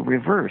entirely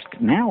reversed.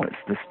 Now it's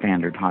the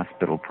standard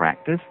hospital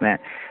practice that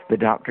the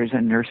doctors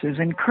and nurses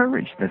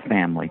encourage the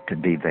family to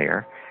be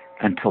there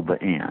until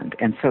the end.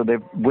 And so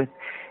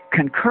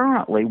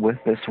concurrently with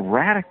this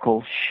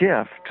radical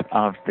shift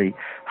of the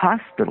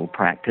hospital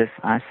practice,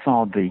 I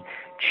saw the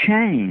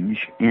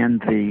change in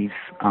these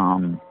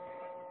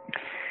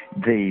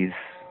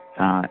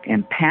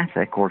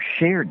empathic or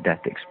shared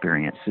death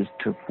experiences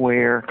to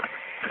where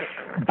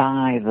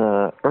by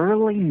the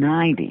early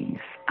 90s,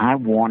 I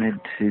wanted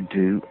to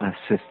do a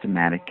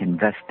systematic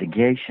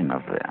investigation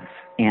of this.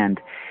 And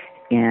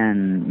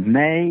in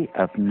May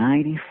of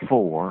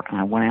 94,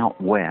 I went out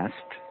west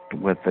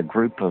with a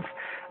group of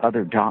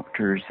other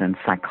doctors and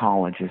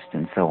psychologists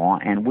and so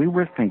on, and we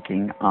were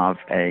thinking of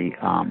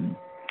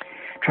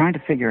trying to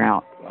figure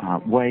out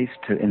ways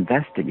to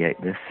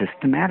investigate this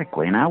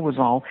systematically, and I was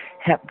all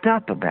hepped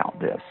up about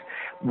this.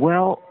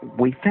 Well,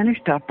 we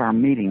finished up our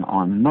meeting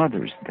on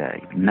Mother's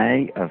Day,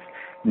 May of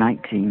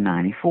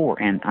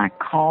 1994, and I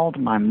called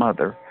my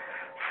mother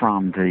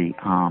from the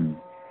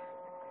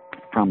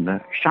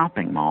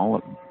shopping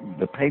mall,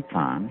 the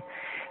payphone,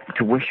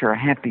 to wish her a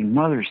happy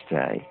Mother's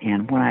Day.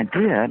 And when I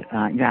did,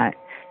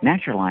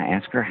 naturally I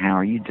asked her, "How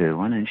are you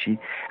doing?" And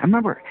I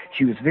remember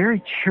she was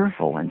very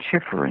cheerful and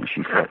chipper, and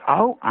she said,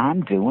 "Oh,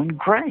 I'm doing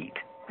great,"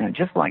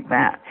 just like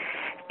that.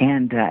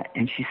 And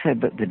she said,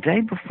 but the day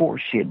before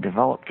she had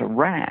developed a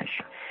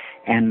rash,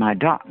 and my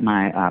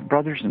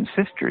brothers and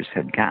sisters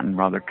had gotten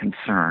rather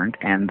concerned,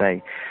 and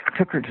they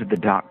took her to the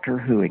doctor,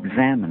 who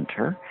examined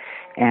her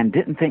and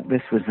didn't think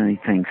this was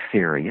anything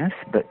serious,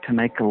 but to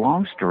make a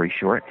long story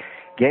short,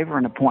 gave her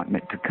an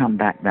appointment to come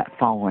back that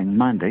following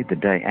Monday, the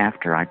day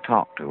after I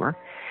talked to her.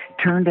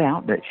 Turned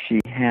out that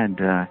she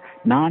had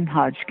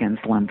non-Hodgkin's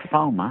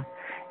lymphoma,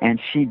 and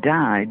she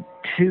died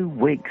 2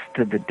 weeks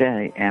to the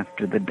day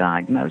after the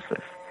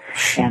diagnosis.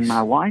 Jeez. And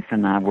my wife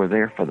and I were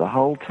there for the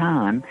whole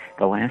time,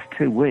 the last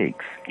 2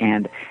 weeks.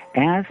 And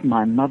as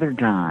my mother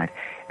died,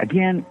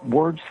 again,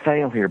 words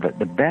fail here, but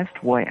the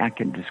best way I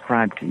can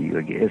describe to you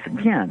is,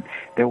 again,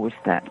 there was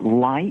that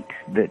light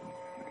that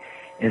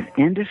is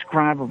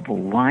indescribable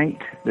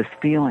light, this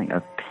feeling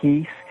of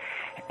peace,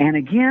 and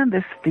again,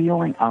 this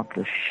feeling of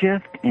the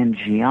shift in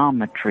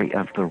geometry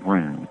of the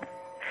room.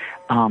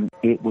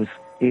 It was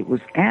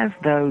as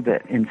though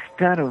that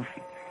instead of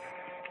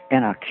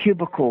in a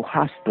cubicle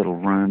hospital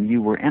room,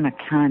 you were in a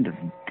kind of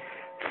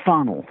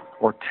funnel,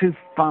 or 2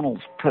 funnels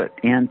put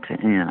end to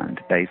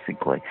end,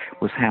 basically,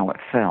 was how it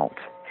felt.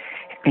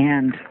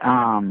 And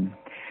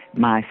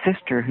my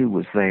sister, who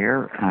was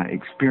there,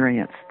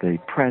 experienced the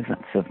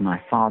presence of my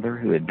father,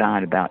 who had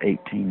died about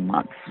 18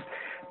 months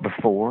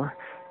before.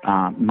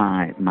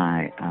 My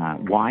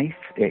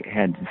wife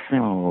had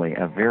similarly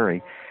a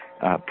very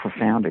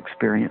profound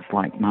experience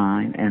like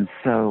mine, and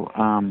so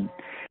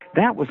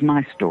that was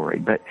my story.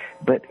 But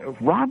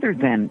rather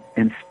than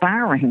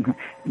inspiring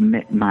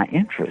my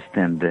interest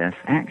in this,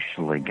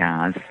 actually,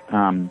 guys,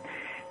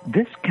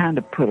 this kind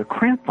of put a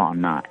crimp on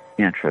my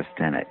interest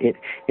in it.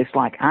 It's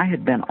like I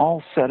had been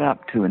all set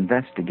up to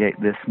investigate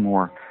this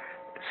more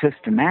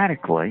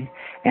systematically,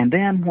 and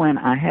then when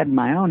I had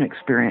my own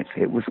experience,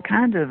 it was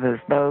kind of as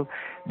though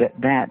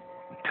that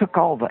took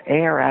all the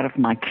air out of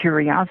my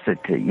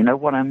curiosity. You know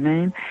what I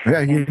mean?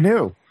 Yeah, you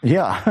knew.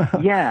 Yeah.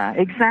 Yeah,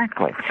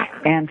 exactly.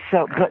 And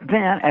so, but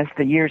then as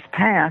the years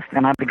passed,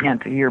 and I began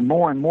to hear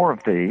more and more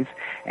of these,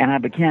 and I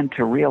began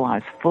to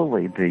realize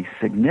fully the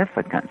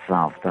significance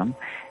of them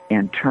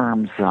in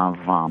terms of,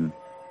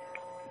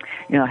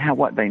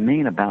 what they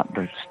mean about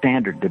the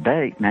standard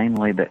debate,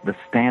 namely that the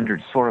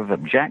standard sort of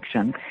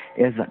objection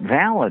isn't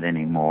valid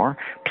anymore.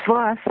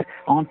 Plus,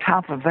 on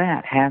top of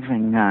that,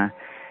 having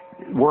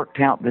worked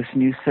out this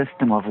new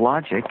system of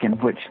logic in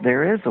which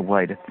there is a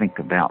way to think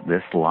about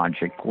this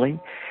logically,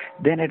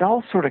 then it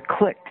all sort of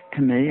clicked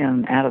to me,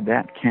 and out of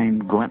that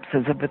came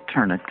Glimpses of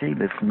Eternity,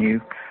 this new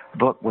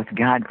book with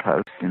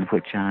guideposts in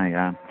which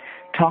I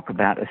talk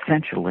about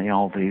essentially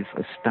all these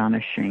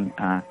astonishing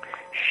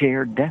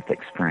shared death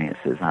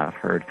experiences I've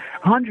heard.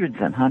 Hundreds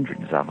and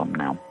hundreds of them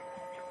now.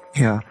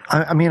 Yeah.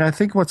 I mean, I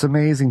think what's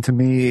amazing to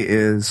me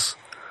is,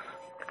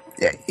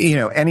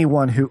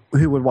 anyone who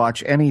would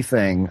watch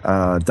anything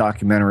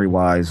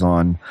documentary-wise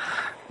on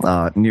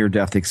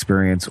near-death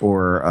experience,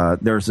 or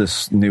there's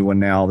this new one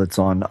now that's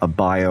on a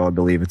bio, I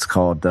believe it's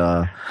called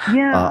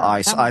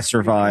I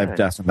Survived,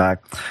 Death and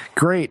Back.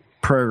 Great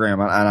program,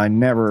 and I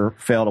never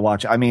fail to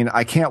watch it. I mean,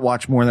 I can't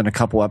watch more than a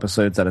couple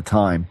episodes at a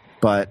time.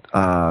 But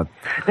I've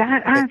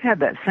had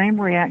that same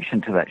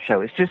reaction to that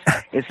show.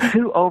 It's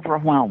too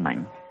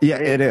overwhelming. Yeah,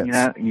 it is.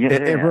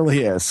 It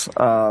really is.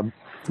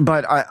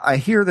 But I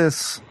hear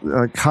this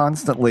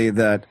constantly,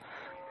 that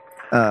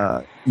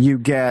you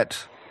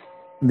get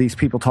these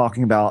people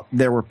talking about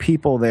there were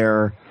people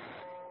there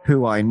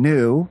who I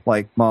knew,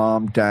 like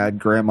mom, dad,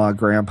 grandma,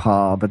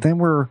 grandpa, but then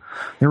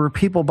there were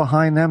people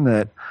behind them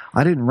that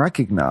I didn't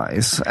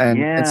recognize.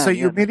 And so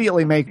you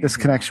immediately make this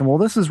connection. Well,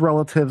 this is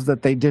relatives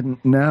that they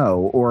didn't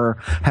know or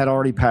had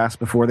already passed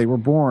before they were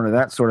born, or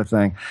that sort of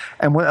thing.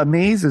 And what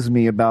amazes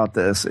me about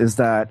this is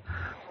that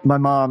my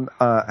mom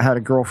had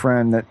a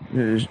girlfriend that,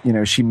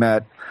 she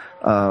met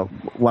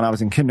when I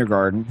was in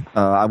kindergarten.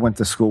 I went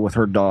to school with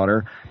her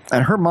daughter,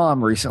 and her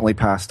mom recently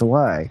passed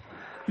away.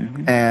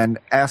 Mm-hmm. And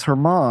as her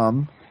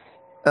mom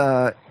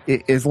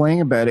is laying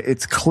in bed,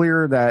 it's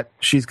clear that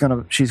she's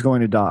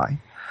going to die.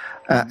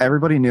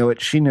 Everybody knew it.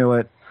 She knew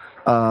it.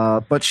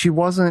 But she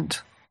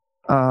wasn't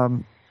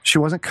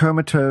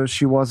comatose.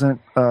 She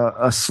wasn't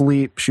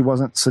asleep. She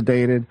wasn't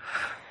sedated.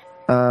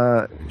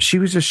 She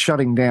was just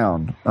shutting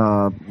down,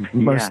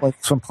 most like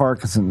some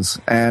Parkinson's,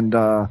 and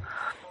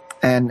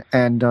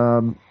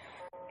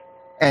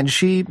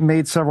she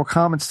made several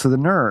comments to the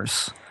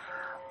nurse.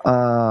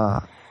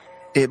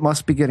 It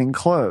must be getting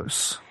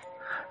close.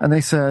 And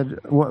they said,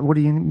 what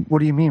do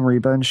you mean,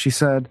 Reba? And she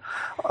said,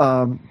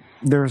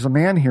 there's a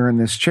man here in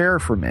this chair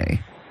for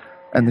me.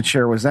 And the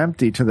chair was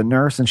empty to the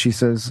nurse. And she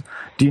says,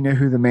 do you know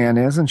who the man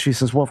is? And she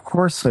says, well, of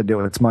course I do.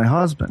 It's my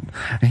husband.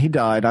 And he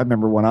died, I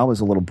remember, when I was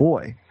a little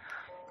boy.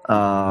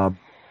 So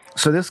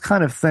this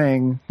kind of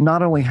thing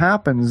not only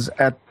happens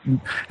at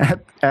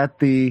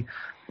the,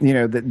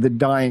 the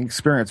dying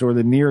experience or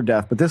the near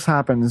death, but this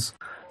happens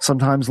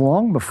sometimes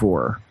long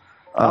before.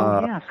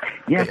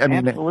 Yes, I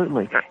mean,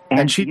 absolutely.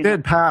 And she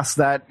did pass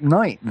that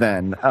night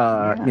then.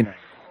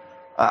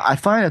 I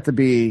find it to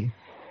be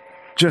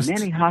just...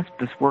 Many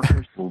hospice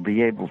workers will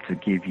be able to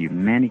give you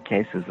many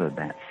cases of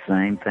that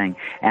same thing.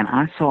 And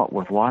I saw it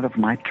with a lot of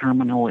my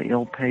terminally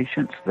ill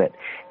patients, that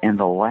in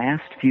the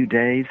last few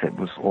days,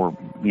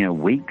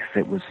 weeks,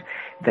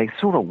 they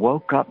sort of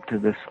woke up to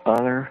this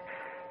other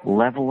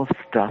level of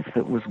stuff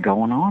that was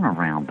going on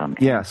around them.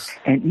 Yes.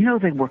 And,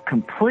 they were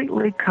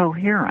completely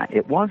coherent.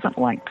 It wasn't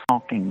like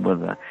talking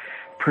with a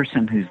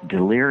person who's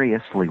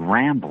deliriously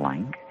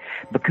rambling,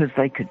 because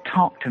they could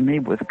talk to me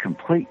with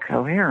complete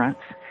coherence.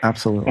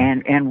 Absolutely.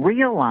 And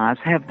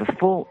have the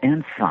full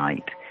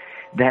insight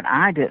that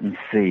I didn't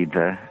see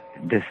the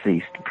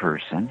deceased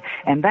person.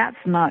 And that's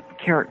not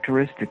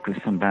characteristic of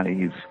somebody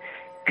who's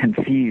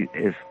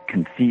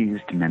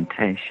confused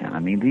mentation. I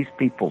mean, these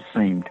people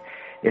seemed,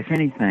 if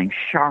anything,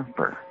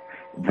 sharper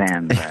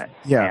than the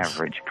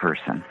average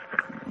person.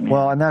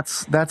 Well, and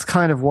that's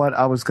kind of what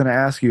I was going to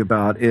ask you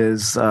about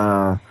is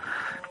my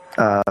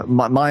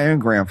own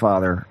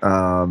grandfather.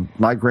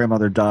 My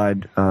grandmother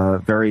died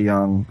very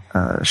young.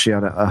 She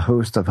had a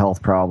host of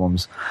health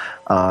problems,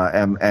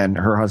 and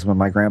her husband,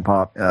 my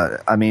grandpa.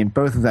 I mean,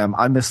 both of them.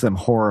 I miss them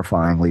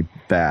horrifyingly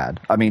bad.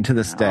 I mean, to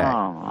this day.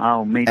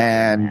 Oh, me too.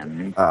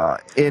 And I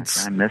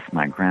miss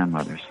my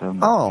grandmother so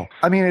much. Oh,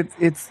 I mean,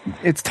 it's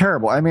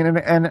terrible. I mean,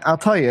 and I'll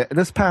tell you,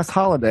 this past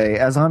holiday,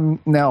 as I'm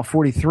now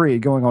 43,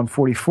 going on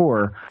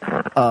 44.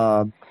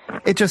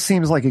 It just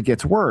seems like it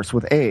gets worse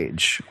with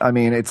age. I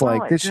mean, it's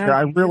like this year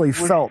I really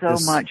felt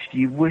this.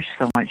 You wish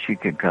so much you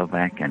could go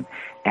back and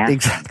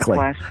ask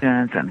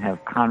questions and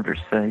have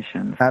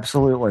conversations.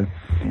 Absolutely.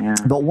 Yeah.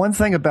 But one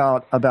thing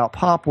about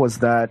Pop was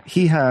that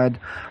he had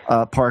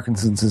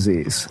Parkinson's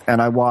disease,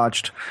 and I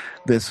watched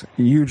this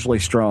hugely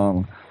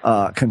strong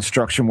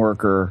construction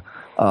worker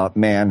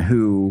man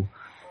who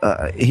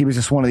he was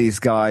just one of these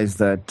guys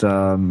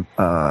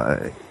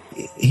that.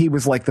 He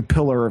was like the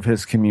pillar of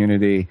his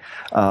community.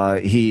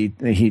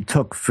 He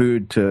took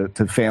food to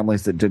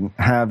families that didn't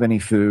have any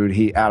food.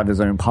 He out of his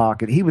own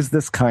pocket. He was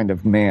this kind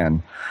of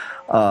man.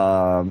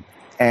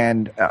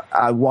 And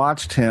I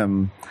watched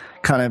him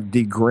kind of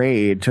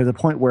degrade to the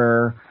point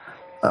where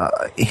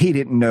he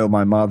didn't know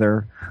my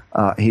mother.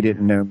 He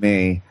didn't know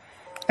me.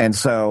 And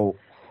so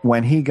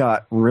when he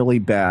got really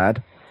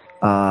bad,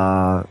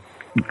 my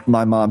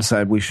mom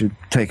said we should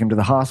take him to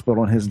the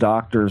hospital, and his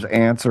doctor's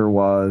answer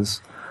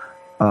was,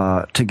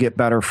 to get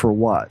better for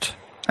what?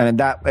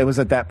 And it was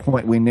at that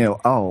point we knew,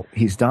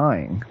 he's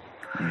dying.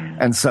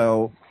 And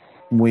so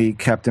we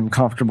kept him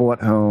comfortable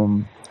at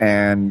home.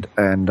 And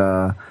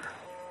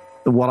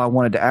what I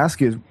wanted to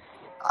ask you is,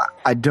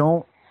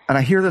 and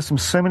I hear this from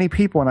so many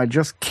people, and I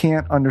just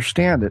can't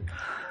understand it,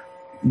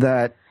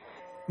 that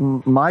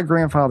my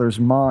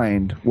grandfather's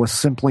mind was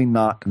simply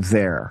not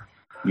there.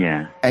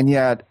 Yeah. And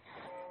yet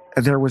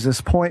there was this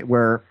point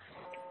where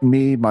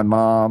me, my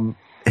mom,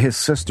 his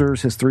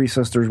sisters, his three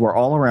sisters were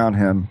all around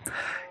him.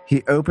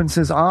 He opens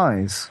his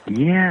eyes.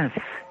 Yes.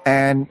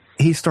 And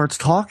he starts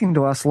talking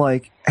to us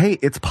like, hey,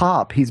 it's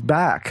Pop. He's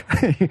back.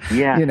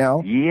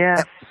 Yeah.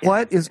 Yes.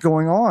 What is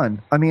going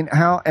on? I mean,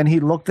 how? And he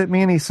looked at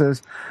me and he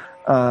says,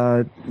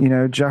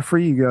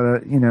 Jeffrey, you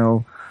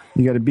gotta,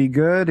 you got to be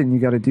good and you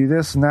got to do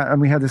this and that. And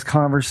we had this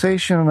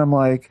conversation, and I'm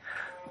like,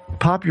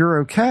 Pop,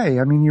 you're okay.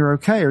 I mean, you're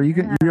okay.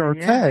 You're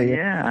okay.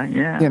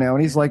 Yeah. You know,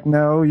 and he's like,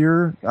 no,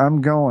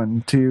 I'm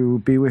going to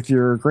be with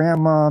your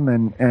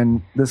grandmom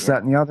and this,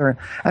 that, and the other.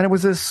 And it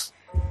was this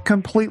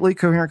completely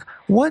coherent.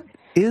 What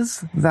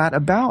is that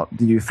about,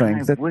 do you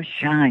think? I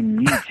wish I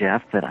knew,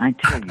 Jeff, but I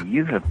tell you,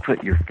 you have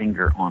put your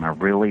finger on a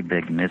really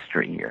big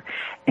mystery here.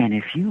 And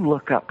if you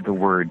look up the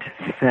word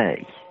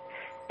Fey,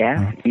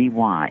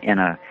 F-E-Y, in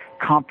a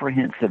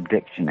comprehensive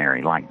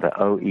dictionary like the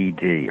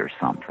OED or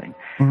something,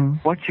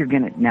 what you're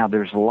going to, now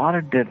there's a lot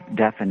of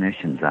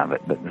definitions of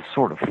it, but the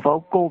sort of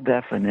focal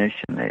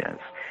definition is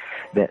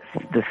that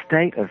the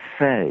state of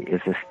Fey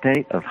is a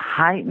state of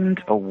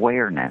heightened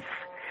awareness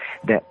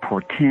that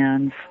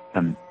portends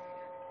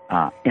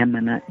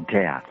imminent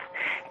death.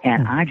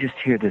 And I just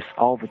hear this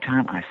all the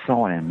time. I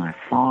saw it in my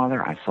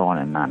father. I saw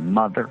it in my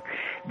mother,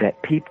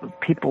 that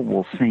people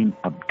will seem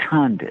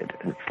obtunded.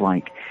 It's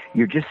like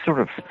you're just sort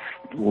of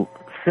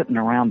sitting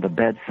around the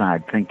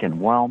bedside thinking,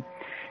 well,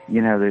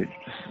 you know, they're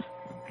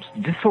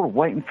just sort of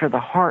waiting for the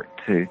heart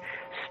to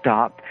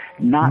stop,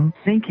 not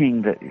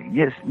thinking that,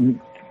 yes,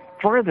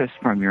 furthest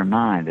from your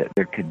mind that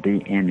there could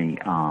be any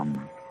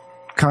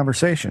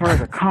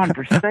further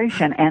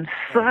conversation, and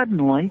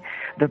suddenly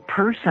the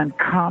person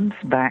comes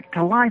back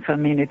to life. I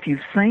mean, if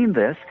you've seen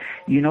this,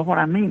 you know what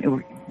I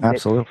mean.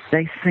 Absolutely.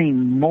 They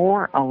seem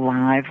more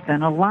alive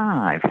than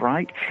alive,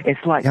 right?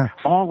 It's like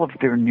all of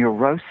their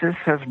neurosis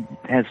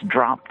has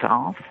dropped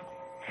off.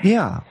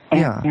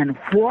 And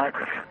what,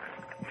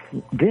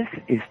 this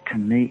is to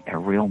me a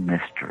real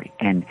mystery.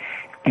 And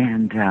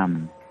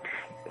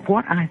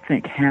what I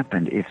think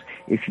happened is,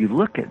 if you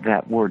look at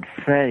that word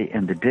Fey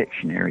in the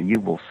dictionary, you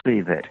will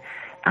see that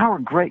our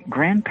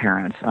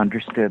great-grandparents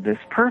understood this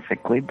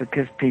perfectly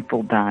because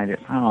people died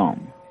at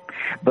home.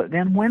 But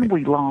then when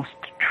we lost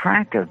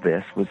track of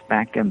this was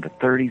back in the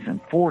 30s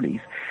and 40s,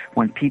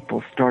 when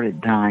people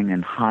started dying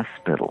in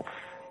hospitals.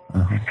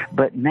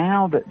 But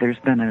now that there's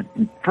been a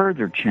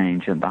further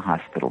change in the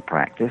hospital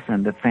practice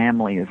and the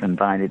family is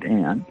invited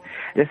in,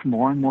 it's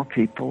more and more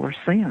people are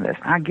seeing this.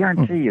 I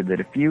guarantee you that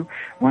if you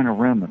run a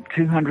room of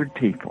 200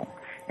 people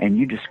and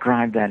you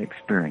describe that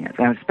experience,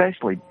 and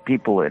especially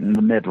people in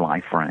the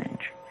midlife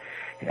range,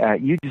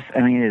 it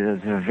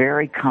is a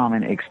very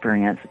common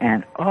experience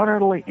and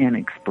utterly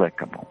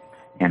inexplicable,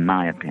 in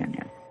my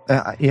opinion.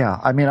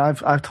 I mean,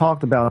 I've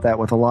talked about that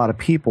with a lot of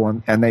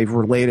people, and they've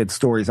related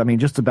stories. I mean,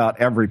 just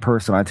about every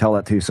person I tell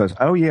that to says,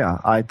 "Oh yeah,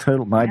 I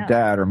told my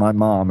dad or my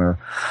mom or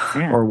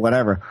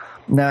whatever."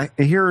 Now,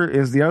 here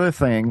is the other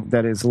thing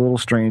that is a little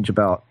strange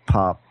about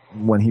Pop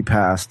when he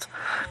passed.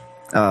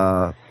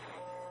 My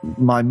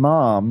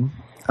mom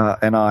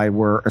and I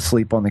were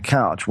asleep on the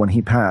couch when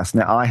he passed.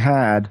 Now, I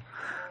had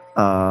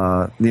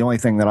the only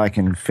thing that I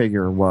can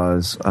figure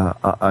was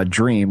a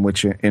dream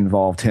which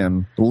involved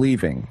him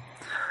leaving.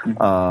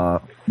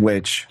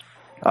 Which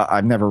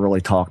I've never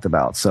really talked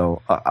about,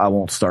 so I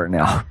won't start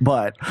now.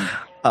 But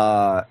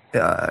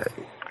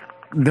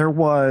there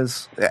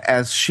was,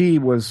 as she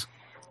was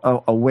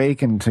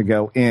awakened to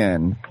go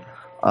in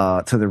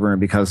to the room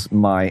because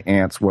my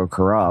aunts woke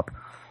her up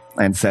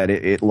and said,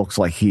 it looks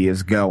like he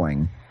is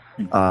going.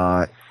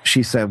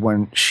 She said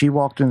when she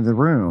walked into the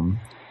room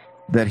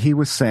that he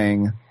was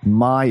saying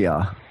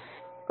Maya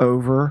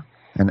over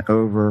and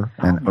over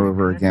and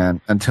over again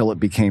until it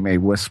became a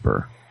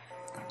whisper.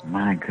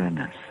 My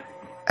goodness.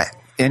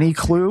 Any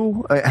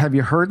clue? Have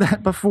you heard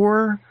that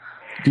before?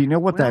 Do you know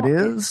what that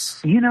is?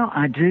 You know,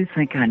 I do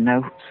think I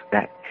know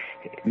that.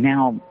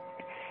 Now,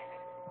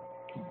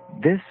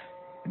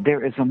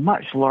 there is a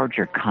much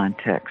larger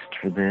context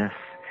for this,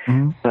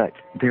 but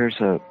there's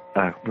a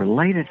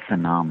related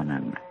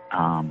phenomenon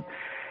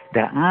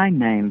that I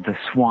named the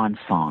swan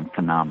song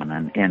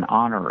phenomenon in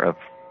honor of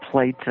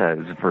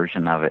Plato's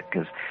version of it,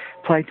 because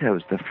Plato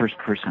is the first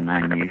person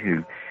I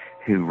knew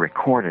who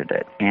recorded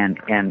it. And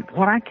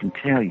what I can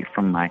tell you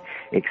from my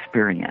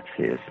experience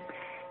is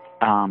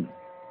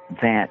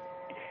that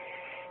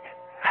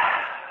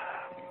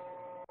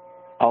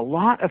a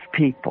lot of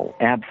people,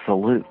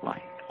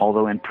 absolutely,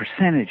 although in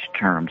percentage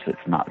terms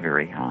it's not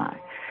very high,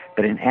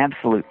 but in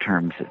absolute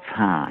terms it's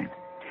high,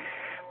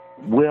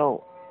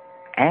 will,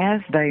 as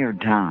they are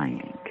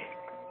dying,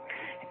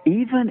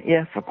 even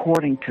if,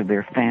 according to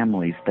their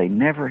families, they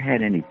never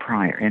had any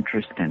prior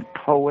interest in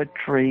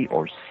poetry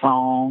or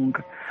song,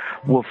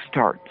 will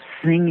start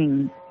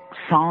singing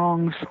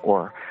songs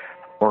or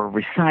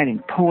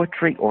reciting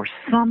poetry or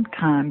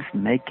sometimes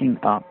making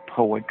up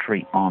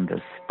poetry on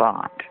the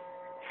spot.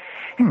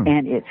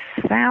 And it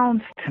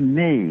sounds to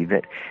me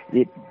that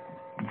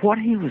what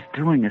he was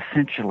doing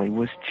essentially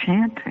was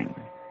chanting.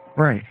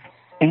 Right.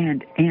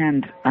 And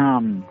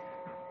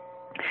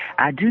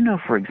I do know,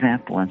 for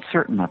example, in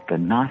certain of the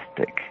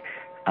Gnostic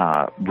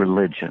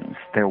religions,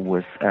 there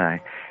was a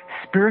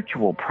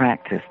spiritual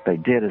practice they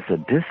did as a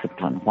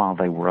discipline while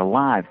they were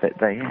alive, that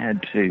they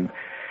had to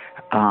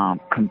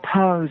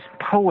compose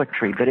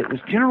poetry, but it was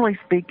generally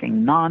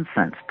speaking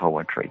nonsense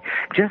poetry.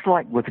 Just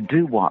like with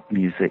doo-wop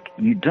music,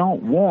 you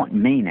don't want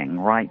meaning,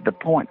 right? The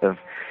point of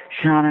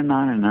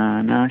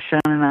sha-na-na-na-na,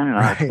 sha-na-na-na-na,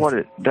 Right. that's what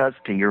it does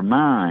to your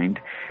mind,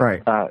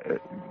 Right.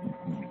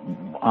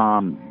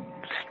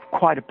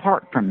 quite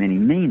apart from any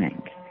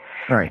meaning.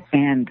 Right.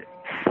 And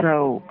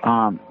so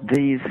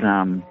these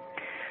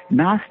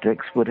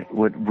Gnostics would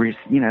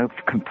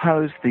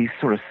compose these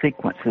sort of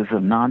sequences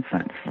of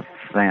nonsense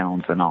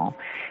sounds and all.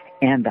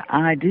 And the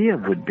idea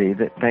would be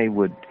that they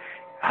would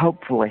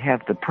hopefully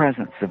have the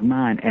presence of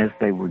mind as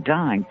they were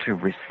dying to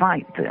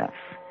recite this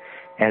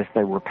as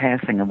they were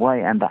passing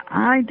away. And the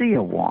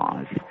idea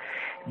was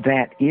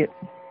that it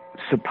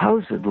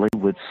supposedly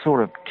would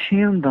sort of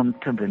tune them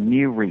to the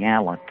new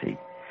reality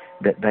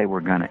that they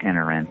were going to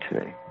enter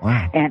into.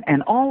 Wow.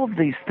 And all of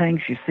these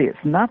things you see,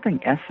 it's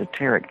nothing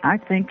esoteric. I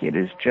think it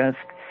is just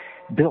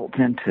built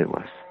into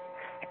us.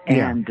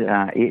 Yeah. And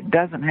it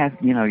doesn't have,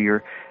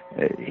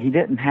 he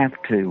didn't have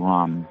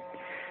to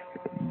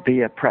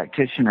be a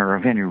practitioner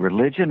of any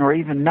religion or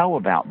even know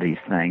about these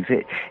things.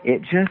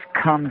 It just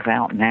comes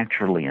out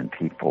naturally in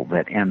people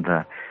that in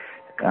the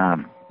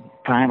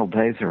final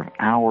days or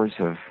hours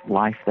of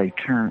life they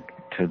turn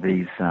to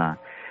these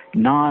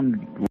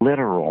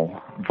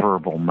non-literal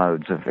verbal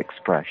modes of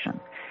expression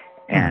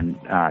and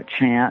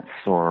chants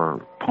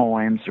or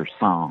poems or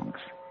songs.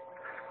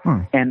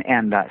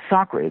 And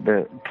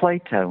Socrates,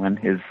 Plato in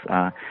his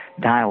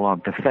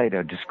dialogue, the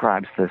Phaedo,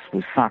 describes this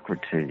with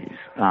Socrates,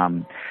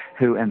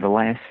 who in the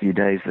last few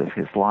days of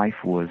his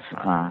life was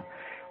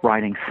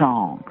writing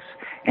songs.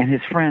 And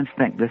his friends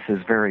think this is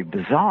very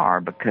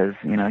bizarre because,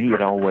 he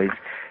had always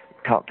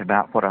talked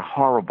about what a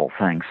horrible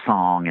thing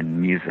song and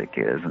music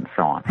is and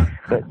so on.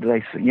 But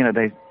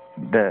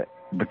the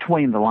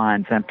between the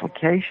lines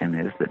implication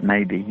is that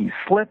maybe he's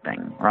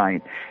slipping,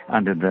 right,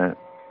 under the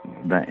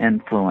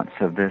influence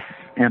of this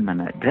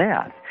imminent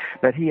death.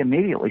 But he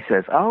immediately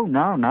says, oh,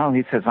 no.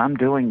 He says, I'm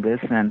doing this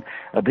in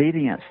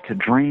obedience to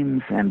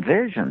dreams and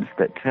visions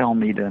that tell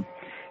me to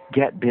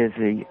get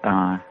busy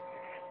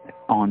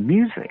on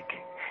music.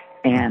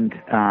 And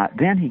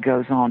then he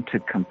goes on to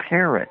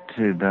compare it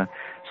to the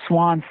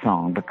swan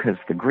song because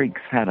the Greeks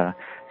had a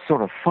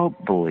sort of folk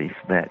belief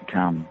that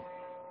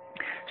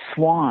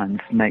swans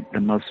make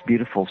the most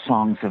beautiful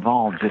songs of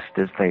all just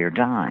as they are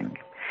dying.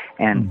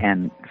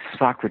 And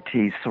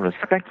Socrates sort of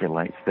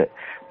speculates that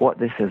what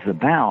this is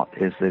about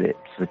is that it's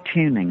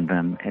attuning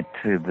them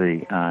to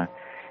the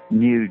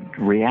new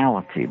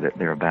reality that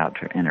they're about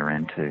to enter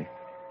into.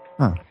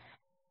 Huh.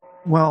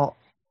 Well,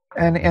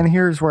 and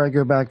here's where I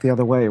go back the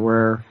other way,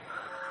 where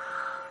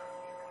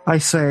I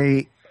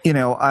say,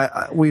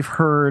 we've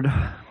heard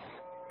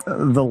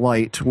the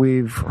light,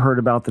 we've heard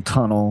about the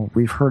tunnel,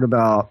 we've heard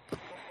about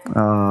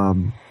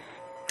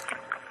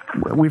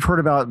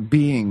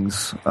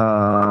beings,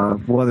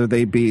 whether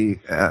they be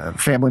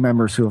family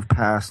members who have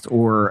passed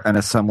or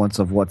an semblance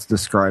of what's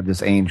described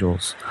as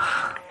angels.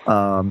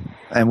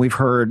 And we've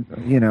heard,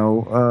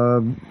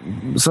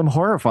 some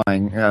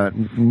horrifying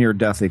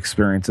near-death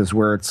experiences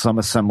where it's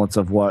some semblance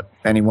of what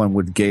anyone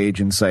would gauge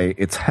and say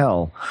it's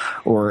hell,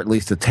 or at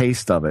least a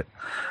taste of it.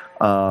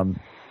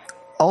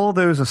 All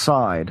those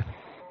aside,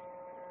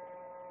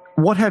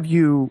 what have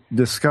you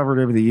discovered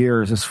over the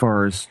years as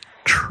far as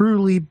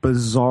truly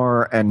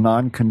bizarre and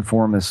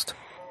nonconformist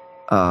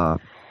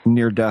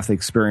near-death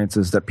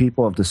experiences that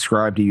people have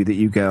described to you that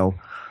you go,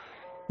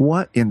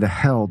 what in the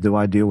hell do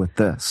I do with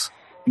this?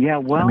 Yeah,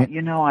 well,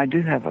 I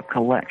do have a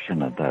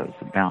collection of those,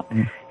 about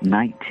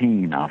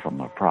 19 of them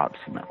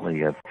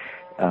approximately, of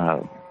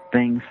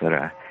things that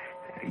are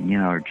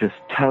just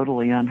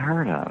totally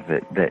unheard of,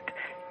 that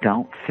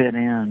don't fit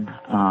in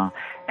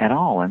at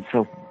all. And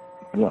so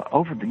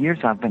over the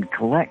years I've been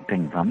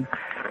collecting them,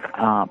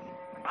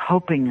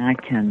 hoping I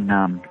can,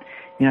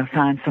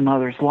 find some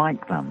others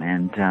like them.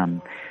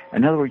 And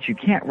in other words, you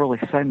can't really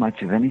say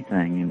much of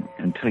anything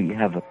until you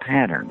have a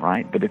pattern,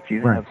 right? But if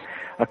you have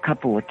a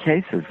couple of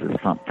cases of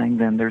something,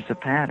 then there's a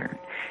pattern.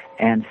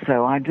 And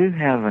so I do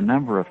have a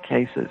number of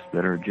cases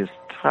that are just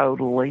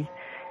totally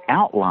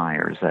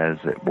outliers, as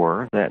it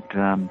were, that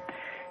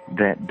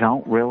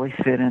don't really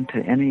fit into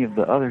any of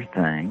the other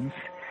things.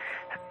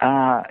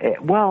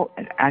 Well,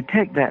 I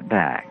take that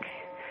back.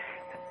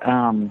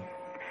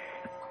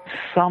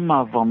 Some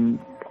of them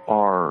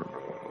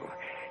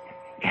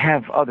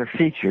have other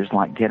features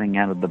like getting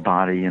out of the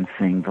body and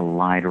seeing the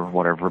light or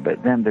whatever,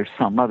 but then there's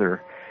some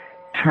other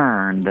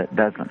turn that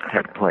doesn't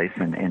take place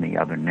in any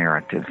other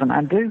narratives. And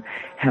I do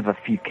have a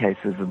few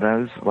cases of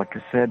those, like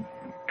I said,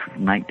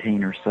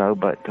 19 or so,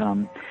 but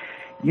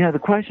the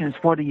question is,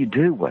 what do you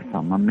do with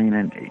them? I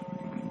mean,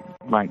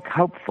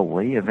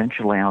 hopefully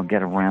eventually I'll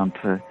get around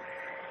to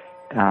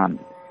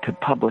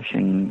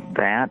publishing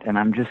that, and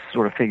I'm just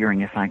sort of figuring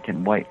if I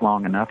can wait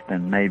long enough,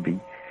 then maybe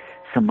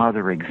some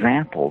other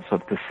examples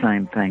of the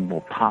same thing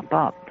will pop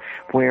up.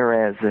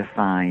 Whereas if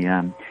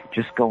I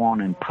just go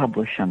on and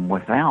publish them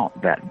without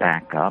that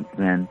backup,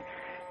 then,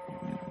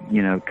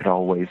 it could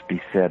always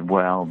be said,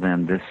 well,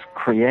 then this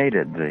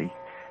created the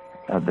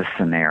the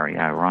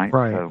scenario, right?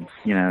 Right. So,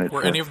 you know,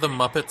 Were any of them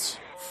Muppets?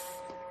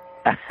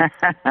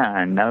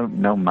 no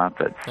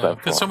Muppets.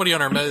 Because somebody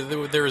on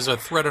there was a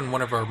thread on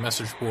one of our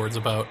message boards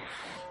about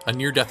a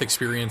near-death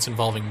experience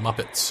involving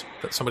Muppets,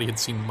 that somebody had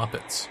seen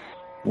Muppets.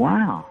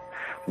 Wow.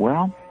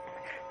 Well,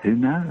 who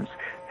knows?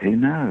 Who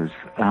knows?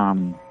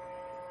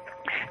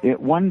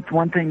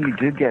 One thing you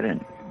do get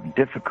in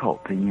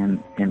difficulty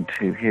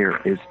into here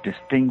is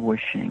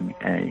distinguishing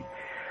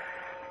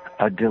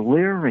a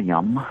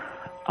delirium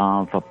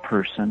of a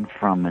person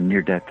from a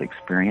near-death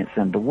experience.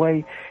 And the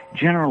way,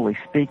 generally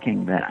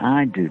speaking, that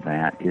I do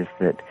that is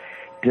that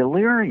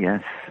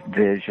delirious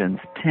visions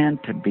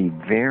tend to be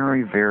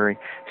very, very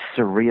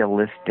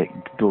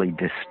surrealistically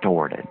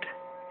distorted,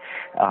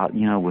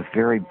 with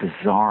very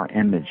bizarre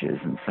images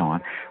and so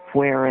on.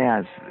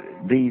 Whereas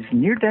these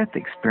near-death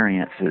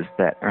experiences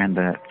that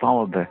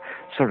follow the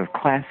sort of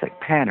classic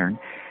pattern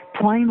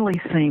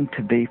plainly seem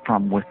to be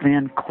from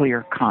within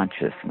clear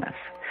consciousness.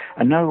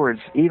 In other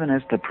words, even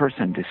as the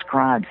person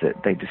describes it,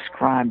 they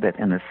describe it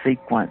in a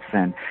sequence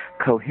and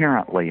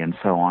coherently and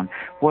so on,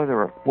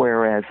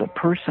 whereas a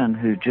person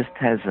who just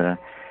has a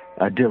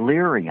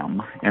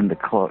delirium in the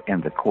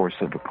course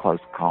of a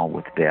close call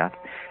with death,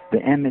 the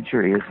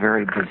imagery is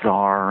very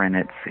bizarre and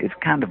it's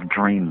kind of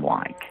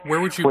dreamlike. Where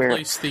would you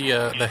place the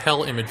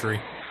hell imagery?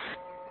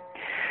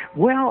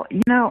 Well,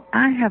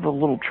 I have a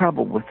little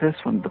trouble with this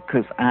one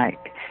because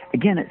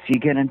you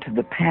get into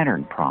the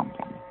pattern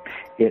problem.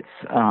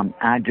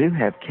 I do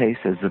have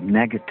cases of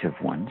negative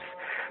ones,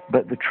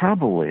 but the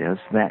trouble is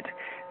that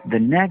the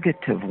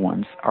negative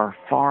ones are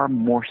far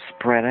more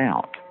spread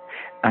out.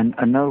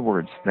 In other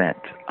words,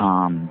 that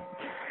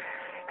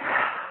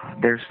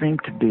there seem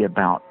to be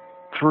about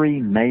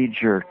 3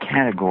 major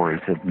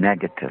categories of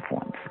negative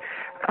ones.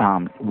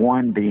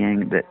 One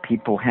being that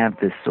people have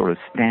this sort of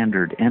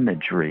standard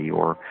imagery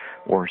or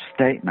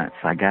statements,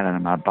 I got it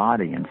in my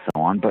body and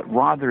so on, but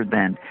rather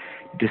than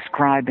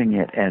describing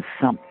it as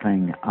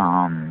something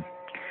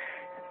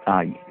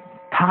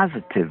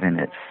positive in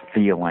its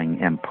feeling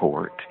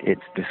import,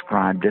 it's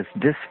described as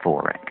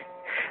dysphoric.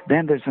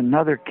 Then there's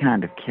another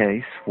kind of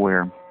case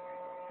where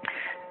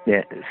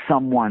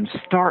someone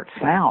starts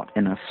out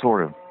in a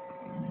sort of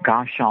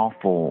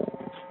gosh-awful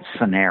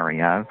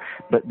scenario,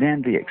 but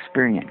then the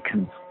experience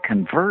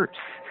converts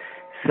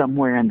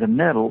somewhere in the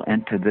middle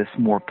into this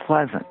more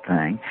pleasant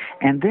thing.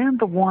 And then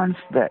the ones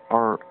that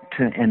are,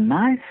 in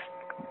my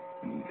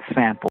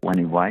sample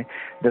anyway,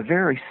 the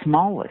very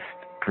smallest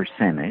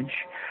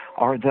percentage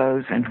are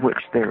those in which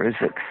there is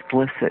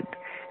explicit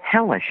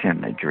hellish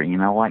imagery,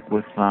 like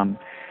with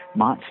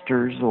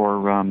monsters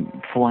or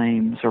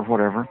flames or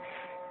whatever.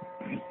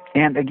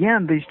 And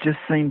again, these just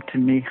seem to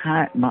me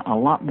a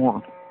lot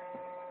more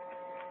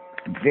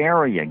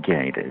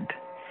variegated.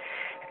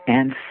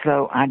 And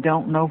so I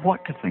don't know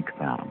what to think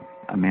about them.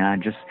 I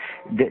mean,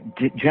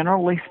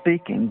 generally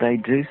speaking, they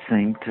do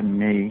seem to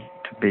me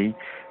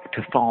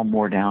to fall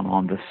more down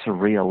on the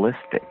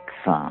surrealistic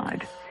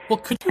side. Well,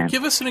 could you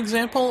give us an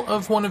example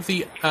of one of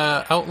the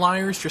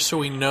outliers, just so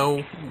we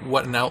know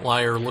what an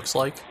outlier looks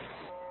like?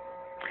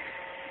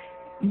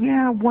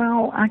 Yeah,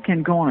 well, I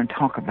can go on and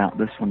talk about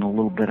this one a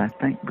little bit, I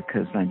think,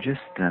 because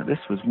this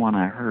was one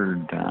I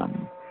heard, I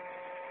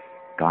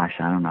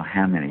don't know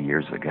how many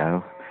years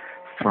ago,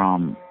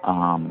 from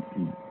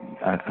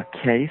a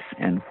case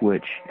in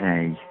which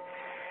a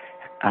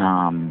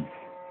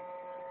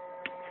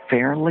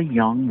fairly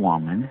young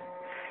woman,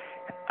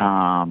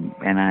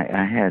 and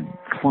I had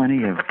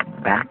plenty of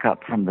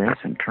backup from this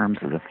in terms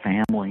of the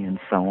family and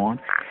so on,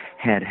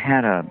 had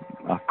a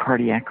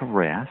cardiac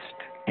arrest,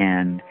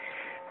 and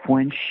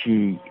when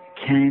she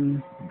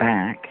came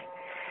back,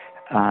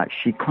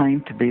 she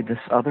claimed to be this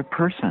other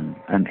person,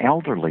 an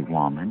elderly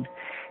woman,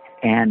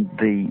 and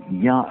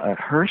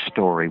her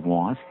story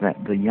was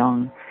that the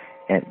young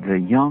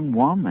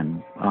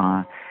woman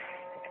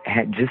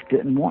just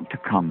didn't want to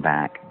come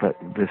back, but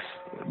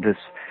this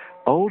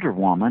older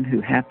woman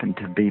who happened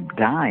to be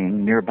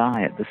dying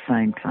nearby at the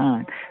same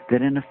time,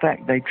 that in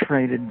effect they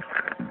traded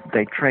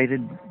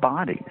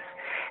bodies.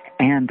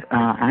 And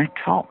I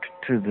talked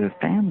to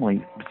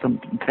some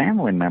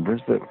family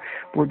members that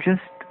were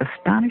just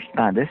astonished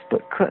by this,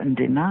 but couldn't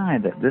deny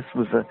that this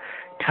was a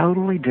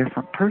totally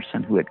different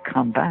person who had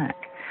come back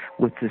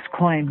with this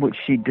claim, which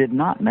she did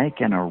not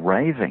make in a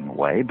raving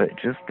way, but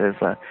just as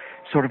a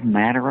sort of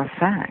matter of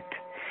fact.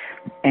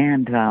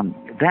 And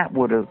that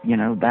was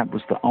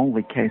the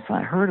only case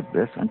I heard of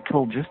this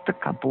until just a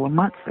couple of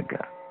months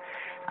ago.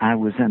 I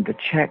was in the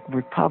Czech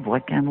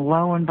Republic, and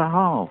lo and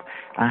behold,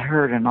 I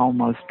heard an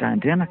almost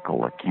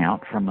identical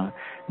account from a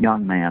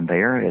young man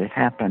there. It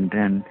happened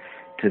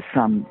to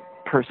some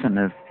person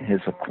of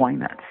his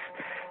acquaintance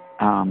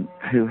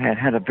who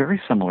had a very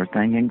similar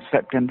thing,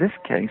 except in this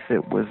case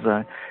it was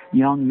a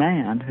young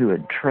man who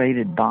had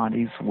traded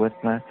bodies with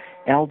an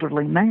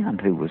elderly man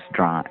who was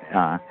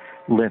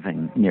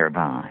living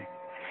nearby.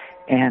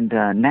 And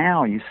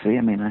now, you see,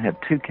 I have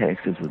 2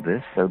 cases of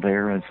this, so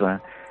there is a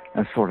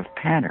sort of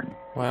pattern.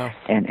 Wow.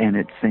 And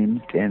it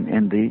seems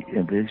in these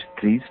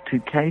 2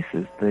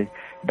 cases, the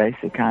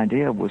basic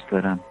idea was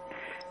that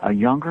a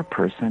younger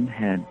person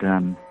had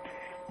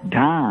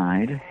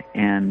died,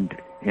 and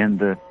in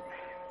the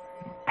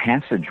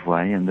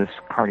passageway in this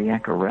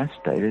cardiac arrest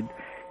state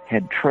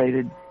had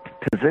traded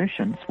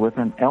positions with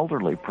an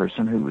elderly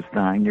person who was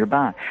dying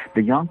nearby.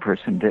 The young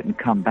person didn't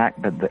come back,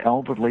 but the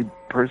elderly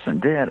person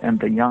did, and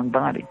the young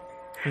body.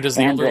 And does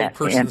the elderly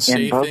person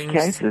say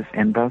things?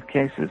 In both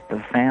cases,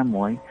 the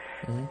family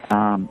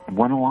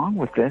went along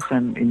with this,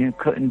 and you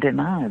couldn't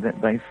deny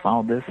that they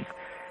saw this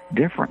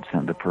difference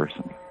in the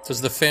person.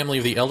 Does the family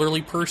of the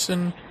elderly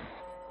person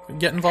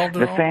get involved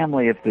at all? The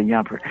family of the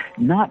young person.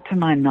 Not to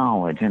my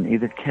knowledge, in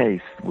either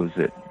case was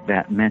it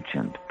that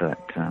mentioned, but...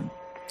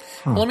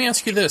 Well, let me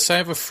ask you this. I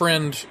have a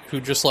friend who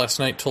just last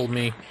night told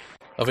me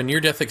of a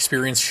near-death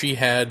experience she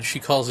had. She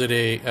calls it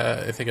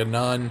I think a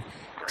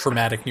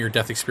non-traumatic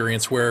near-death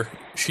experience where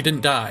she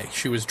didn't die.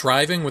 She was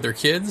driving with her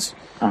kids,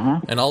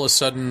 and all of a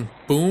sudden,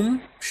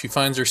 boom, she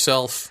finds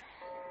herself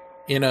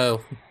in a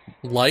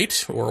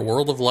light or a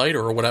world of light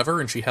or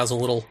whatever, and she has a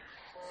little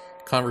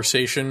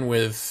conversation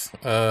with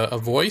a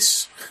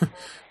voice,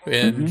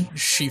 and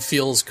she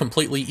feels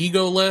completely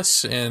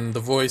egoless, and the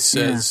voice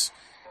says...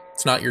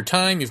 It's not your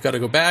time, you've got to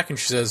go back. And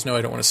she says, no,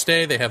 I don't want to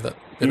stay. They have that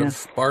bit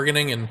of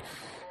bargaining. And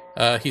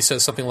he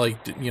says something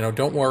like,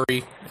 don't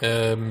worry.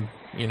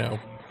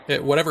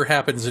 Whatever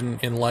happens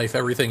in life,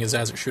 everything is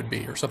as it should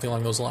be, or something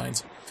along those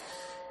lines.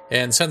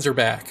 And sends her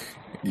back.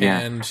 Yeah.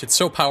 And it's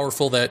so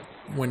powerful that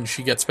when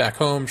she gets back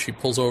home, she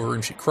pulls over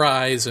and she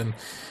cries and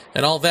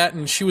all that.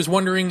 And she was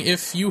wondering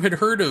if you had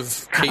heard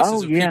of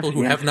cases of people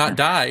who have not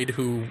died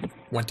who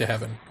went to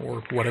heaven,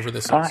 or whatever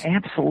this is.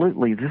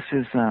 Absolutely. This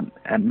is,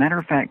 a matter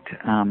of fact,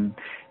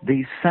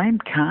 these same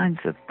kinds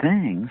of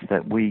things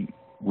that we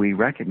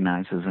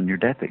recognize as a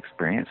near-death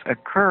experience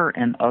occur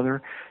in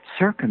other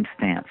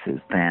circumstances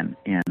than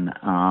in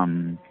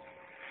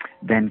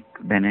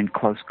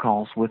close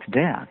calls with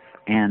death,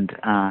 and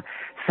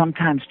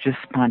sometimes just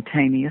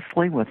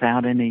spontaneously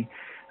without any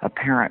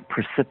apparent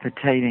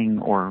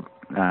precipitating or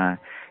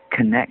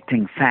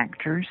connecting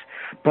factors,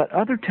 but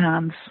other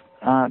times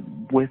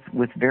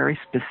with very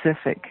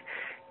specific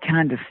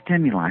kind of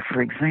stimuli.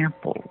 For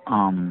example,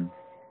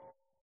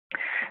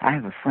 I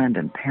have a friend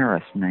in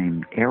Paris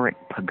named Eric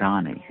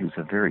Pagani, who's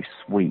a very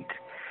sweet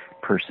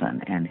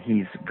person, and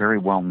he's very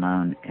well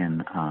known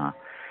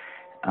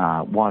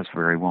was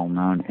very well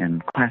known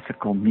in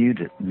classical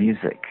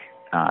music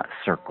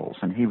circles,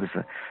 and he was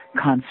a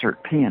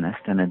concert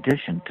pianist in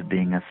addition to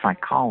being a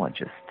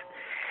psychologist.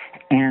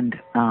 And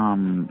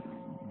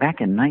back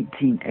in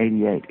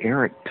 1988,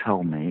 Eric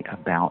told me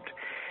about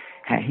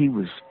how he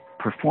was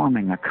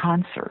performing a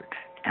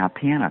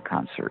piano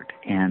concert,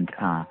 and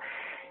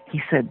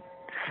he said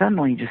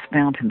suddenly he just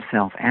found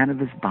himself out of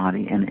his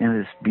body and in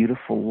this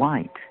beautiful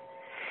light.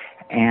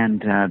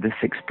 And this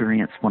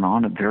experience went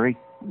on, a very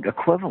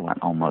equivalent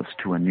almost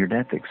to a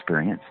near-death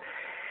experience.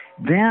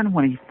 Then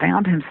when he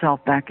found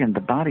himself back in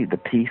the body, the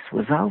piece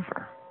was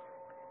over.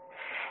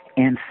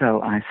 And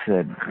so I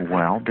said,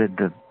 well, did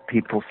the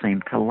people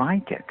seem to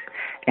like it?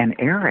 And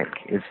Eric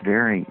is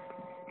very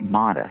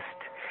modest,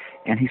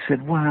 and he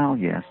said, well,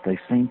 yes, they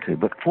seem to.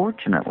 But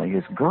fortunately,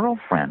 his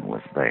girlfriend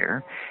was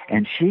there,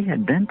 and she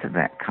had been to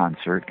that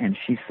concert, and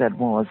she said,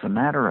 well, as a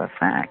matter of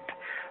fact,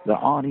 the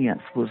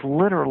audience was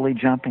literally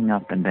jumping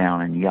up and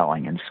down and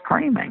yelling and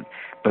screaming,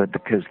 but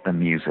because the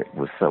music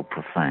was so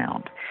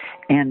profound.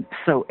 And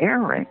so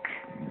Eric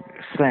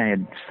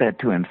said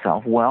to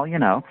himself, well,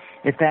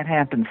 if that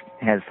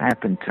has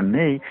happened to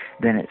me,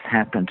 then it's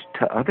happened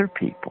to other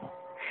people.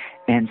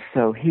 And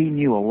so he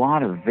knew a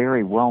lot of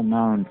very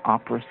well-known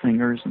opera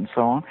singers and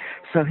so on.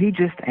 So he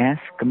just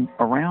asked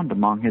around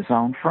among his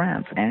own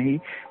friends, and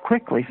he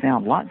quickly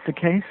found lots of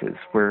cases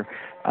where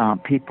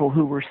people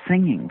who were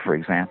singing, for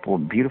example,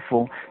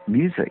 beautiful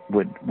music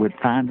would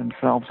find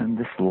themselves in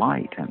this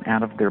light and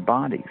out of their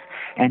bodies.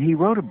 And he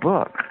wrote a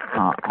book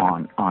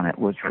on it,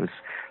 which was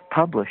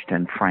published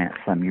in France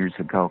some years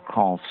ago,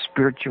 called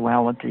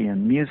Spirituality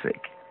in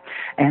Music.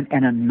 And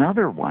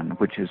another one,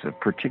 which is of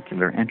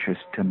particular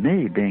interest to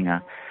me, being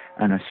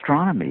an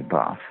astronomy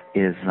buff,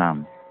 is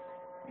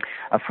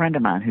a friend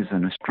of mine who's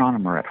an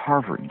astronomer at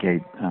Harvard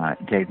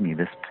gave me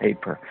this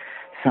paper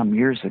some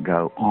years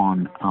ago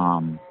on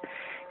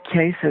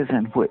cases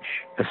in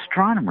which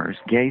astronomers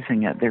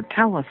gazing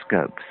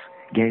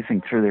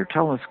through their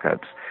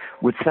telescopes,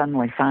 would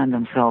suddenly find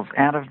themselves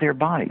out of their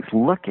bodies,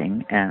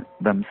 looking at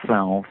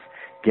themselves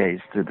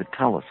gaze through the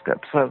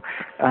telescope. So,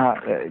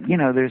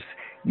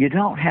 you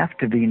don't have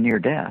to be near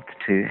death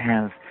to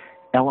have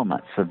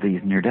elements of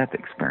these near-death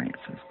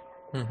experiences.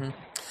 Mm-hmm.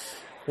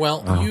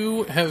 Well,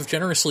 you have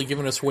generously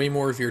given us way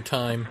more of your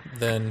time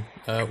than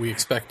we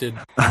expected.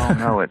 Oh,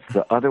 no, it's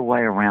the other way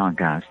around,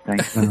 guys.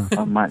 Thank you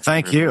so much.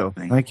 Thank you.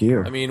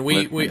 I mean,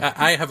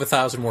 I have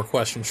 1,000 more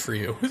questions for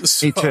you.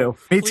 So me too.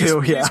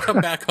 Please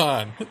come back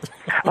on.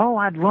 Oh,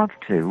 I'd love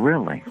to,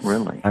 really.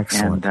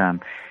 Excellent.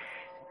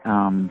 And,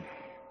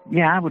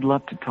 I would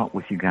love to talk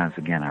with you guys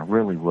again. I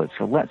really would.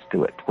 So let's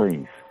do it,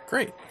 please.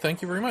 Great.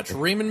 Thank you very much.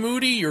 Raymond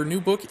Moody, your new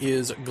book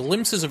is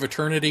Glimpses of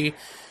Eternity.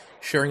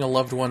 sharing a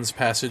loved one's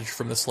passage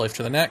from this life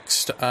to the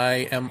next.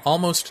 I am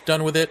almost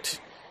done with it.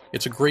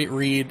 It's a great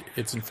read.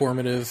 It's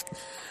informative.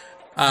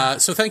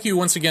 So thank you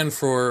once again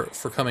for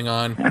coming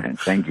on.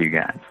 Thank you,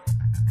 guys.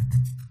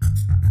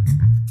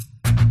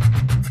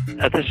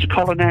 This is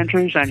Colin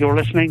Andrews, and you're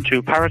listening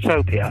to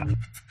Paratopia.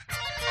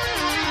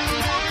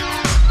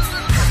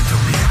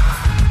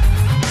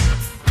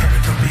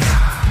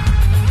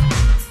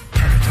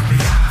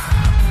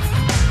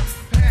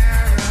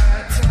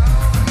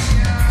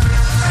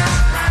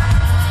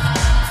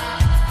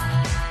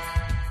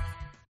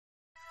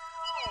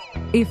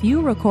 If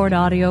you record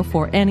audio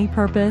for any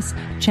purpose,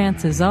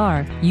 chances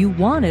are you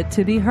want it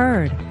to be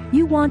heard.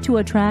 You want to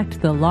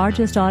attract the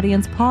largest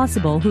audience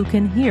possible who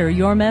can hear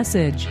your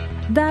message.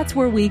 That's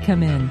where we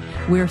come in.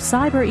 We're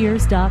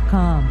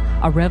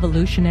cyberears.com, a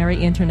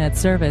revolutionary internet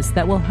service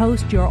that will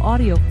host your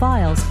audio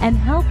files and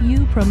help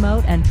you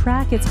promote and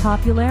track its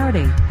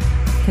popularity.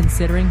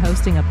 Considering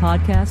hosting a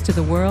podcast to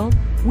the world?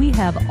 We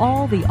have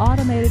all the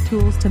automated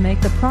tools to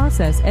make the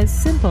process as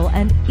simple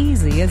and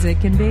easy as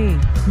it can be.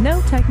 No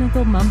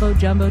technical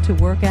mumbo-jumbo to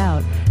work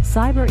out.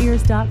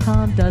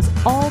 Cyberears.com does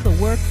all the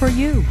work for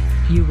you.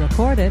 You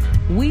record it,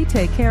 we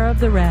take care of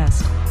the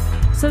rest.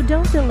 So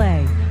don't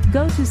delay.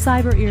 Go to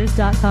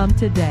cyberears.com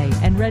today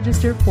and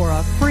register for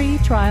a free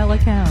trial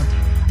account.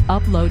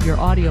 Upload your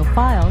audio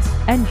files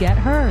and get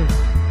heard.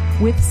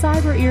 With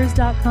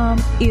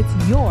cyberears.com,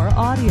 it's your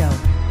audio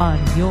on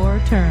your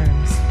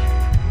terms.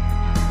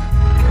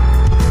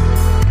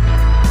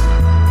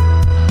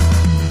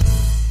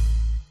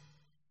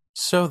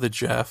 So the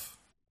Jeff.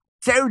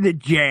 So the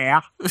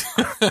Jeff.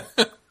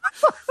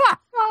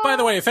 By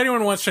the way, if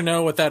anyone wants to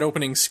know what that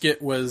opening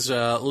skit was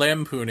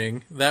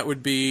lampooning, that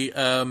would be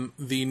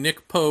the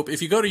Nick Pope.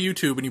 If you go to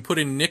YouTube and you put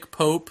in Nick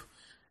Pope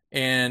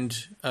and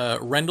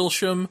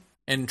Rendlesham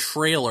and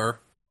trailer,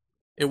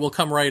 it will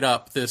come right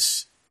up.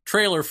 This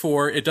trailer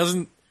for it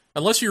doesn't,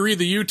 unless you read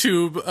the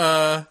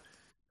YouTube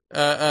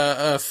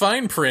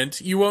fine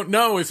print, you won't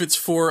know if it's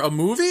for a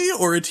movie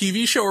or a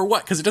TV show or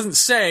what, because it doesn't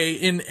say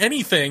in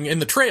anything in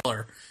the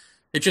trailer.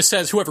 It just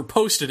says, whoever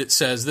posted it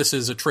says this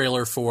is a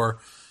trailer for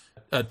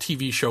a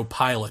TV show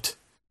pilot.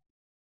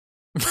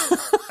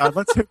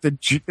 Let's hope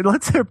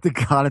to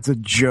God it's a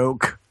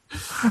joke.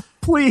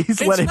 Please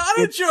let it. It's not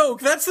a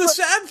joke. That's the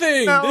sad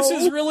thing. No. This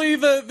is really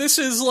this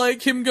is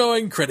like him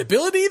going,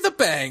 credibility the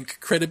bank.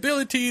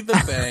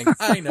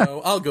 I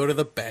know. I'll go to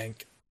the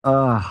bank.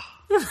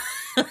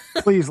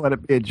 Please let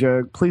it be a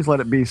joke. Please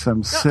let it be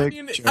some sick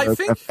joke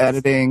of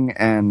editing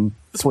and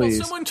please.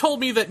 Well, someone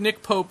told me that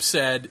Nick Pope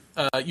said,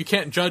 you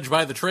can't judge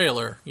by the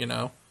trailer, you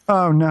know.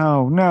 Oh,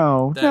 no.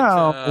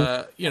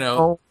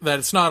 That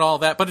it's not all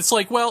that. But it's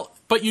like, well,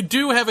 but you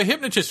do have a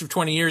hypnotist of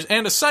 20 years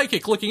and a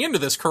psychic looking into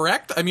this,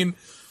 correct? I mean,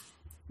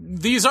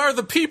 these are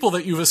the people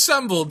that you've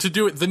assembled to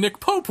do it the Nick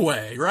Pope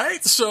way,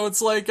 right? So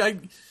it's like,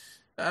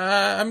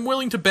 I'm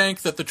willing to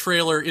bank that the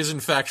trailer is in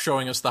fact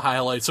showing us the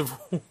highlights of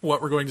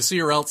what we're going to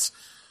see, or else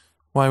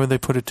why would they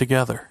put it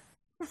together?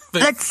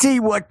 Let's see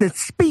what the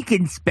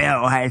speaking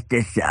spell has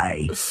to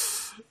say.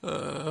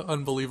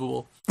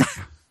 Unbelievable.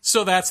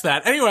 So that's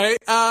that. Anyway,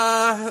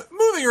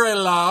 moving right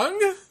along,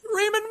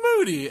 Raymond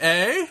Moody,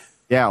 eh?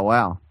 Yeah,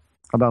 wow.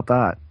 How about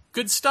that?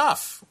 Good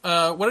stuff.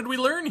 What did we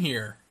learn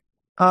here?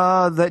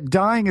 That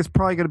dying is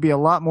probably going to be a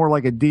lot more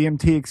like a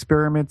DMT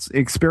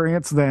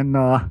experience than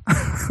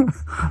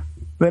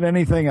than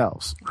anything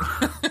else.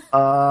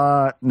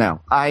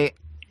 No,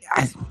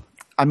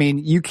 I mean,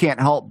 you can't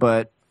help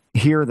but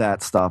hear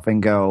that stuff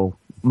and go,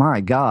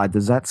 my God,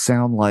 does that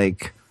sound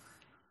like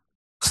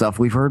stuff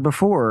we've heard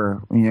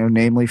before,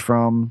 namely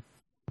from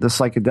the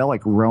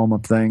psychedelic realm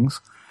of things.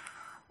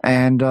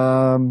 And,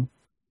 I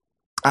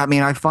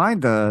mean, I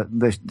find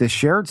the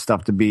shared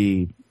stuff to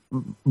be,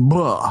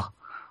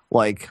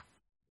 like,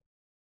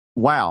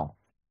 wow.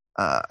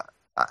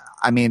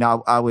 I mean,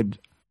 I would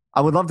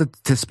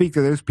love to speak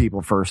to those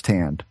people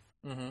firsthand.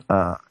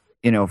 Mm-hmm.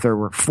 If there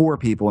were 4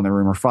 people in the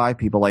room or 5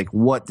 people, like,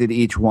 what did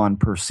each one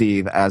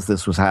perceive as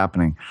this was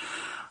happening?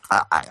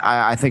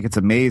 I think it's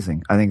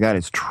amazing. I think that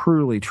is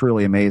truly,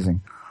 truly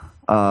amazing.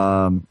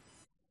 I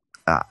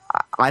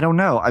don't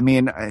know. I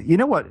mean, you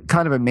know what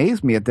kind of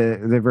amazed me at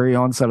the very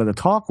onset of the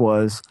talk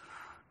was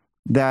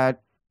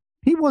that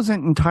he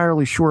wasn't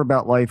entirely sure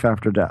about life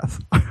after death.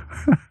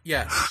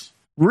 Yes.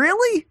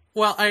 Really?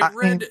 Well, I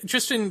read,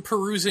 just in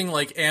perusing,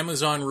 like,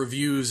 Amazon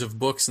reviews of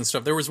books and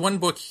stuff, there was one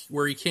book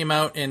where he came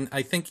out and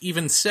I think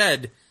even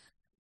said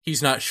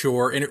he's not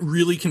sure, and it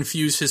really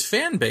confused his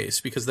fan base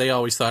because they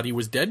always thought he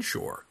was dead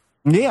sure.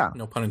 Yeah.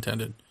 No pun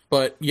intended.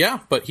 But yeah,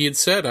 but he had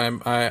said,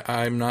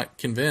 I'm not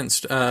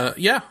convinced.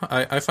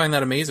 I find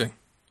that amazing.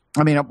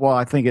 I mean, well,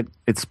 I think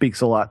it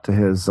speaks a lot to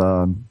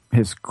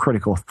his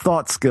critical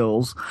thought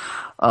skills,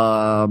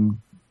 and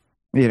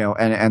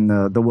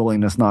the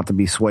willingness not to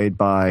be swayed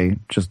by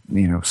just,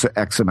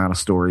 X amount of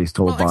stories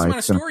told by. X amount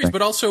of stories,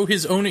 but also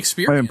his own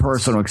experience. Own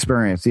personal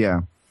experience,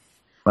 yeah.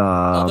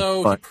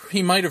 Although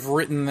he might have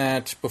written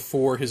that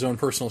before his own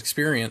personal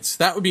experience.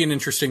 That would be an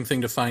interesting thing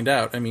to find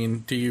out. I mean,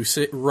 do you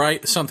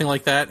write something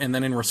like that and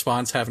then in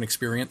response have an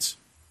experience?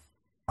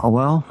 Oh,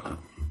 well,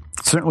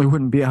 it certainly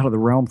wouldn't be out of the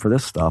realm for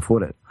this stuff,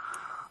 would it?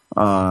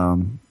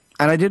 And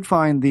I did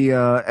find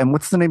and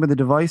what's the name of the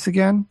device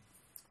again?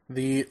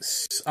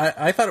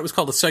 I thought it was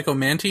called a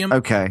psychomanteum.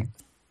 Okay.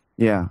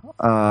 Yeah.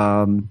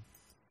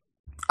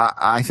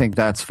 I think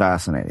that's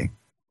fascinating.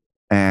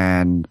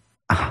 And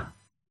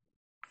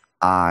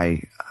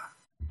I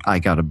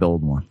got to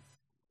build one.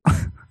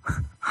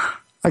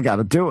 I got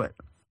to do it.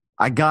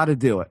 I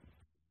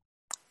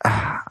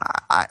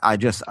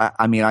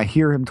mean, I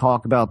hear him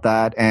talk about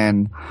that,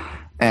 and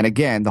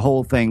again, the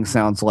whole thing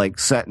sounds like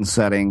set and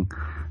setting,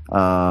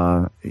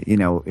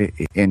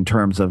 in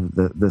terms of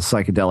the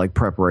psychedelic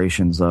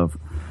preparations of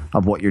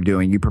what you're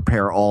doing. You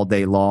prepare all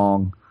day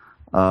long.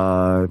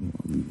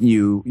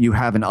 You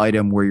have an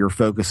item where you're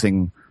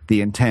focusing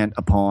the intent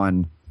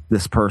upon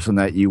this person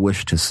that you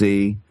wish to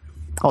see.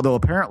 Although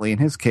apparently in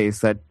his case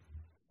that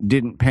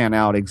didn't pan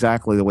out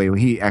exactly the way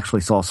he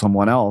actually saw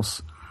someone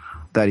else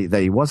that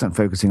he wasn't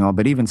focusing on.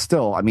 But even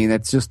still, I mean,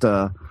 it's just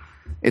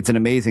it's an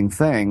amazing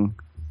thing.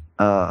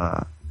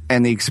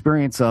 And the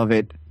experience of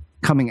it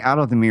coming out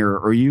of the mirror,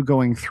 or you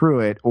going through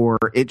it, or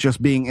it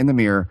just being in the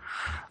mirror.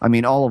 I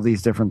mean, all of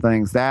these different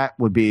things, that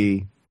would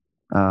be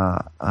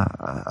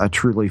a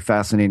truly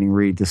fascinating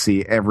read, to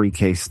see every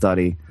case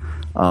study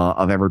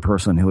of every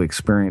person who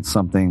experienced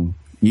something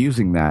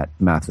using that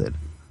method.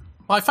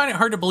 Well, I find it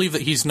hard to believe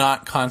that he's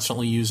not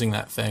constantly using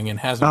that thing and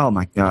hasn't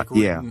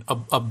written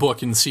a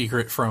book in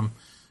secret from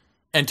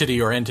entity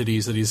or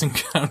entities that he's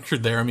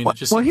encountered there. I mean, it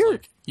just seems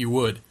like you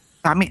would.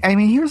 I mean,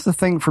 here's the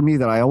thing for me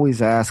that I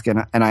always ask,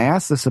 and I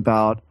ask this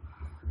about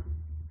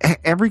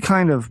every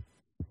kind of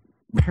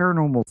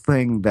paranormal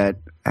thing that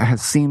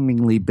has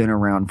seemingly been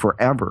around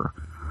forever.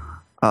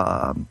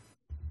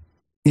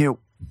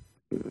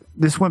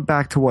 This went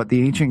back to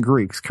the ancient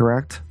Greeks,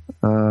 correct?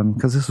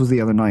 Because this was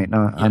the other night.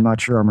 I'm not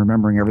sure I'm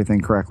remembering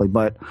everything correctly,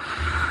 but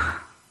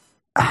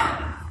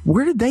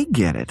where did they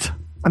get it?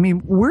 I mean,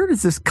 where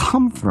does this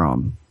come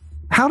from?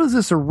 How does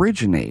this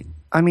originate?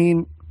 I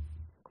mean...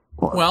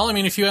 Well, I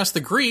mean, if you ask the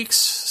Greeks,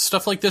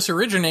 stuff like this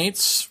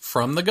originates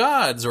from the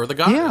gods, or the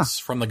goddess,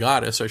 from the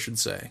goddess, I should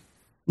say.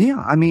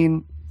 Yeah, I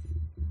mean,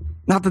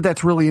 not that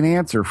that's really an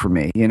answer for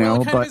me,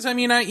 Well, it kind of is. I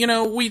mean,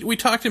 we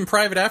talked in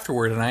private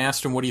afterward, and I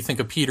asked him, what do you think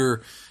of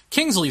Peter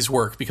Kingsley's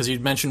work? Because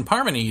he'd mentioned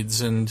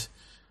Parmenides, and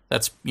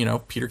that's,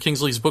 Peter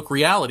Kingsley's book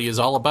Reality is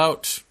all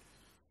about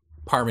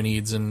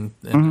Parmenides and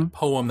the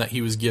poem that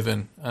he was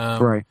given.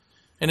 Right.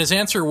 And his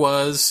answer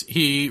was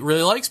he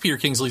really likes Peter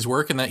Kingsley's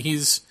work, and that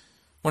he's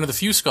one of the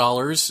few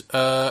scholars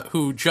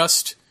who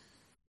just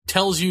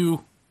tells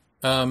you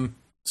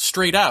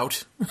straight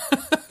out,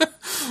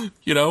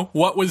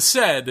 what was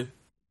said,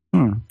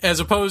 as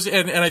opposed,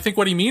 and I think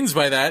what he means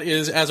by that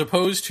is as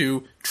opposed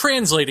to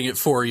translating it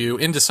for you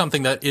into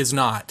something that is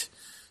not.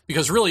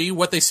 Because really,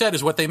 what they said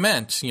is what they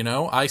meant,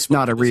 I spoke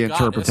not a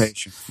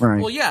reinterpretation.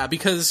 Right. Well, yeah,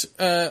 because,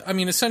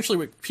 essentially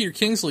what Peter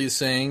Kingsley is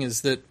saying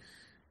is that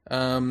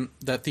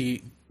that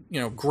the,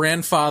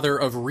 grandfather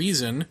of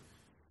reason,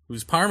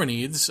 who's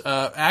Parmenides,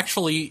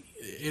 actually,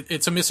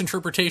 it's a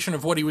misinterpretation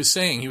of what he was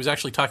saying. He was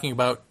actually talking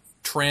about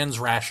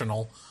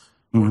trans-rational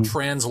or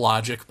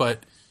trans-logic,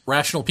 but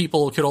rational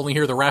people could only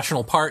hear the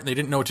rational part, and they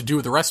didn't know what to do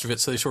with the rest of it,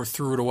 so they sort of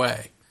threw it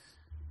away.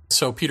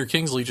 So Peter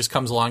Kingsley just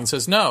comes along and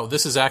says, no,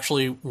 this is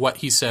actually what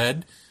he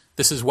said.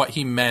 This is what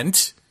he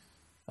meant.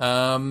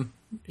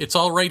 It's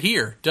all right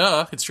here.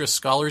 Duh. It's just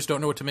scholars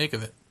don't know what to make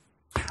of it.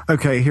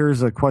 Okay,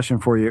 here's a question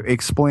for you.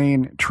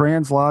 Explain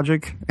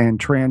trans-logic and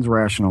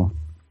trans-rational.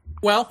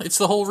 Well, it's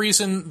the whole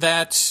reason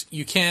that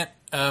you can't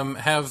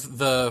have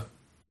the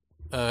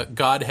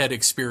Godhead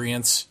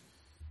experience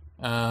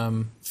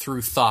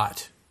through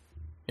thought.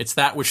 It's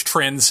that which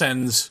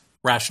transcends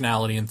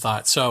rationality and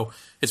thought. So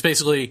it's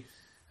basically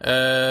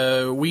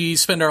we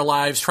spend our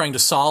lives trying to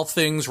solve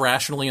things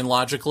rationally and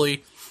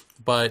logically,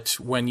 but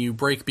when you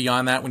break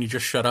beyond that, when you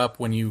just shut up,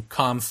 when you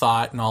calm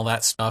thought and all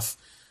that stuff,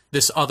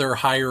 this other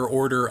higher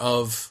order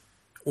of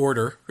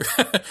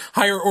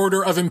higher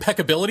order of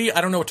impeccability,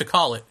 I don't know what to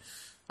call it,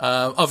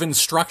 of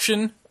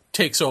instruction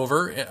takes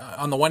over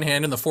on the one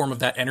hand in the form of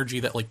that energy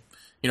that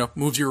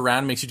moves you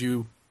around, makes you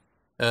do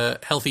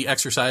healthy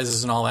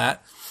exercises and all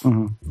that.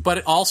 But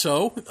it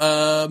also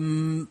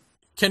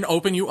can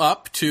open you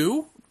up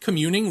to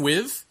communing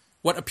with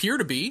what appear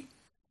to be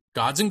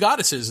gods and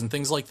goddesses and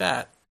things like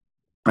that.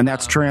 And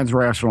that's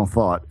trans-rational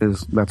thought.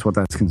 That's what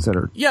that's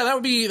considered? Yeah, that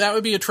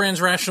would be a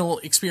trans-rational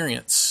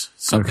experience.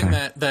 Something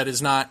that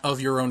is not of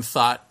your own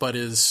thought, but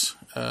is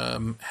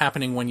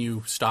happening when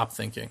you stop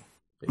thinking,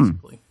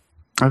 basically.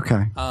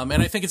 Okay. And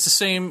I think it's the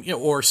same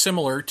or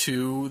similar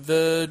to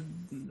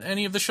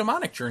any of the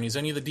shamanic journeys,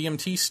 any of the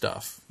DMT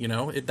stuff.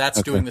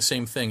 That's doing the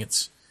same thing.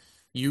 It's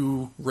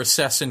you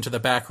recess into the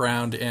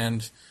background,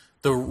 and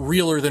the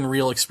realer than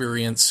real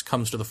experience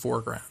comes to the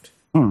foreground.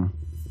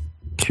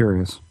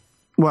 Curious.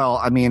 Well,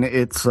 I mean,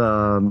 it's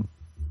a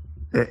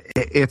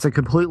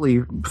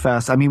completely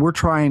fast. I mean, we're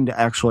trying to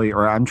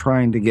I'm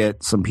trying to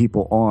get some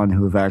people on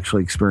who have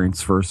actually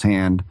experienced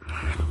firsthand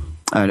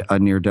a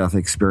near-death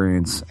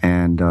experience,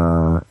 and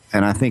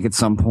I think at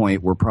some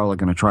point we're probably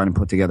going to try and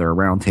put together a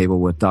roundtable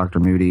with Dr.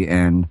 Moody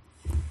and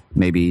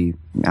maybe,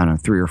 I don't know,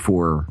 3 or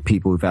 4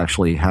 people who've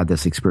actually had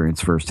this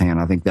experience firsthand.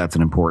 I think that's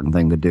an important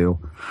thing to do,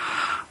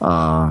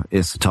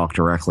 is to talk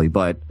directly.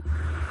 But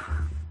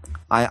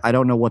I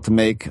don't know what to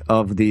make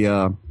of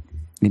the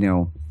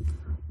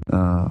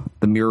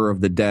mirror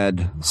of the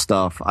dead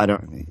stuff.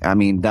 I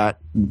mean, that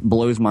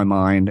blows my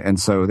mind, and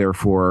so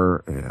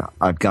therefore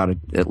I've got to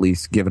at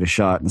least give it a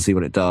shot and see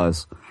what it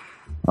does.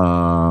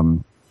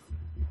 I'm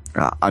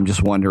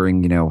just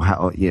wondering,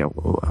 how,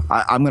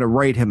 I'm going to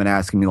write him and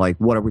ask him, like,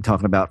 what are we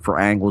talking about for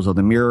angles of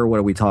the mirror? What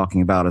are we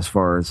talking about as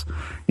far as,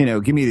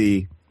 give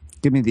me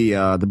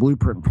the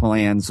blueprint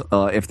plans,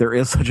 if there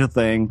is such a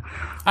thing.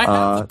 I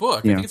have the book.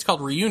 I think it's called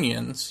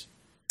Reunions.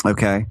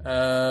 Okay.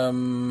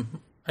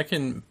 I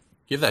can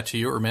give that to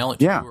you or mail it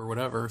to you or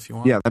whatever if you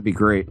want. Yeah, that'd be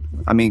great.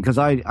 I mean, because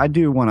I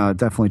do want to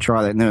definitely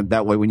try that. And then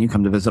that way, when you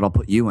come to visit, I'll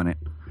put you in it.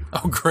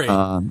 Oh, great.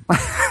 I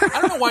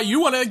don't know why you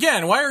want to,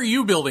 again, why are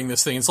you building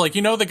this thing? It's like,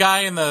 the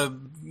guy in the,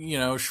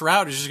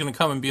 shroud is just going to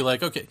come and be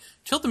like, okay,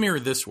 tilt the mirror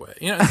this way.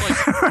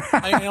 It's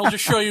like, I'll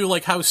just show you,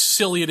 like, how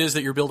silly it is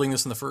that you're building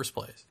this in the first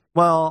place.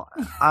 Well,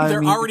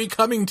 they're already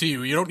coming to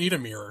you. You don't need a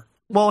mirror.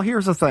 Well,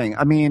 here's the thing.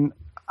 I mean,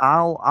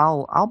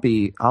 I'll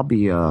be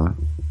Mr.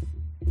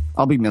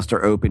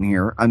 Open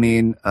here. I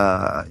mean,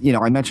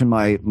 I mentioned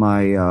my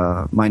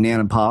nan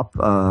and pop,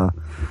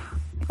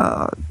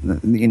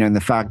 and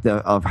the fact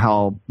of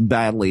how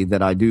badly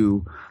that I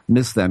do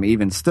miss them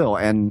even still.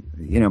 And,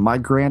 my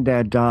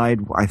granddad died,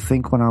 I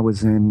think, when I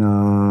was in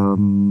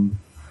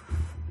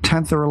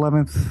 10th or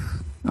 11th.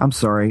 I'm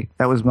sorry.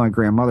 That was my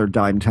grandmother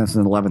died in 10th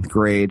and 11th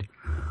grade.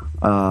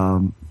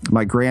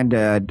 My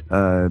granddad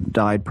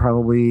died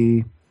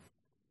probably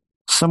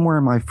somewhere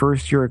in my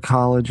first year of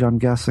college, I'm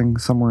guessing,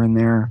 somewhere in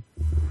there.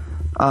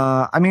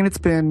 I mean, it's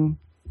been,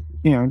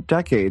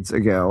 decades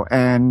ago.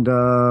 And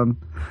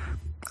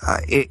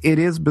it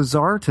is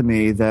bizarre to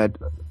me that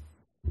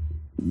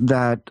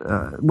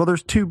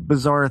there's 2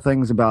 bizarre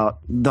things about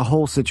the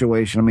whole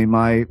situation. I mean,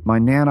 my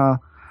Nana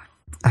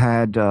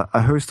had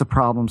a host of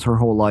problems her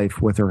whole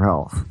life with her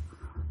health.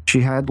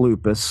 She had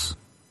lupus.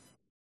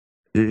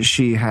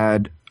 She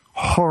had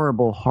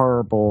horrible,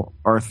 horrible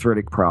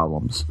arthritic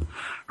problems.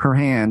 Her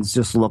hands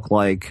just look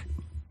like,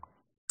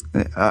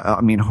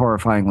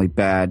 horrifyingly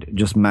bad,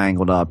 just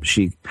mangled up.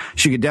 She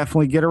could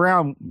definitely get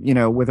around,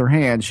 with her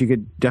hands. She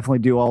could definitely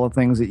do all the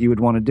things that you would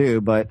want to do.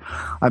 But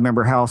I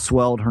remember how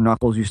swelled her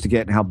knuckles used to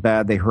get and how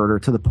bad they hurt her,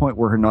 to the point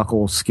where her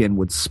knuckle skin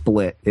would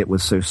split. It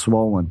was so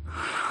swollen.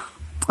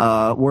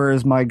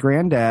 Whereas my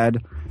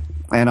granddad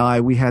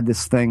and we had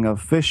this thing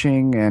of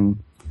fishing,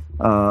 and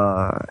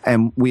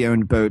we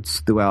owned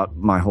boats throughout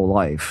my whole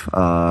life.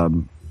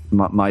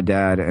 My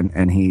dad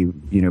and he,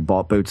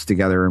 bought boats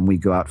together, and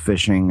we'd go out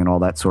fishing and all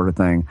that sort of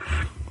thing.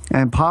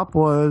 And Pop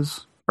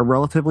was a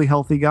relatively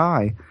healthy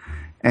guy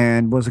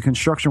and was a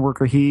construction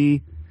worker.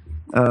 He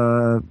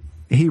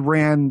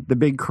ran the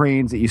big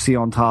cranes that you see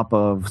on top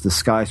of the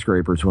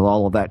skyscrapers with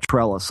all of that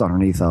trellis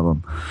underneath of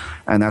them.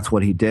 And that's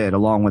what he did,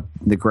 along with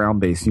the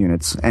ground-based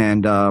units.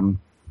 And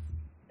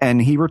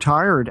he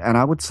retired, and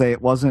I would say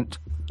it wasn't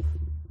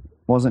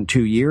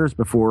 2 years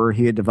before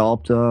he had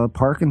developed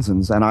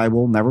Parkinson's. And I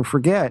will never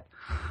forget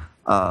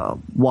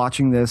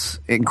watching this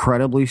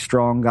incredibly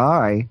strong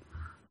guy,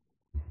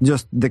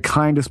 just the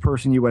kindest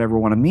person you would ever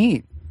want to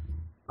meet,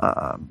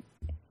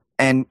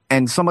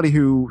 and somebody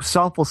who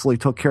selflessly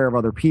took care of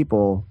other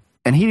people,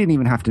 and he didn't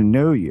even have to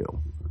know you.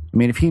 I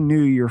mean, if he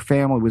knew your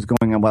family was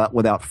going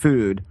without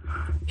food,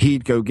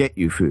 he'd go get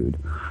you food.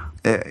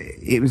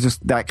 It was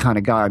just that kind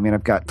of guy. I mean,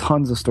 I've got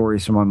tons of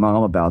stories from my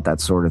mom about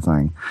that sort of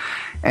thing.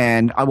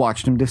 And I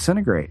watched him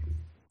disintegrate.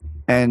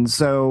 And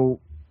so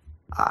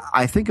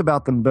I think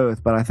about them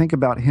both, but I think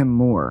about him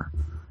more.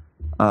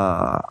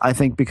 I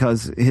think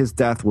because his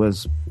death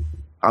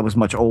I was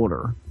much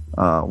older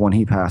when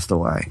he passed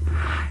away.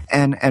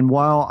 And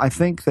while I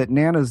think that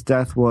Nana's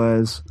death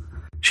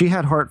she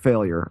had heart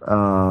failure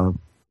 4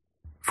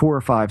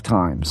 or 5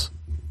 times.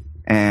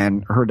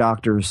 And her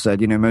doctors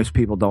said, most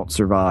people don't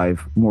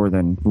survive more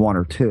than 1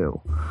 or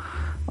 2.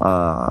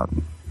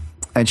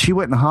 And she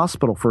went in the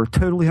hospital for a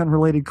totally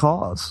unrelated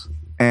cause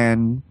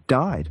and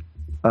died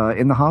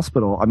in the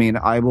hospital. I mean,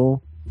 I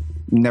will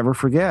never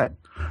forget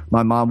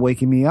my mom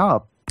waking me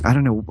up, I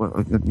don't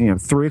know,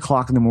 3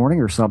 o'clock in the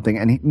morning or something,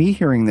 and me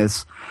hearing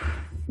this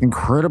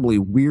incredibly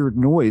weird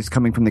noise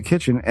coming from the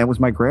kitchen. And it was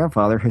my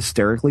grandfather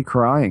hysterically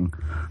crying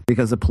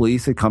because the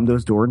police had come to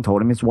his door and told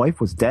him his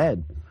wife was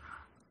dead.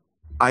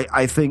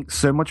 I think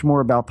so much more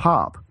about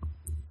Pop,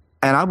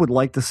 and I would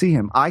like to see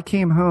him. I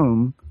came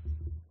home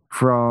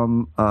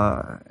from,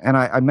 and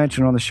I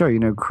mentioned on the show,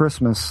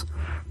 Christmas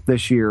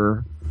this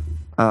year.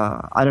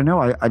 I don't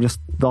know. I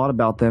just thought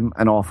about them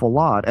an awful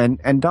lot.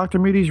 And Dr.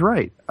 Moody's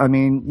right. I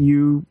mean,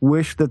 you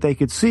wish that they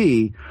could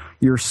see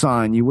your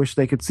son. You wish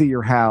they could see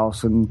your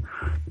house and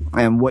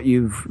what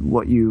you've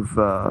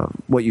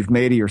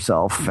made of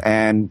yourself.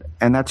 And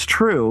that's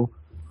true.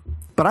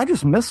 But I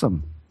just miss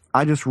them.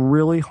 I just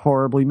really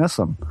horribly miss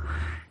them.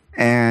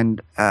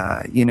 And,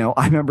 I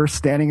remember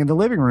standing in the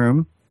living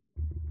room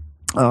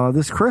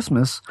this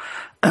Christmas,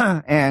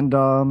 and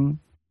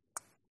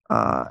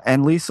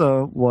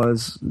Lisa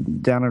was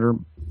down at her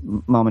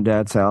mom and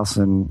dad's house,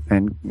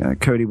 and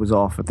Cody was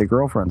off at the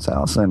girlfriend's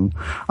house, and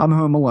I'm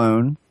home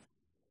alone,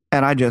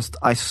 and I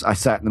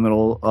sat in the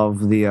middle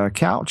of the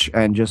couch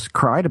and just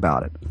cried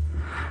about it.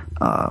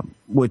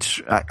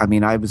 Which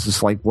I was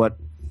just like, what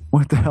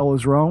the hell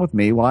is wrong with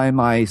me? Why am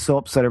I so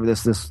upset over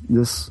this?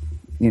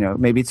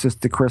 Maybe it's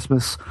just the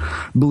Christmas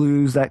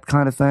blues, that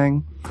kind of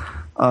thing.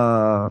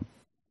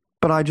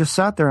 But I just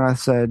sat there and I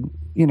said,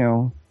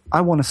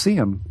 I want to see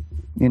him.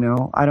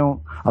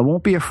 I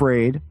won't be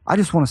afraid. I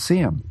just want to see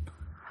him.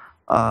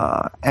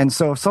 And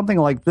so if something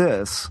like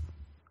this,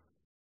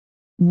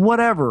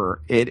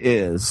 whatever it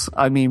is,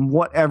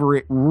 whatever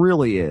it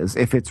really is,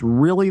 if it's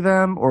really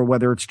them or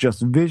whether it's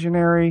just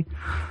visionary,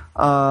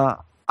 I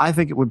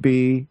think it would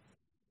be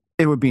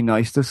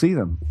nice to see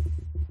them.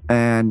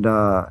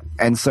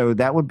 And so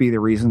that would be the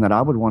reason that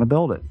I would want to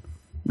build it,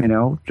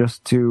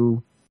 just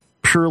to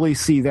purely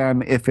see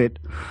them if it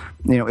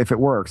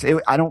works.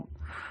 I don't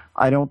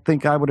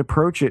think I would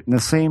approach it in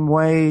the same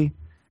way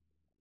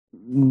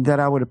that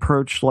I would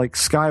approach like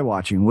sky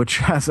watching, which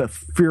has a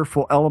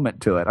fearful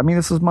element to it.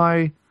 This is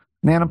my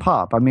Nan and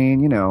Pop.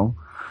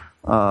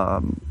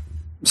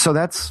 So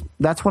that's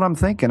what I'm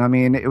thinking.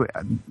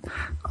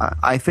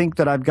 I think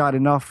that I've got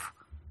enough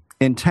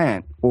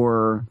intent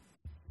or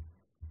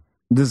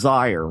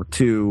desire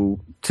to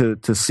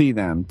see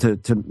them, to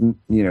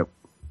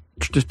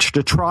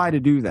try to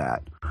do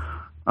that.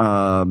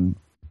 And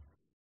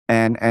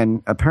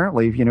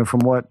apparently, from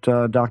what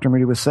Dr.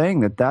 Moody was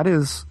saying,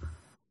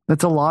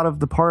 that's a lot of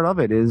the part of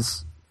it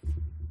is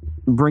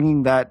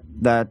bringing that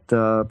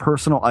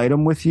personal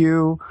item with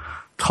you,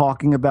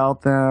 talking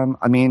about them.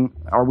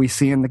 Are we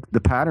seeing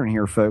the pattern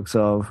here, folks,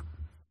 of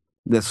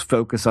this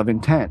focus of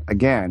intent?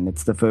 Again,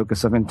 it's the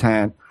focus of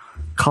intent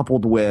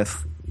coupled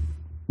with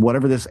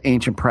whatever this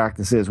ancient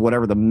practice is,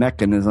 whatever the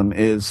mechanism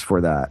is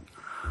for that.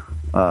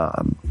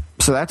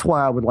 So that's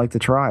why I would like to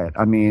try it.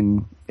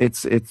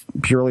 It's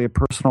purely a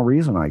personal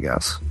reason, I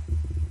guess.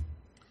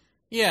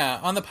 Yeah,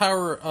 on the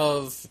power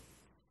of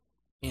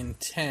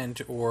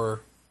intent,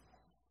 or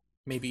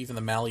maybe even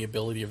the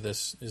malleability of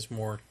this is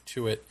more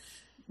to it.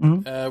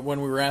 Mm-hmm.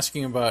 When we were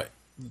asking about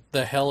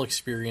the hell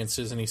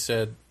experiences, and he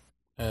said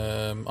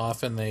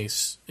often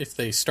if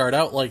they start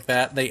out like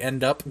that, they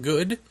end up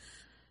good.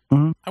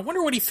 Mm-hmm. I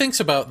wonder what he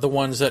thinks about the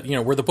ones that,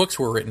 where the books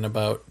were written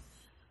about,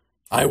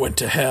 I went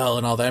to hell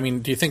and all that.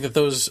 Do you think that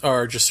those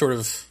are just sort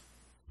of,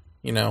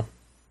 I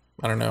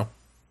don't know,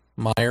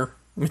 mire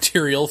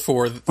material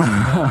for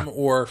them,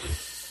 or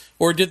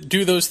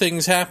do those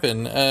things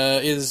happen?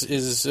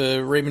 Is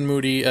Raymond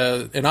Moody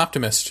an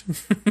optimist?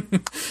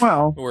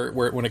 Well,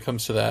 when it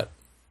comes to that,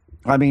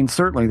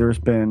 certainly there's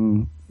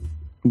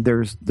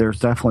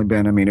definitely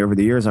been. Over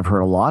the years, I've heard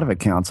a lot of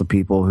accounts of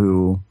people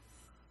who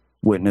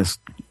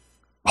witnessed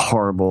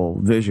horrible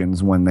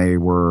visions when they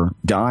were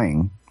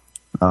dying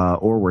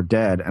or were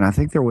dead, and I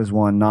think there was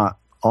one not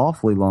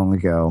awfully long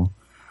ago.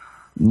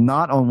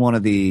 Not on one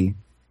of the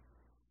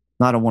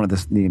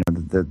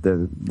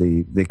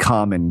the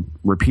common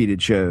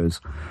repeated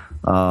shows,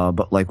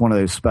 but like one of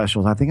those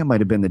specials. I think it might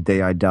have been The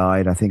Day I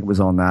Died. I think it was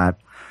on that,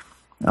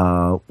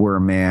 where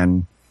a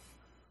man,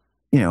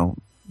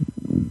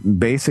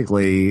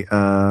 basically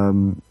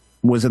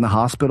was in the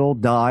hospital,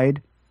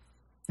 died,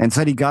 and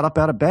said he got up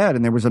out of bed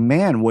and there was a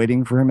man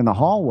waiting for him in the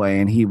hallway,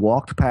 and he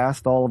walked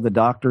past all of the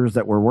doctors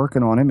that were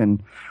working on him,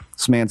 and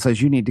this man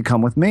says, "You need to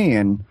come with me,"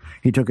 and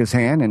he took his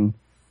hand and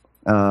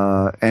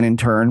in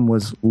turn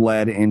was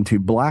led into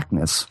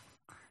blackness,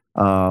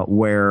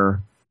 where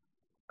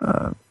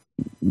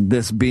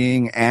this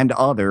being and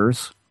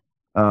others,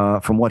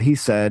 from what he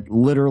said,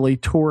 literally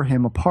tore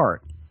him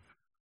apart.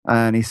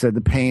 And he said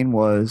the pain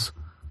was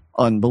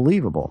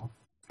unbelievable.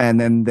 And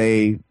then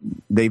they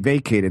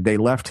vacated. They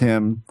left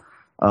him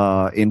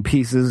in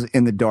pieces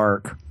in the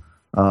dark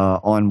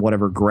on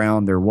whatever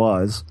ground there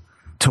was,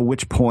 to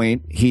which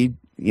point he,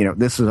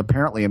 this is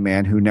apparently a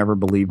man who never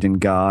believed in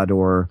God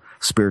or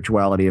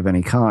spirituality of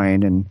any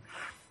kind,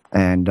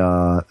 and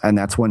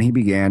that's when he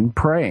began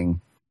praying,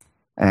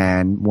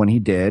 and when he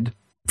did,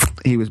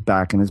 he was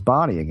back in his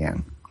body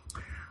again.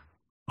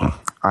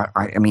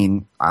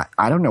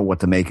 I don't know what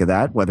to make of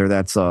that. Whether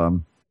that's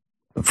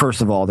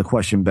first of all, the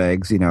question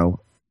begs,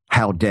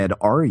 how dead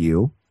are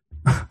you?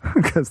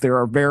 Because there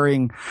are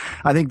varying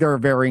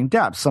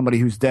depths. Somebody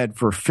who's dead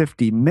for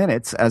 50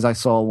 minutes, as I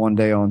saw one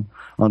day on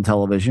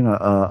television,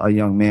 a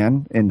young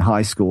man in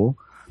high school,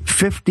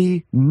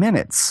 50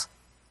 minutes.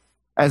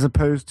 As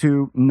opposed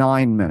to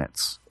 9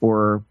 minutes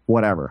or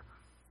whatever.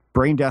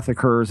 Brain death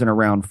occurs in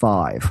around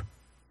 5.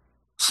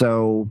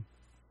 So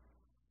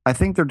I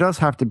think there does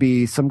have to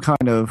be some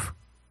kind of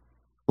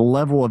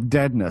level of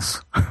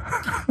deadness.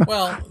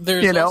 Well,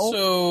 there's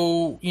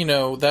also,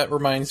 that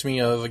reminds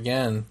me of,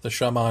 again, the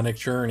shamanic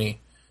journey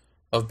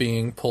of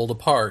being pulled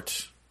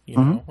apart,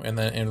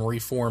 and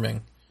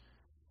reforming.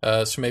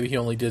 So maybe he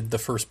only did the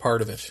first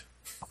part of it.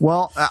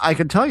 Well, I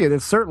can tell you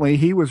that certainly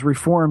he was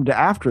reformed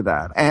after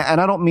that. And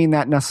I don't mean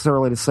that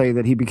necessarily to say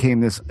that he became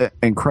this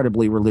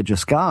incredibly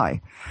religious guy,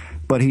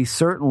 but he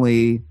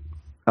certainly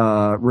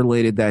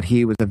related that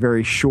he was a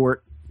very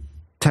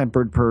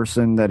short-tempered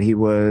person, that he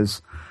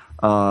was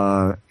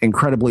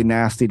incredibly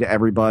nasty to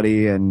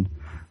everybody and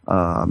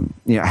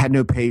had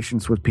no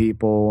patience with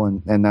people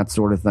and that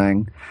sort of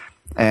thing.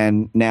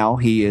 And now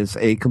he is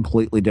a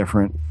completely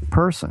different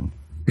person.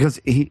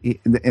 Because he,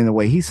 in the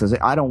way he says it,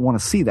 I don't want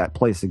to see that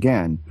place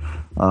again.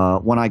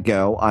 When I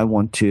go, I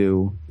want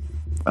to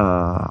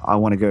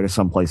go to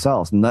someplace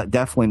else,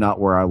 definitely not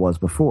where I was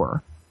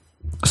before.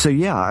 So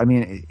yeah, I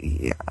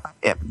mean,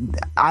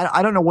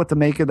 I don't know what to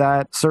make of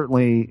that.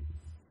 Certainly,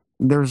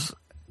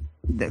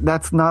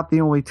 that's not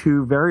the only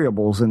two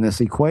variables in this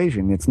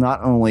equation. It's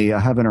not only a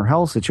heaven or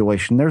hell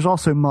situation. There's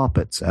also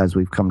Muppets, as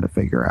we've come to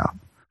figure out.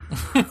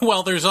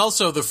 Well, there's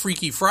also the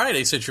Freaky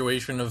Friday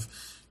situation of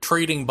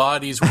trading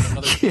bodies with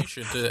another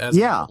patient as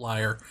an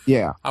outlier.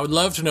 Yeah. I would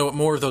love to know what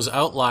more of those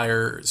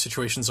outlier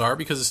situations are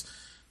because,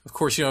 of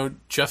course,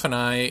 Jeff and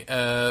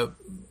I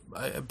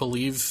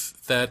believe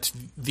that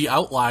the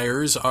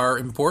outliers are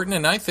important,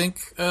 and I think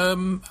I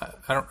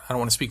don't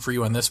want to speak for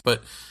you on this,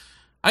 but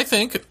I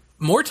think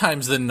more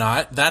times than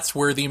not, that's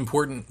where the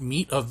important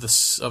meat of the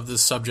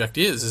subject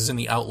is in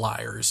the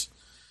outliers,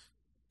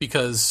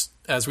 because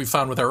as we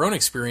found with our own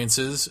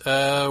experiences,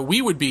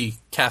 we would be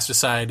cast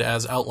aside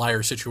as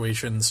outlier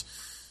situations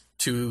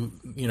to,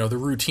 the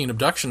routine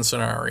abduction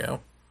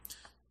scenario.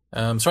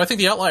 So I think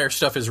the outlier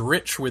stuff is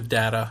rich with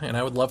data, and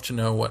I would love to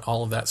know what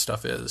all of that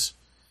stuff is.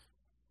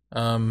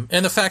 And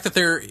the fact that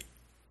there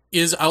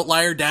is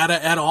outlier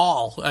data at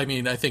all, I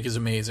mean, I think is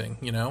amazing,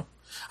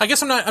 I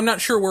guess I'm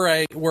not sure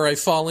where I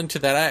fall into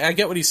that. I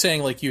get what he's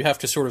saying, like you have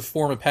to sort of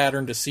form a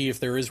pattern to see if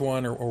there is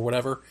one or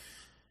whatever.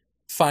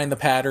 Find the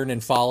pattern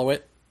and follow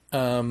it.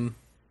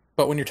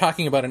 But when you're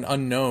talking about an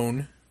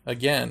unknown,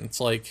 again, it's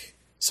like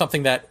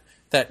something that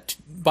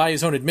by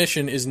his own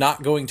admission is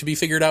not going to be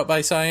figured out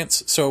by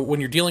science. So when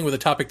you're dealing with a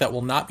topic that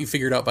will not be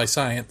figured out by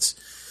science,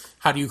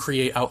 how do you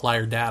create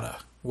outlier data?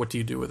 What do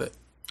you do with it?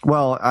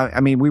 Well,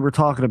 I mean, we were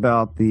talking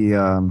about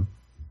the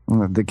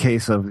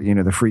case of,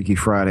 the Freaky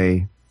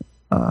Friday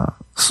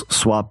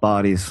swap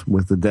bodies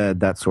with the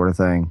dead, that sort of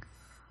thing.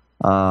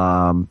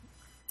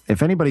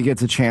 If anybody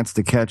gets a chance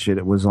to catch it,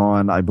 it was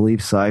on, I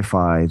believe,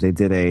 Sci-Fi. They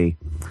did a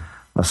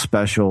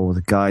special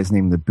with guys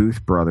named the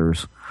Booth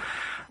Brothers.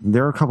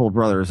 There are a couple of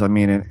brothers. I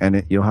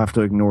mean, you'll have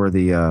to ignore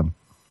the.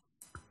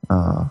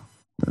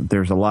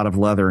 There's a lot of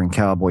leather and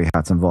cowboy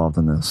hats involved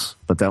in this,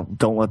 but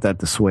don't let that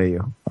dissuade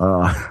you.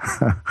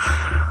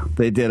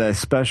 They did a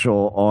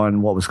special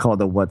on what was called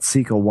the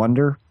Watsika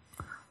Wonder.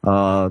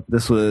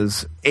 This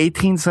was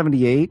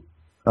 1878.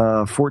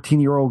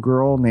 14-year-old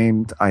girl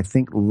named, I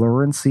think,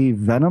 Laurency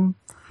Venom.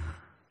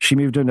 She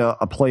moved into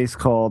a place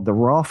called the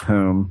Roth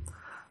Home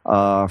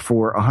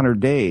for 100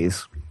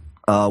 days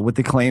with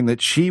the claim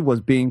that she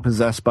was being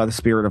possessed by the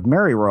spirit of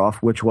Mary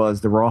Roth, which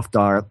was the Roth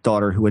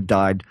daughter who had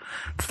died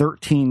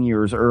 13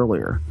 years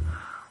earlier.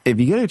 If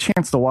you get a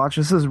chance to watch,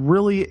 this is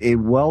really a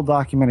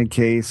well-documented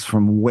case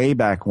from way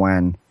back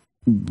when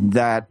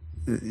that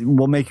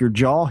will make your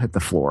jaw hit the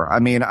floor. I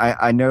mean,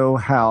 I know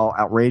how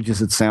outrageous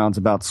it sounds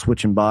about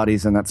switching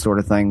bodies and that sort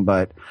of thing,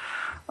 but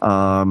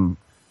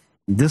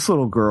this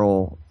little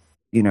girl,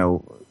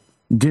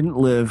 didn't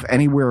live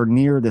anywhere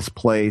near this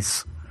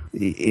place,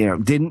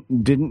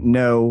 didn't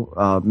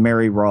know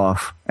Mary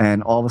Roth,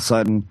 and all of a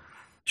sudden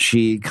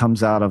she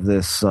comes out of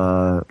this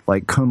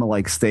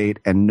coma-like state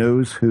and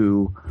knows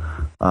who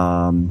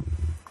all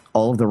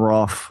of the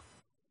Roth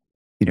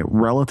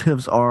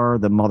relatives are.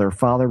 The mother,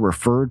 father,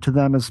 referred to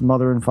them as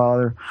mother and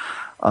father,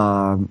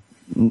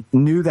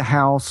 knew the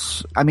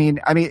house. I mean,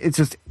 it's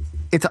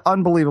an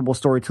unbelievable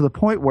story to the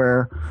point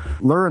where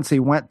Laurency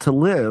went to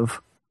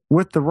live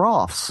with the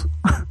Roths.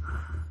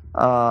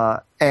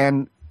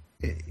 And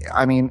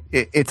I mean,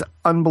 it's an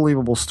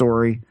unbelievable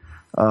story.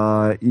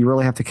 You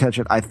really have to catch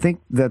it. I think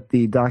that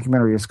the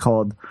documentary is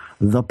called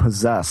The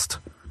Possessed.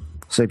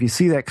 So if you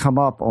see that come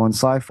up on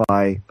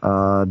Sci-Fi,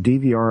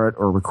 DVR it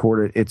or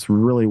record it. It's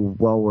really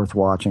well worth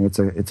watching. It's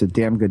a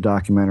damn good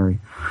documentary.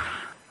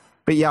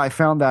 But yeah, I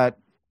found that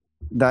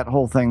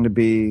whole thing to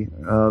be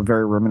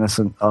very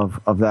reminiscent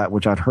of that,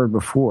 which I'd heard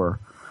before.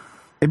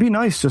 It'd be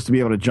nice just to be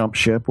able to jump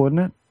ship,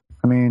 wouldn't it?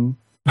 I mean,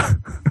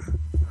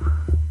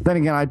 then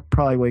again, I'd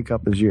probably wake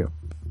up as you.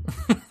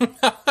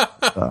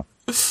 Yeah,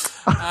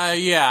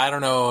 I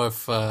don't know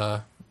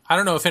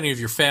if any of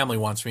your family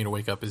wants me to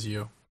wake up as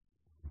you.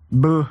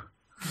 Boo.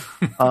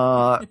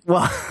 Well,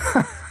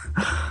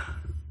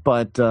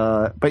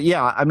 but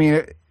yeah, I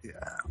mean,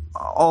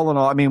 all in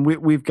all, I mean,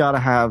 we've got to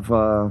have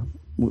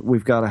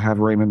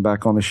Raymond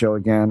back on the show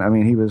again. I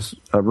mean, he was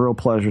a real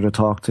pleasure to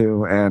talk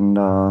to,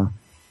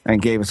 and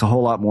gave us a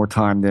whole lot more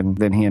time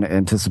than he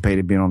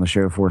anticipated being on the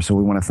show for. So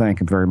we want to thank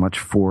him very much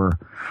for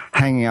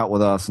hanging out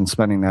with us and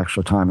spending the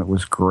extra time. It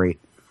was great.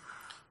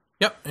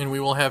 Yep, and we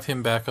will have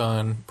him back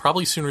on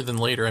probably sooner than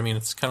later. I mean,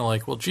 it's kind of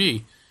like, well,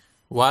 gee,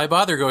 Why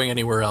bother going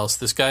anywhere else?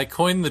 This guy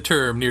coined the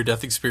term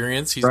near-death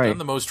experience. He's done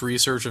the most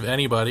research of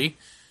anybody.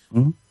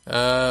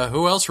 Mm-hmm.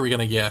 Who else are we going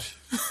to get?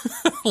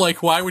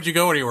 Like, why would you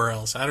go anywhere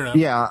else? I don't know.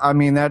 Yeah, I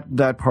mean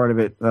that part of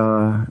it.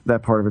 That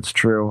part of it's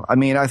true. I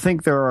mean, I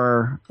think there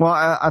are. Well,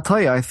 I'll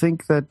tell you. I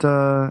think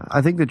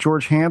that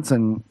George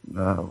Hansen.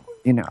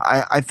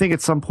 I think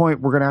at some point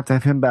we're going to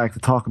have him back to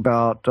talk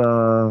about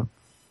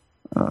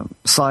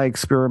psi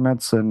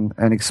experiments and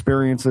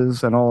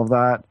experiences and all of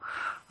that.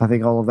 I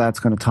think all of that's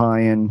going to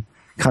tie in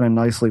kind of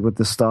nicely with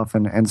this stuff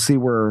and see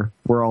where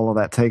all of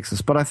that takes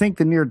us. But I think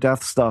the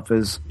near-death stuff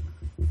is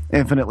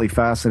infinitely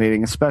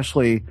fascinating,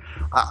 especially,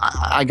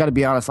 I got to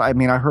be honest, I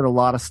mean, I heard a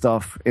lot of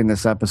stuff in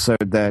this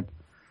episode that,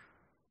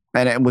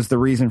 and it was the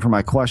reason for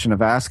my question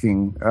of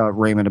asking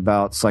Raymond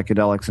about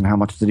psychedelics and how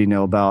much did he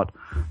know about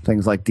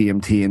things like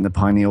DMT and the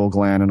pineal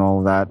gland and all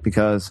of that,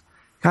 because,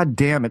 god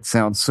damn, it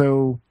sounds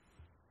so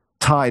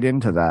tied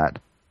into that,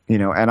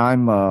 and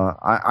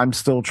I'm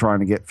still trying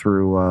to get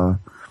through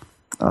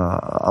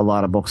a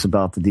lot of books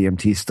about the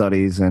DMT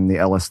studies and the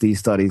LSD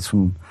studies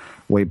from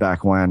way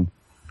back when.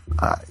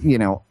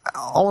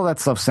 All of that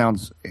stuff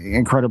sounds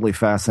incredibly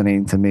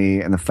fascinating to me.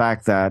 And the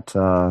fact that,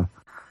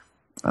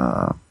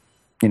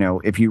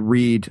 if you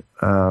read,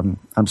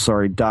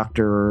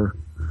 Dr.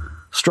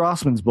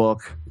 Strassman's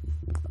book,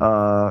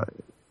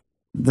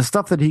 the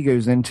stuff that he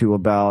goes into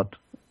about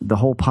the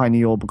whole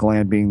pineal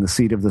gland being the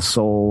seat of the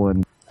soul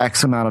and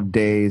X amount of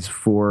days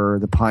for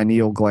the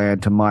pineal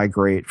gland to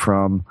migrate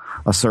from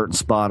a certain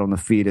spot on the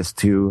fetus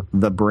to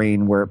the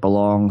brain where it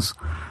belongs,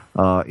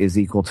 is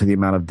equal to the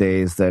amount of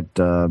days that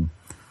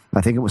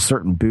I think it was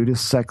certain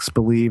Buddhist sects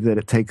believe that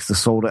it takes the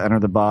soul to enter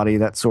the body,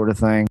 that sort of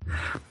thing.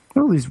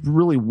 All these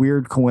really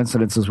weird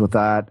coincidences with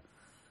that.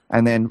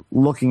 And then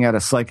looking at a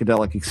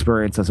psychedelic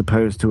experience as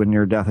opposed to a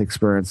near-death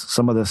experience,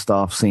 some of this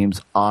stuff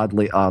seems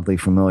oddly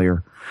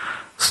familiar.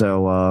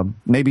 So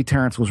maybe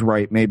Terrence was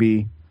right.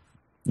 Maybe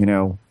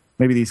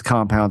these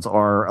compounds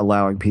are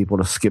allowing people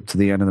to skip to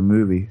the end of the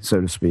movie,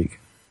 so to speak.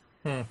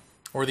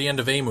 Or the end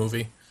of a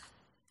movie.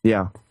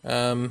 Yeah.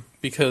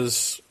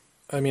 Because,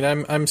 I mean,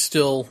 I'm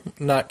still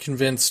not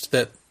convinced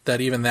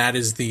that even that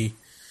is the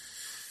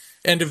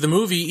end of the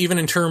movie, even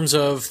in terms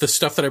of the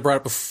stuff that I brought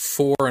up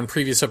before in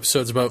previous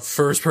episodes about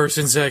first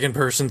person, second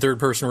person, third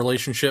person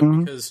relationship.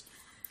 Mm-hmm. Because,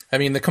 I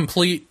mean, the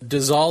complete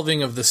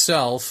dissolving of the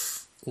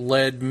self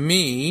led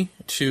me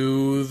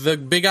to the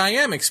big I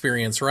am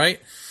experience, right?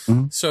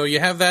 Mm-hmm. So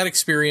you have that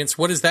experience.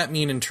 What does that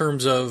mean in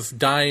terms of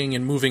dying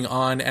and moving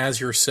on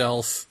as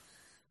yourself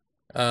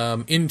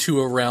into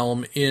a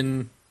realm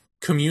in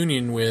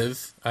communion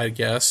with, I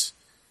guess,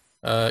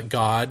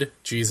 God,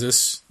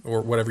 Jesus,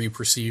 or whatever you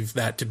perceive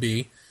that to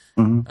be,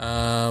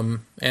 mm-hmm.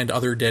 And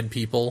other dead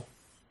people.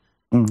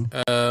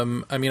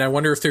 Mm-hmm. I mean, I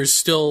wonder if there's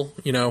still,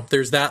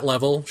 there's that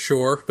level,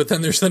 sure, but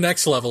then there's the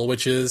next level,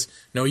 which is,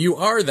 no, you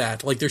are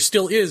that. Like, there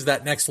still is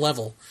that next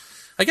level.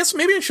 I guess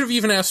maybe I should have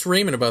even asked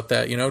Raymond about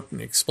that,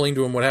 explain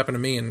to him what happened to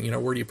me and,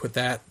 where do you put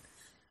that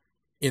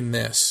in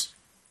this?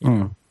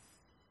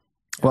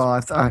 Well,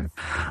 I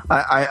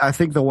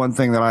think the one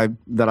thing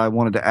that I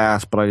wanted to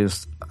ask, but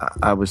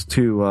I was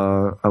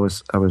too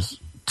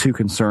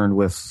concerned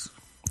with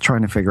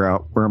trying to figure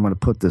out where I'm going to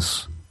put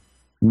this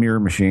mirror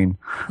machine.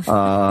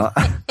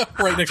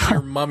 Right next to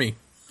your mummy.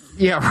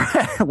 Yeah.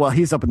 Right. Well,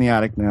 he's up in the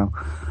attic now.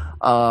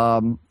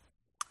 I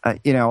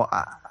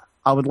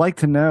would like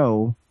to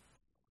know,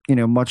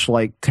 much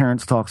like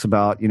Terrence talks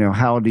about,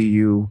 how do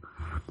you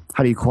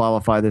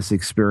qualify this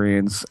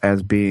experience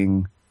as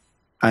being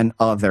an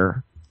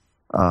other?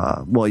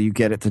 Well, you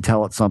get it to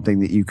tell it something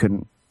that you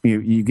couldn't.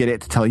 You get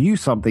it to tell you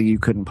something you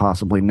couldn't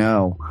possibly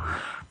know.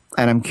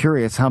 And I'm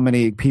curious how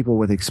many people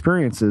with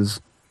experiences,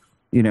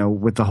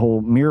 with the whole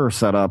mirror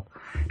setup,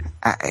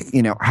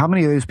 how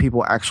many of those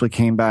people actually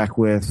came back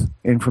with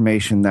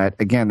information that,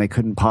 again, they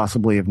couldn't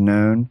possibly have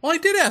known? Well, I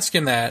did ask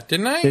him that,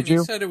 didn't I? Did you?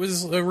 He said it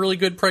was a really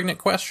good pregnant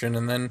question,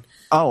 and then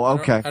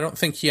okay. I don't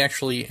think he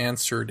actually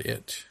answered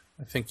it.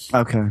 I think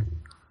okay.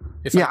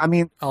 I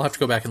mean, I'll have to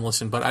go back and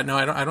listen, but I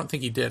don't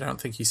think he did. I don't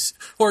think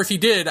or if he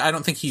did, I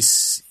don't think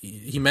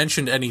he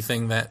mentioned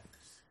anything that,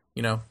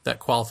 that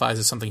qualifies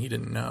as something he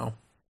didn't know.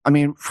 I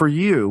mean, for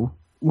you,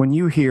 when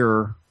you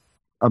hear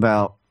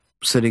about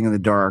sitting in the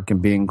dark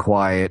and being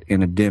quiet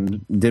in a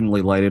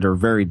dimly lighted or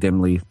very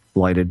dimly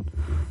lighted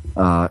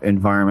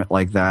environment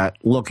like that,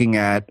 looking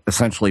at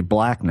essentially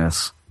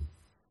blackness,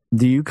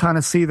 do you kind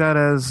of see that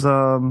as,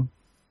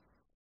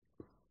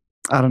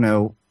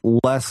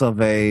 less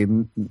of a,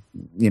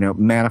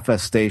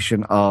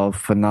 manifestation of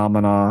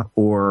phenomena,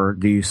 or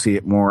do you see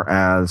it more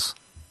as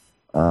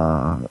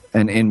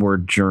an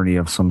inward journey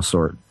of some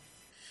sort?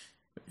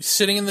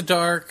 Sitting in the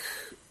dark,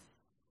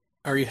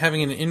 are you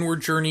having an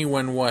inward journey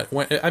when what?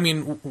 When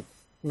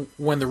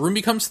the room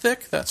becomes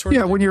thick, that sort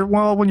of thing? when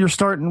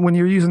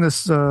you're using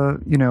this,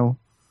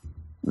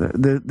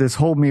 this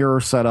whole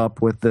mirror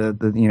setup with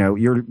the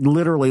you're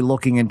literally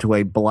looking into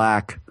a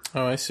black.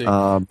 Oh, I see.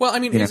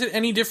 Is it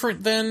any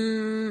different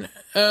than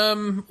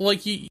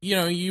like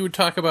you would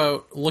talk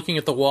about looking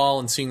at the wall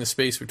and seeing the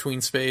space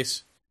between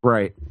space?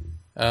 Right.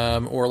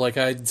 Or like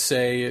I'd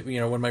say,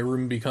 when my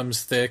room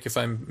becomes thick, if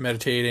I'm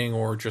meditating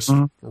or just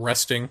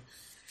resting.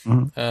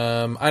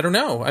 I don't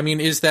know. I mean,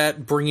 this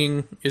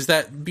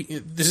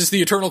is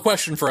the eternal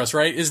question for us,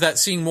 right? Is that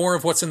seeing more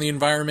of what's in the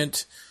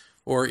environment,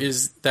 or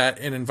is that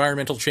an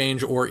environmental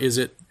change, or is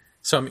it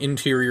some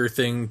interior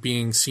thing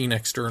being seen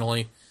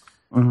externally?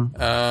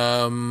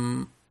 I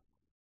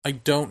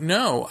don't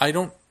know. I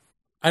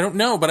don't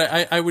know, but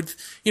I would,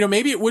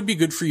 maybe it would be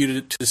good for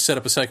you to set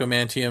up a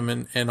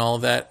psychomanteum and all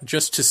of that,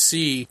 just to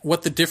see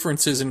what the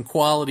difference is in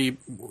quality,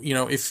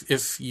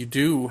 if you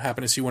do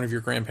happen to see one of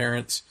your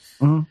grandparents,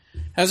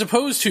 as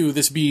opposed to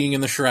this being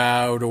in the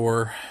shroud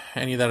or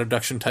any of that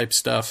abduction type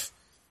stuff.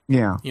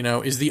 Yeah.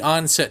 Is the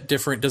onset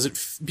different? Does it,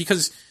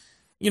 because,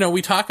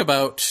 we talk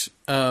about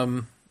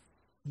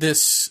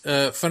this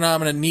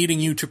phenomenon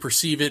needing you to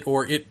perceive it,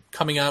 or it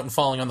coming out and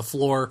falling on the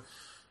floor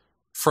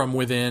from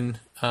within.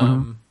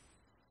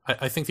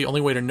 I think the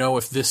only way to know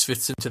if this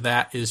fits into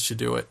that is to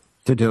do it.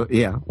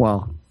 Yeah.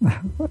 Well,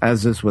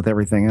 as is with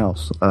everything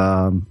else.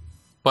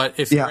 But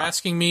if you're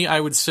asking me, I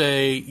would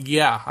say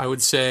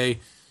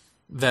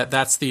that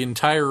that's the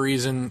entire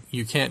reason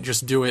you can't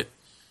just do it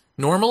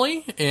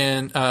normally.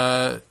 And,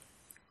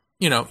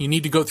 you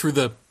need to go through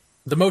the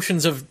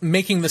motions of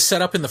making the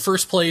setup in the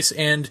first place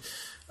and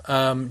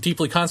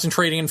deeply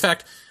concentrating. In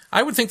fact,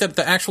 I would think that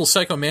the actual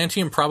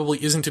psychomanteum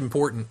probably isn't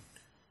important.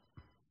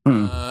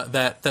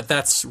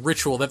 That's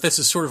ritual, that this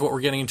is sort of what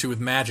we're getting into with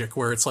magic,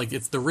 where it's like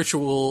the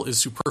ritual is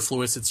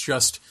superfluous. It's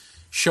just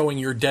showing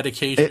your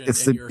dedication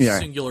and your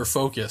singular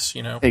focus,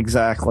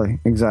 Exactly.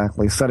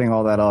 Setting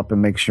all that up and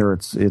make sure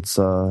it's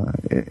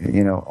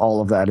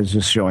all of that is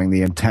just showing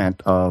the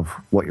intent of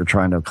what you're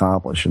trying to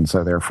accomplish, and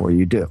so therefore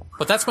you do.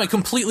 But that's my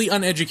completely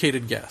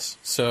uneducated guess.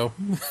 So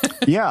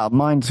yeah,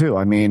 mine too.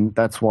 I mean,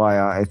 that's why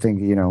I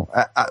think,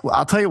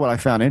 I'll tell you what I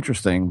found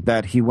interesting,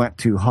 that he went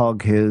to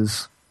hug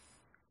his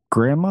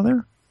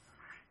grandmother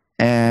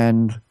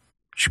and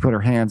she put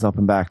her hands up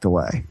and backed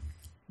away.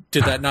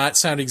 Did that not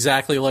sound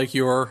exactly like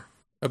your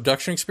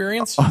abduction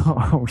experience?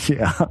 Oh,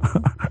 yeah.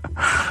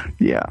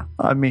 Yeah.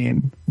 I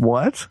mean,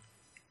 what?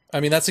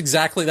 I mean,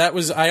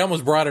 I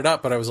almost brought it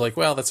up, but I was like,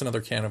 well, that's another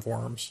can of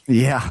worms.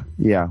 Yeah.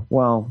 Yeah.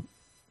 Well,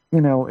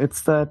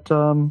 it's that.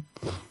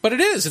 But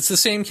it's the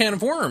same can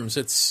of worms.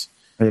 It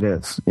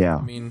is. Yeah.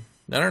 I mean,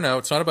 I don't know.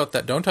 It's not about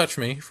that. Don't touch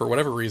me for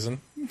whatever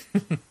reason.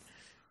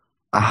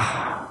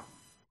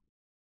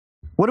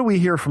 What do we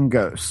hear from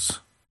ghosts?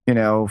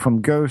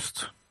 From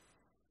ghost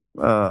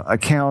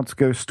accounts,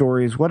 ghost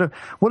stories. What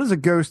has a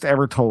ghost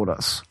ever told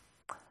us?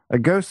 A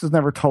ghost has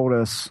never told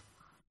us,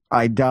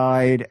 I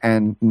died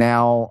and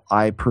now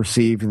I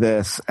perceive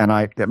this, and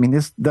I mean,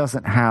 this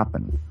doesn't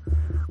happen.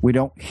 We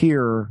don't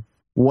hear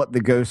what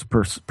the ghost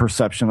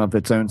perception of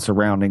its own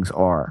surroundings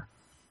are.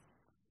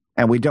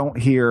 And we don't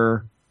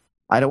hear,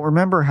 I don't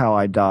remember how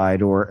I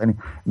died,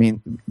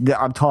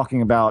 I'm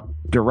talking about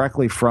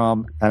directly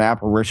from an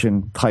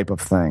apparition type of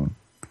thing.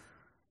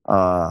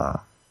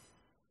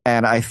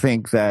 And I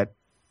think that,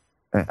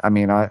 I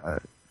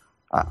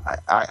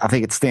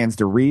think it stands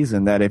to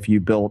reason that if you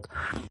built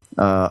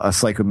a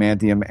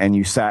psychomanteum and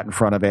you sat in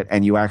front of it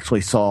and you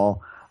actually saw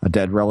a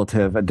dead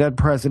relative, a dead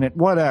president,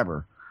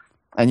 whatever,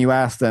 and you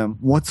asked them,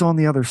 what's on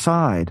the other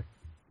side?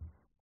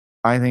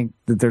 I think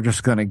that they're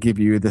just going to give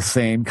you the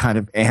same kind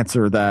of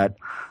answer that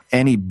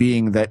any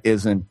being that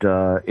isn't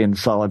in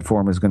solid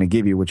form is going to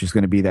give you, which is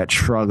going to be that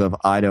shrug of,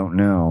 I don't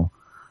know,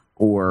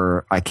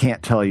 or I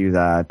can't tell you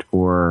that,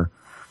 or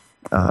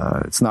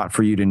it's not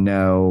for you to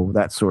know,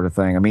 that sort of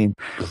thing. I mean,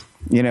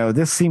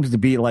 this seems to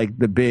be like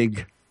the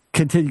big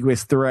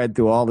continuous thread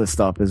through all this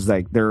stuff, is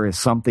like there is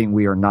something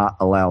we are not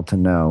allowed to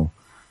know.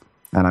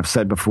 And I've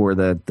said before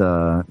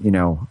that,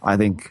 I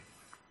think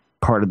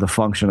part of the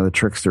function of the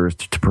trickster is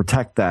to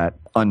protect that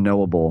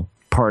unknowable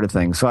part of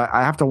things. So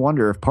I have to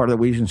wonder if part of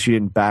the reason she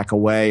didn't back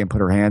away and put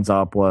her hands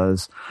up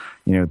was,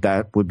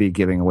 that would be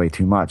giving away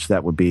too much.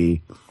 That would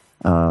be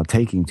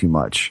taking too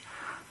much.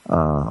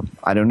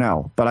 I don't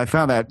know, but I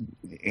found that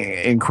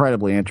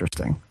incredibly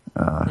interesting,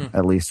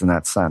 at least in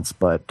that sense.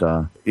 But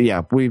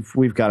yeah,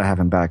 we've got to have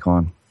him back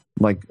on.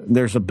 Like,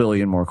 there's a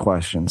billion more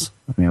questions.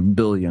 I mean, a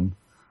billion.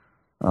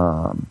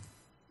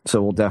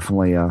 So we'll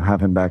definitely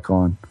have him back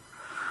on.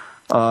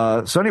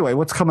 So anyway,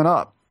 what's coming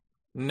up?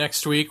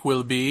 Next week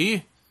will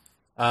be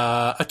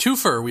a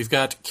twofer. We've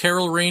got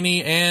Carol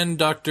Rainey and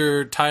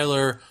Dr.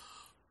 Tyler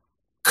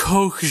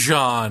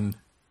Kochjan.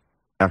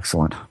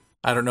 Excellent.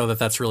 I don't know that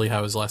that's really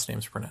how his last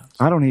name's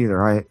pronounced. I don't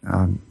either.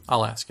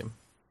 I'll ask him.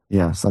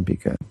 Yes, that'd be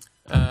good.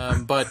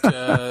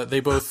 But they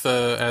both,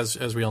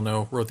 as we all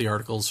know, wrote the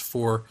articles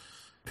for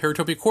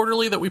Paratopia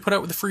Quarterly that we put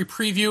out with a free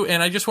preview.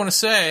 And I just want to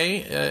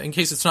say, in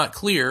case it's not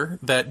clear,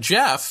 that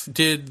Jeff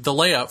did the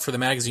layout for the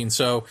magazine.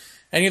 So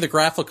any of the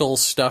graphical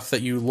stuff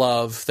that you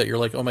love, that you're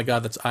like, oh my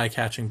God, that's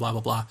eye-catching, blah,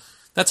 blah, blah,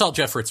 that's all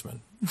Jeff Ritzman.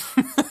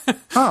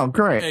 Oh,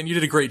 great. And you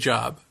did a great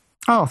job.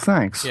 Oh,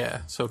 thanks.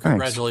 Yeah, so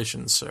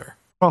congratulations, sir.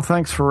 Well,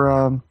 thanks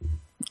for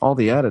all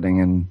the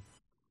editing and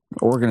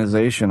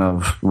organization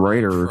of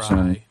writers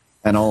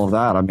and all of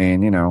that. I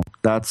mean,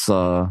 that's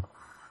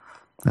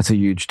that's a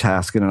huge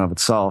task in and of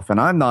itself. And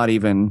I'm not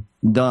even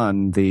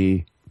done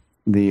the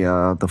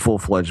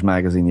full-fledged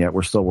magazine yet.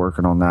 We're still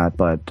working on that,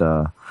 but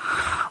I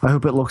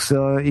hope it looks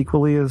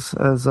equally as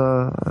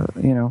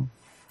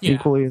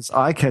equally as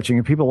eye-catching.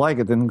 If people like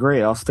it, then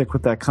great. I'll stick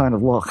with that kind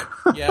of look.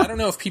 Yeah, I don't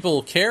know if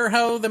people care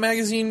how the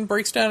magazine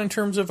breaks down in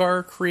terms of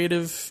our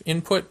creative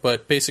input,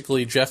 but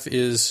basically Jeff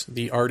is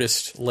the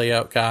artist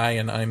layout guy,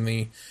 and I'm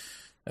the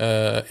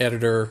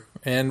editor.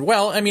 And,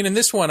 well, I mean, in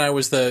this one, I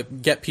was the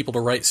get people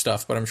to write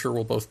stuff, but I'm sure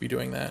we'll both be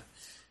doing that.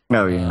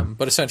 Oh, yeah.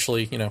 But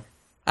essentially,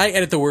 I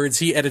edit the words,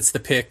 he edits the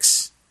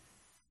pics,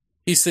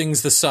 he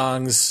sings the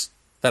songs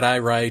that I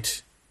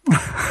write.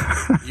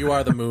 You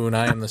are the moon,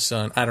 I am the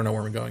sun. I don't know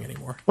where we're going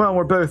anymore. Well,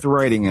 we're both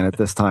writing in it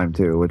this time,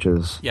 too, which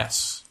is...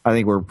 Yes. I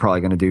think we're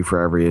probably going to do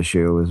for every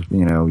issue is,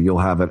 you'll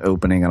have an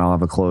opening and I'll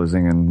have a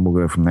closing and we'll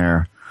go from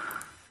there.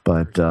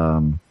 But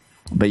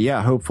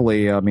yeah,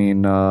 hopefully, I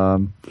mean,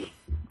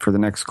 for the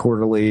next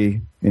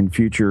quarterly in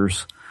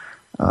futures,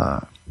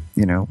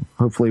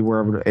 hopefully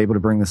we're able to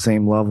bring the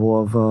same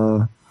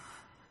level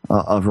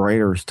of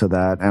writers to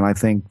that. And I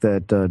think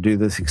that due to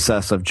the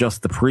success of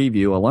just the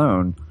preview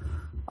alone,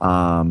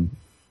 I'm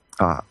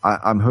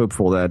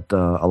hopeful that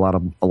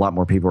a lot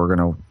more people are going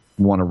to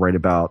want to write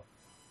about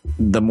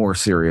the more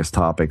serious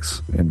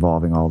topics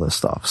involving all this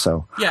stuff.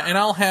 So yeah, and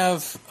I'll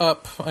have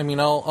up. I mean,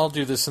 I'll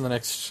do this in the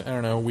next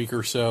week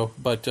or so,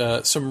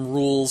 but some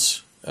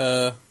rules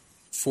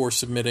for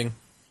submitting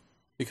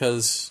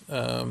because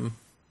we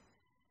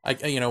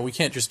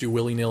can't just do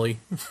willy nilly.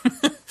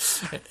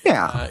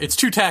 Yeah, it's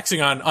too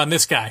taxing on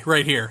this guy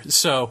right here.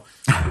 So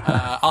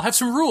I'll have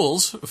some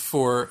rules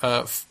for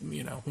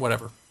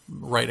whatever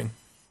writing.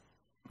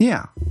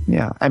 Yeah,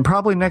 and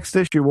probably next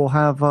issue we'll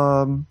have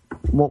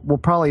we'll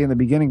probably in the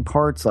beginning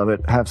parts of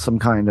it have some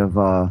kind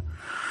of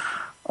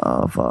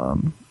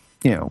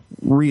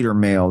reader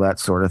mail, that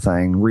sort of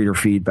thing, reader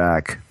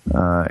feedback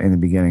in the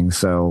beginning.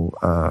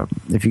 So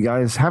if you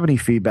guys have any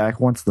feedback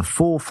once the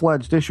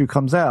full-fledged issue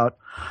comes out,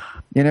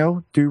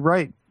 do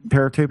write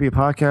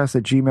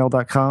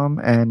paratopiapodcast@gmail.com,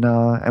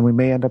 and we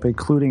may end up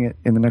including it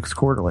in the next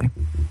quarterly.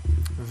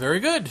 Very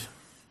good.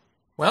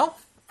 Well,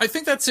 I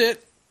think that's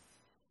it.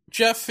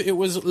 Jeff, it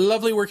was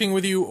lovely working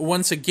with you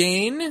once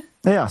again.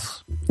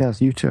 Yes,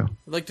 you too.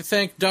 I'd like to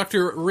thank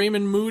Dr.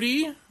 Raymond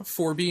Moody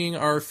for being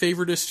our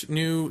favoritist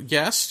new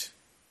guest.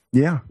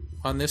 Yeah.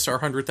 On this, our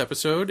 100th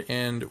episode,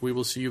 and we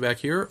will see you back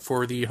here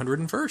for the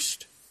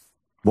 101st.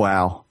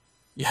 Wow.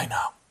 Yeah, I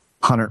know.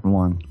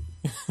 101.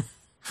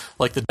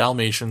 Like the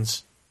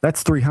Dalmatians.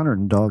 That's 300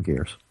 in dog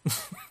years.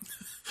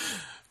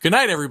 Good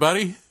night,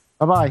 everybody.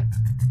 Bye-bye.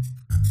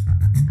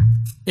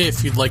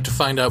 If you'd like to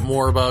find out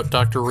more about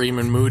Dr.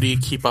 Raymond Moody,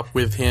 keep up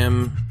with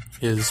him,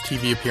 his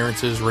TV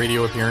appearances,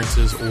 radio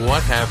appearances,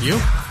 what have you,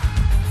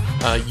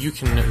 you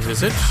can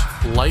visit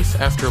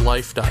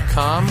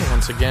lifeafterlife.com.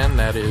 Once again,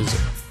 that is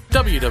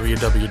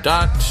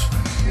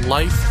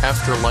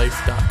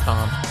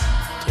www.lifeafterlife.com.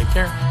 Take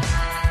care.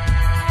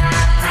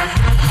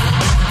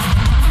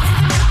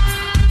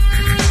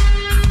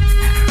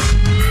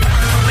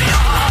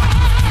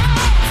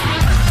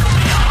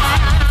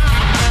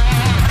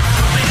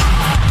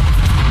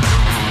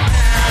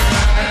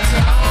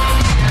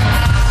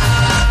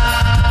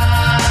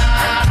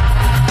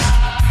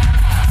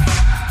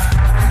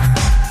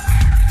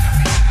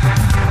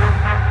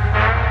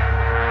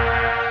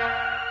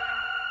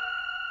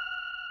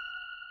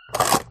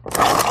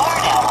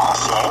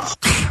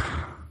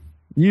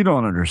 You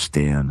don't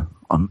understand.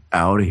 I'm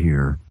out of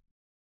here.